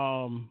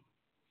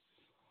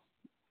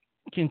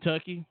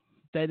 Kentucky,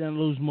 they don't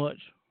lose much.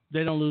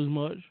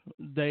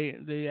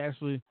 They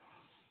actually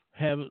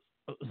have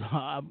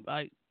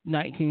like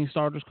 19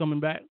 starters coming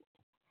back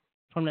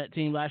from that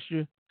team last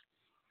year.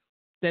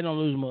 They don't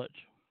lose much.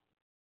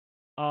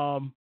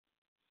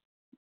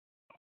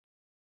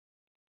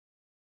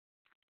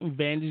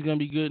 Vandy's gonna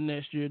be good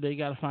next year. They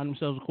got to find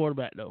themselves a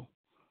quarterback though.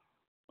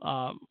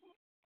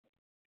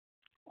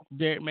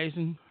 Derek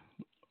Mason,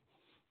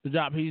 the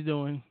job he's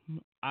doing,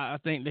 I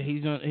think that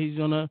he's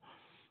gonna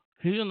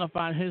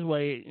find his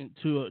way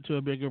into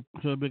a bigger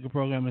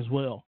program as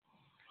well.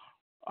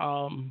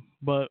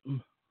 But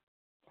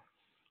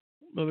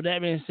with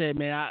that being said,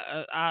 man,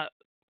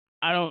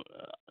 I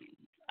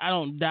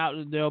don't doubt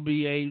that there'll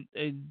be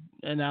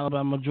an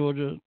Alabama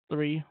Georgia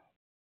 3.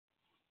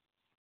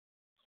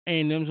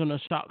 A&M's gonna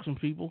shock some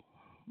people.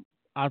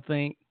 I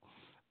think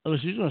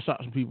LSU's gonna shock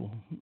some people.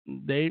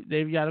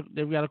 They've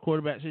got a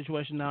quarterback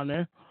situation down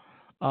there.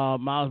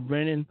 Miles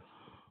Brennan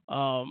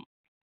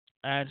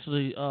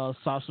actually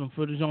saw some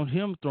footage on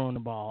him throwing the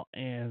ball,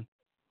 and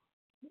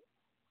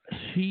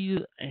he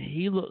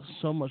looks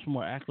so much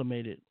more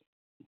acclimated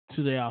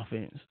to the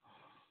offense.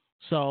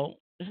 So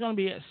it's going to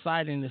be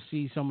exciting to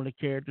see some of the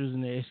characters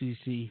in the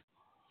SEC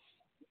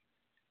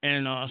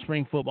and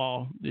spring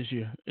football this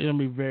year. It's going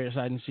to be very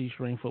exciting to see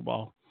spring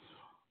football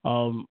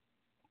in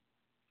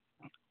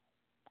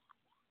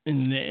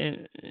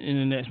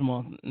the next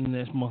month and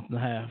a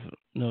half,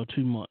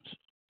 2 months.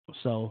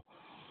 So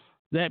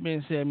that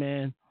being said,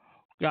 man,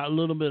 got a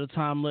little bit of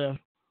time left.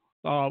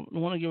 I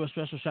want to give a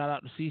special shout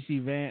out to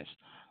CC Vance.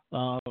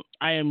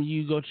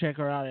 IMU, go check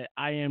her out at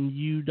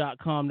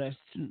imu.com.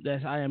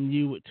 That's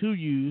IMU with 2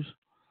 U's.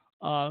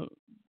 Go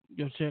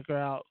check her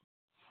out.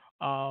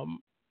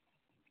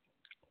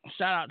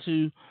 Shout out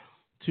to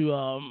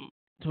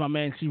my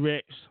man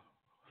T-Rex,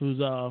 who's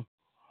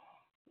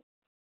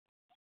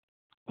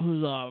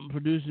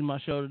producing my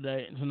show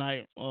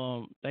tonight.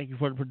 Thank you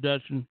for the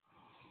production.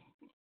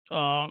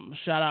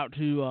 Shout out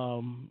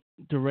to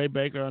Ray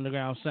Baker,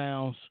 Underground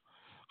Sounds,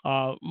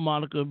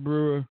 Monica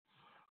Brewer,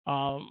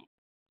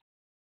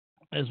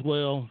 as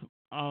well.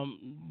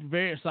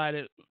 Very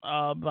excited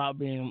about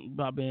being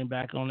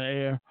back on the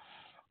air.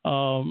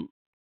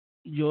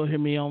 You'll hear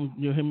me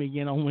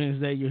again on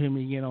Wednesday. You'll hear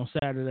me again on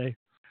Saturday.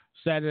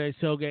 Saturday's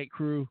Tailgate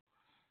Crew.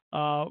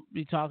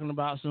 Be talking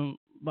about some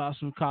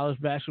college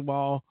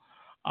basketball.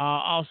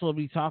 Also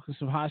be talking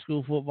some high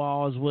school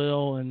football as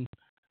well, and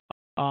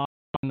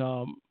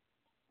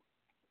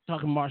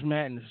talking March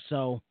Madness.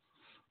 So,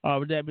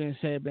 with that being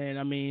said, man,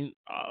 I mean,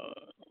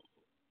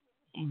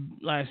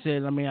 like I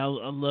said, I mean, I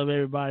love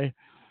everybody.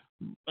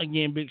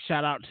 Again, big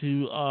shout out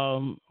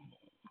to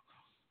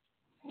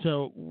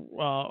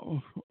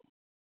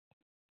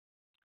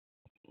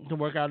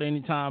Workout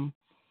Anytime.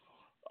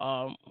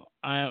 I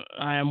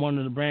am one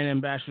of the brand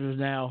ambassadors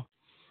now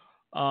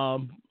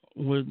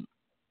with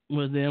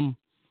them.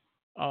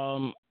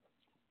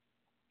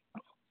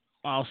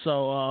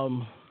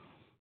 Also,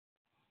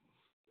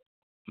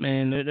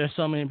 man, there's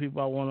so many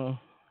people I want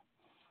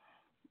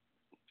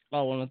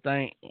to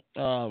thank.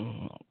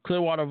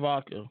 Clearwater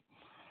Vodka,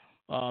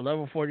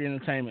 Level 40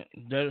 Entertainment,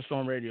 Desert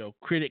Storm Radio,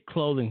 Critic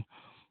Clothing.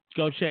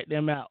 Go check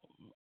them out.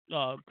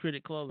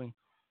 Critic Clothing.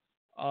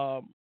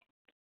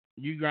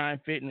 You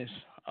Grind Fitness.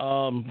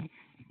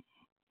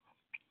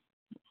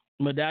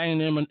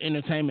 Medallion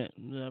Entertainment.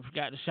 I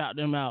forgot to shout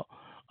them out.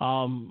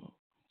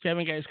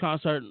 Kevin Gates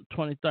concert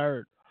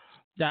 23rd.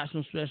 Got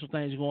some special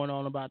things going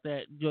on about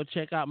that. Go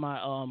check out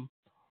my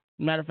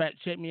matter of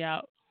fact, check me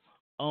out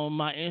on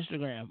my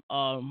Instagram.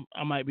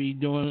 I might be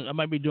doing a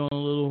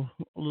little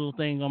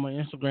thing on my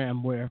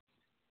Instagram where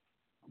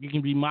you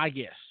can be my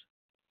guest.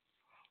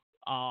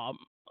 You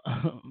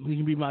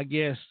can be my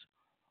guest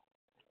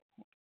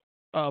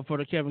for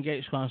the Kevin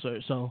Gates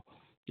concert. So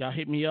y'all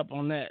hit me up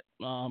on that.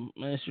 My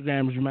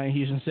Instagram is Jermaine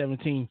Houston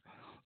 17.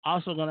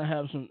 Also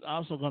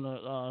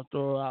gonna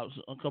throw out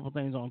a couple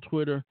things on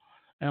Twitter,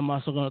 and I'm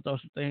also gonna throw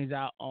some things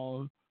out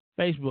on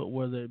Facebook,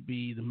 whether it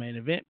be the Maine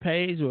Event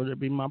page or whether it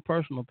be my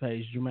personal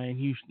page, Jermaine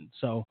Houston.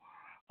 So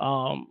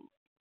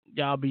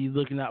y'all be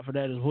looking out for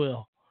that as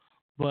well.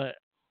 But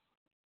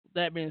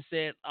that being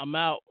said, I'm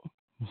out.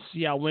 See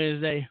y'all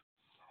Wednesday.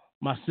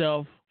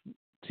 Myself,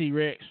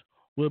 T-Rex,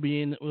 we'll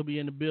be in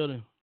the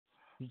building.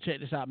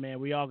 Check this out, man.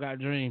 We all got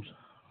dreams.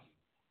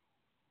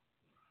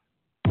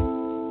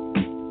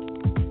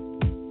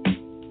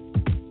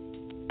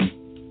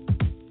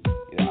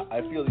 I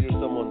feel you're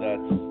someone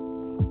that's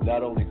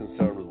not only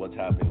concerned with what's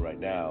happening right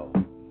now,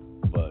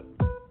 but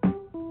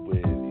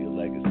with your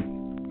legacy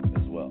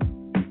as well.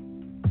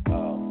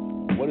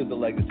 What is the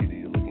legacy that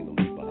you're looking to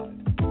leave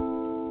behind?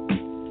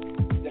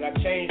 That I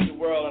changed the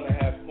world and I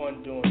have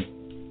fun doing it.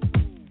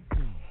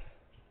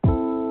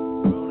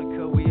 Rolling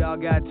 'cause we all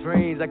got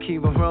dreams. I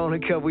keep it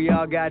rolling 'cause we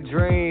all got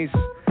dreams.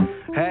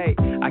 Hey,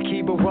 I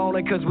keep it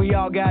rolling 'cause we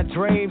all got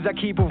dreams. I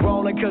keep it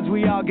rolling 'cause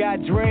we all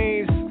got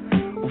dreams.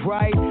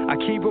 Right, I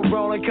keep it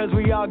rolling 'cause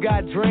we all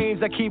got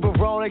dreams. I keep it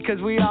rolling 'cause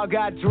we all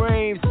got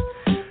dreams.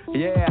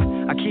 Yeah,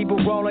 I keep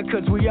it rolling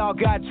 'cause we all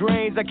got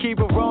dreams. I keep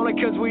it rolling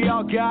 'cause we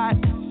all got.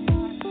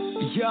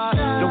 Yeah,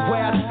 the way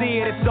I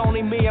see it, it's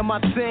only me and my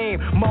team.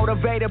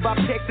 Motivated by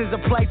pictures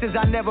of places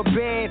I've never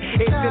been.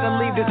 It's to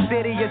leave the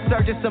city in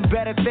search of some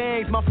better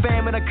things. My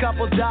fam and a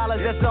couple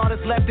dollars, that's all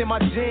that's left in my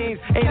jeans.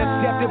 Ain't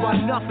accepted by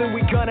nothing,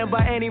 we gunning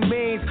by any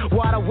means.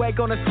 Wide awake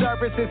on the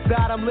surface,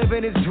 inside I'm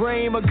living this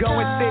dream of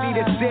going city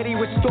to city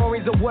with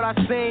stories of what I've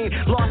seen.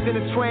 Lost in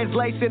the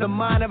translation, the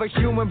mind of a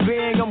human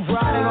being. I'm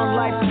riding on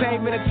life's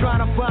pavement and trying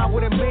to find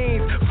what it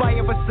means.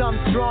 Fighting for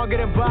something stronger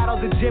than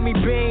bottles of Jimmy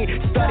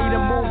Bean. Study the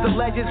moves of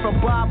legends from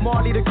Bob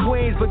Marley to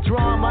Queens, but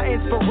drawing my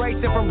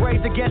inspiration from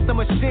Rage Against the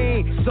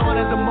Machine. Saw it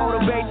as a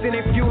motivation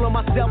and fueling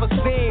my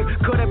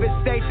self-esteem. Could have been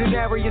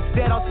stationary,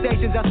 instead on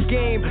stations I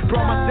scheme.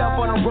 Brought myself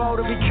on the road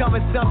to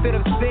becoming something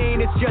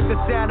obscene. It's just the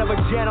sound of a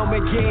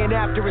gentleman getting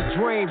after his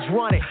dreams.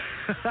 Run it.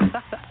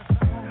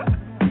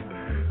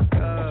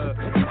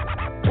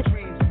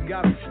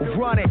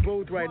 Run it.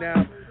 Booth right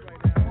now.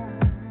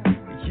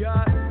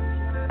 Yeah.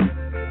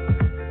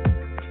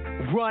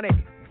 Run it.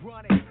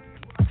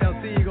 Tell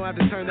C you're gonna have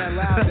to turn that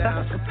loud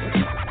down.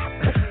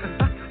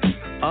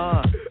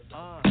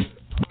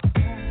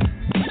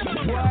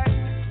 What?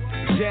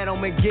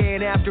 Gentleman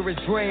getting after his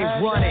dreams.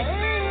 Run it.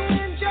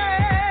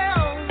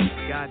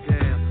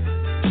 Goddamn.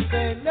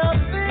 Say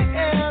nothing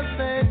else,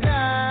 say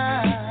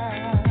die.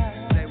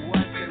 Say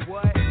what? Say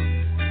what?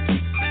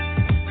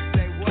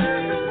 Say what? Say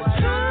what?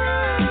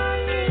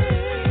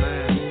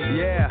 Man,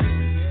 yeah.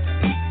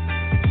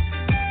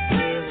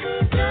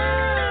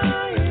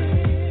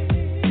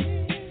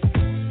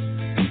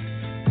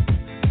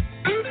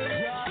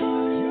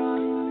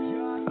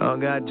 All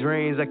got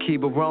dreams, I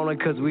keep it rolling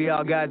cause we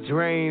all got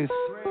dreams.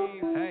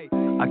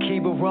 I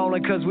keep it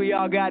rolling cause we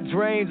all got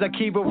dreams. I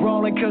keep it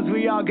rolling cause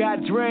we all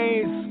got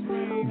dreams.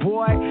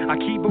 Boy, I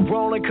keep it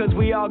rolling cause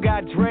we all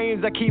got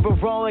dreams. I keep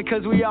it rolling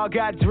cause we all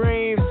got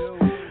dreams.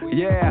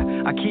 Yeah,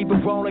 I keep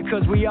it rolling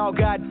cause we all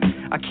got.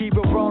 I keep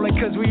it rolling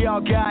cause we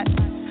all got.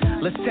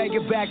 Let's take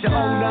it back to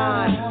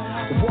 09.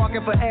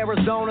 Walking for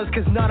Arizonas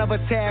cause none of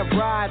us have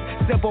rides.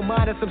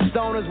 Simple-minded, some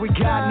stoners, we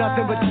got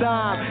nothing but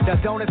time. Now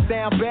don't it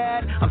sound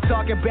bad? I'm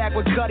talking back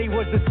when Cuddy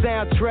was the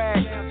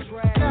soundtrack.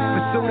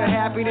 Pursuit of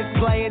happiness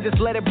playing, just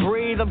let it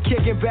breathe. I'm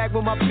kicking back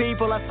with my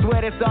people, I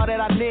swear that's all that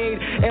I need.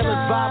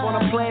 Endless vibe on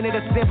a planet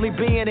of simply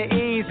being at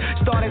ease.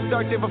 Started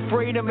searching for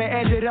freedom and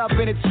ended up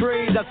in the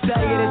trees. I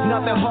tell you there's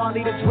nothing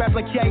hardly that's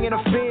replicating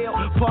the field.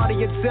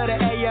 Partying till the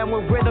AM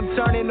with rhythm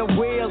turning the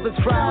wheels. The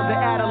trials of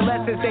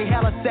adolescence, they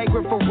hella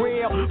sacred for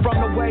real. From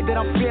the way that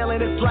I'm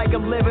feeling, it's like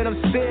I'm living, I'm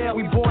still.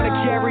 We born to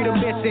carry the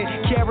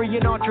mission,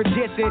 carrying our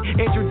tradition.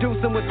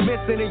 Introducing what's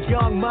missing in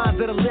young minds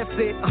that are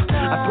lifted.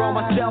 I throw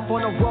myself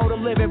on the road to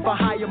living for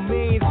higher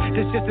means.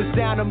 This just the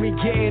sound of me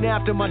getting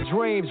after my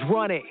dreams.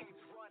 Run it.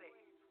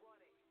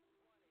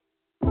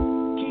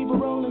 Keep it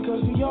rolling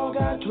cause we all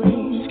got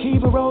dreams.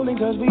 Keep it rolling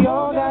cause we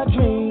all got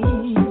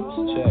dreams.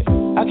 Check.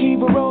 I keep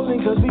it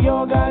rolling cause we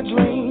all got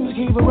dreams.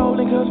 Keep it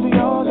rolling cause we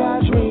all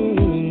got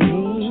dreams.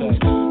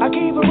 Check. I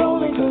keep it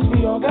rolling cause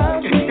we all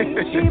got dreams.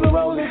 Keep it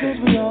rolling cause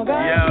we all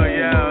got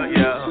dreams.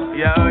 Yo.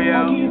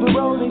 I keep it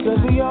rolling cause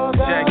we all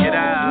got Check it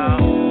out.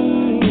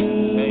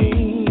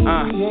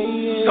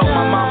 So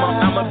my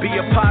mama, I'ma be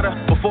a potter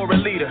before a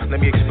leader. Let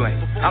me explain.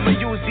 I'ma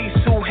use these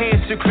two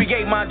hands to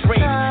create my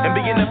dreams and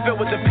be in the field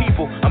with the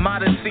people. I'm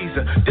out of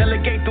Caesar.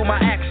 Delegate through my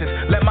actions.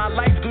 Let my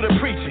life do the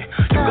preaching.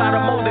 You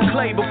gotta mold the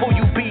clay before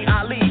you be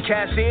Ali.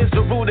 Cash is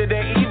the root of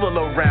the evil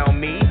around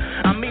me.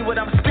 I mean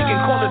what I'm speaking,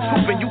 call it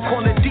truth and you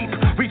call it deep.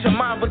 Reach a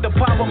mind with the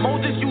power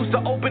Moses used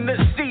to open the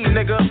sea,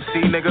 nigga.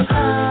 See, nigga.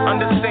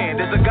 Understand,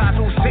 there's a God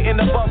who's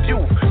sitting above you,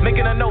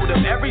 making a note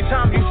of every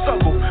time you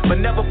struggle, but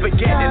never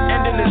forget an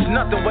ending is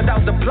nothing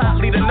without the plot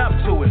leading up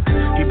to it.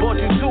 He brought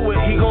you to it,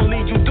 he gon'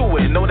 lead you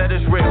through it. Know that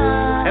it's real.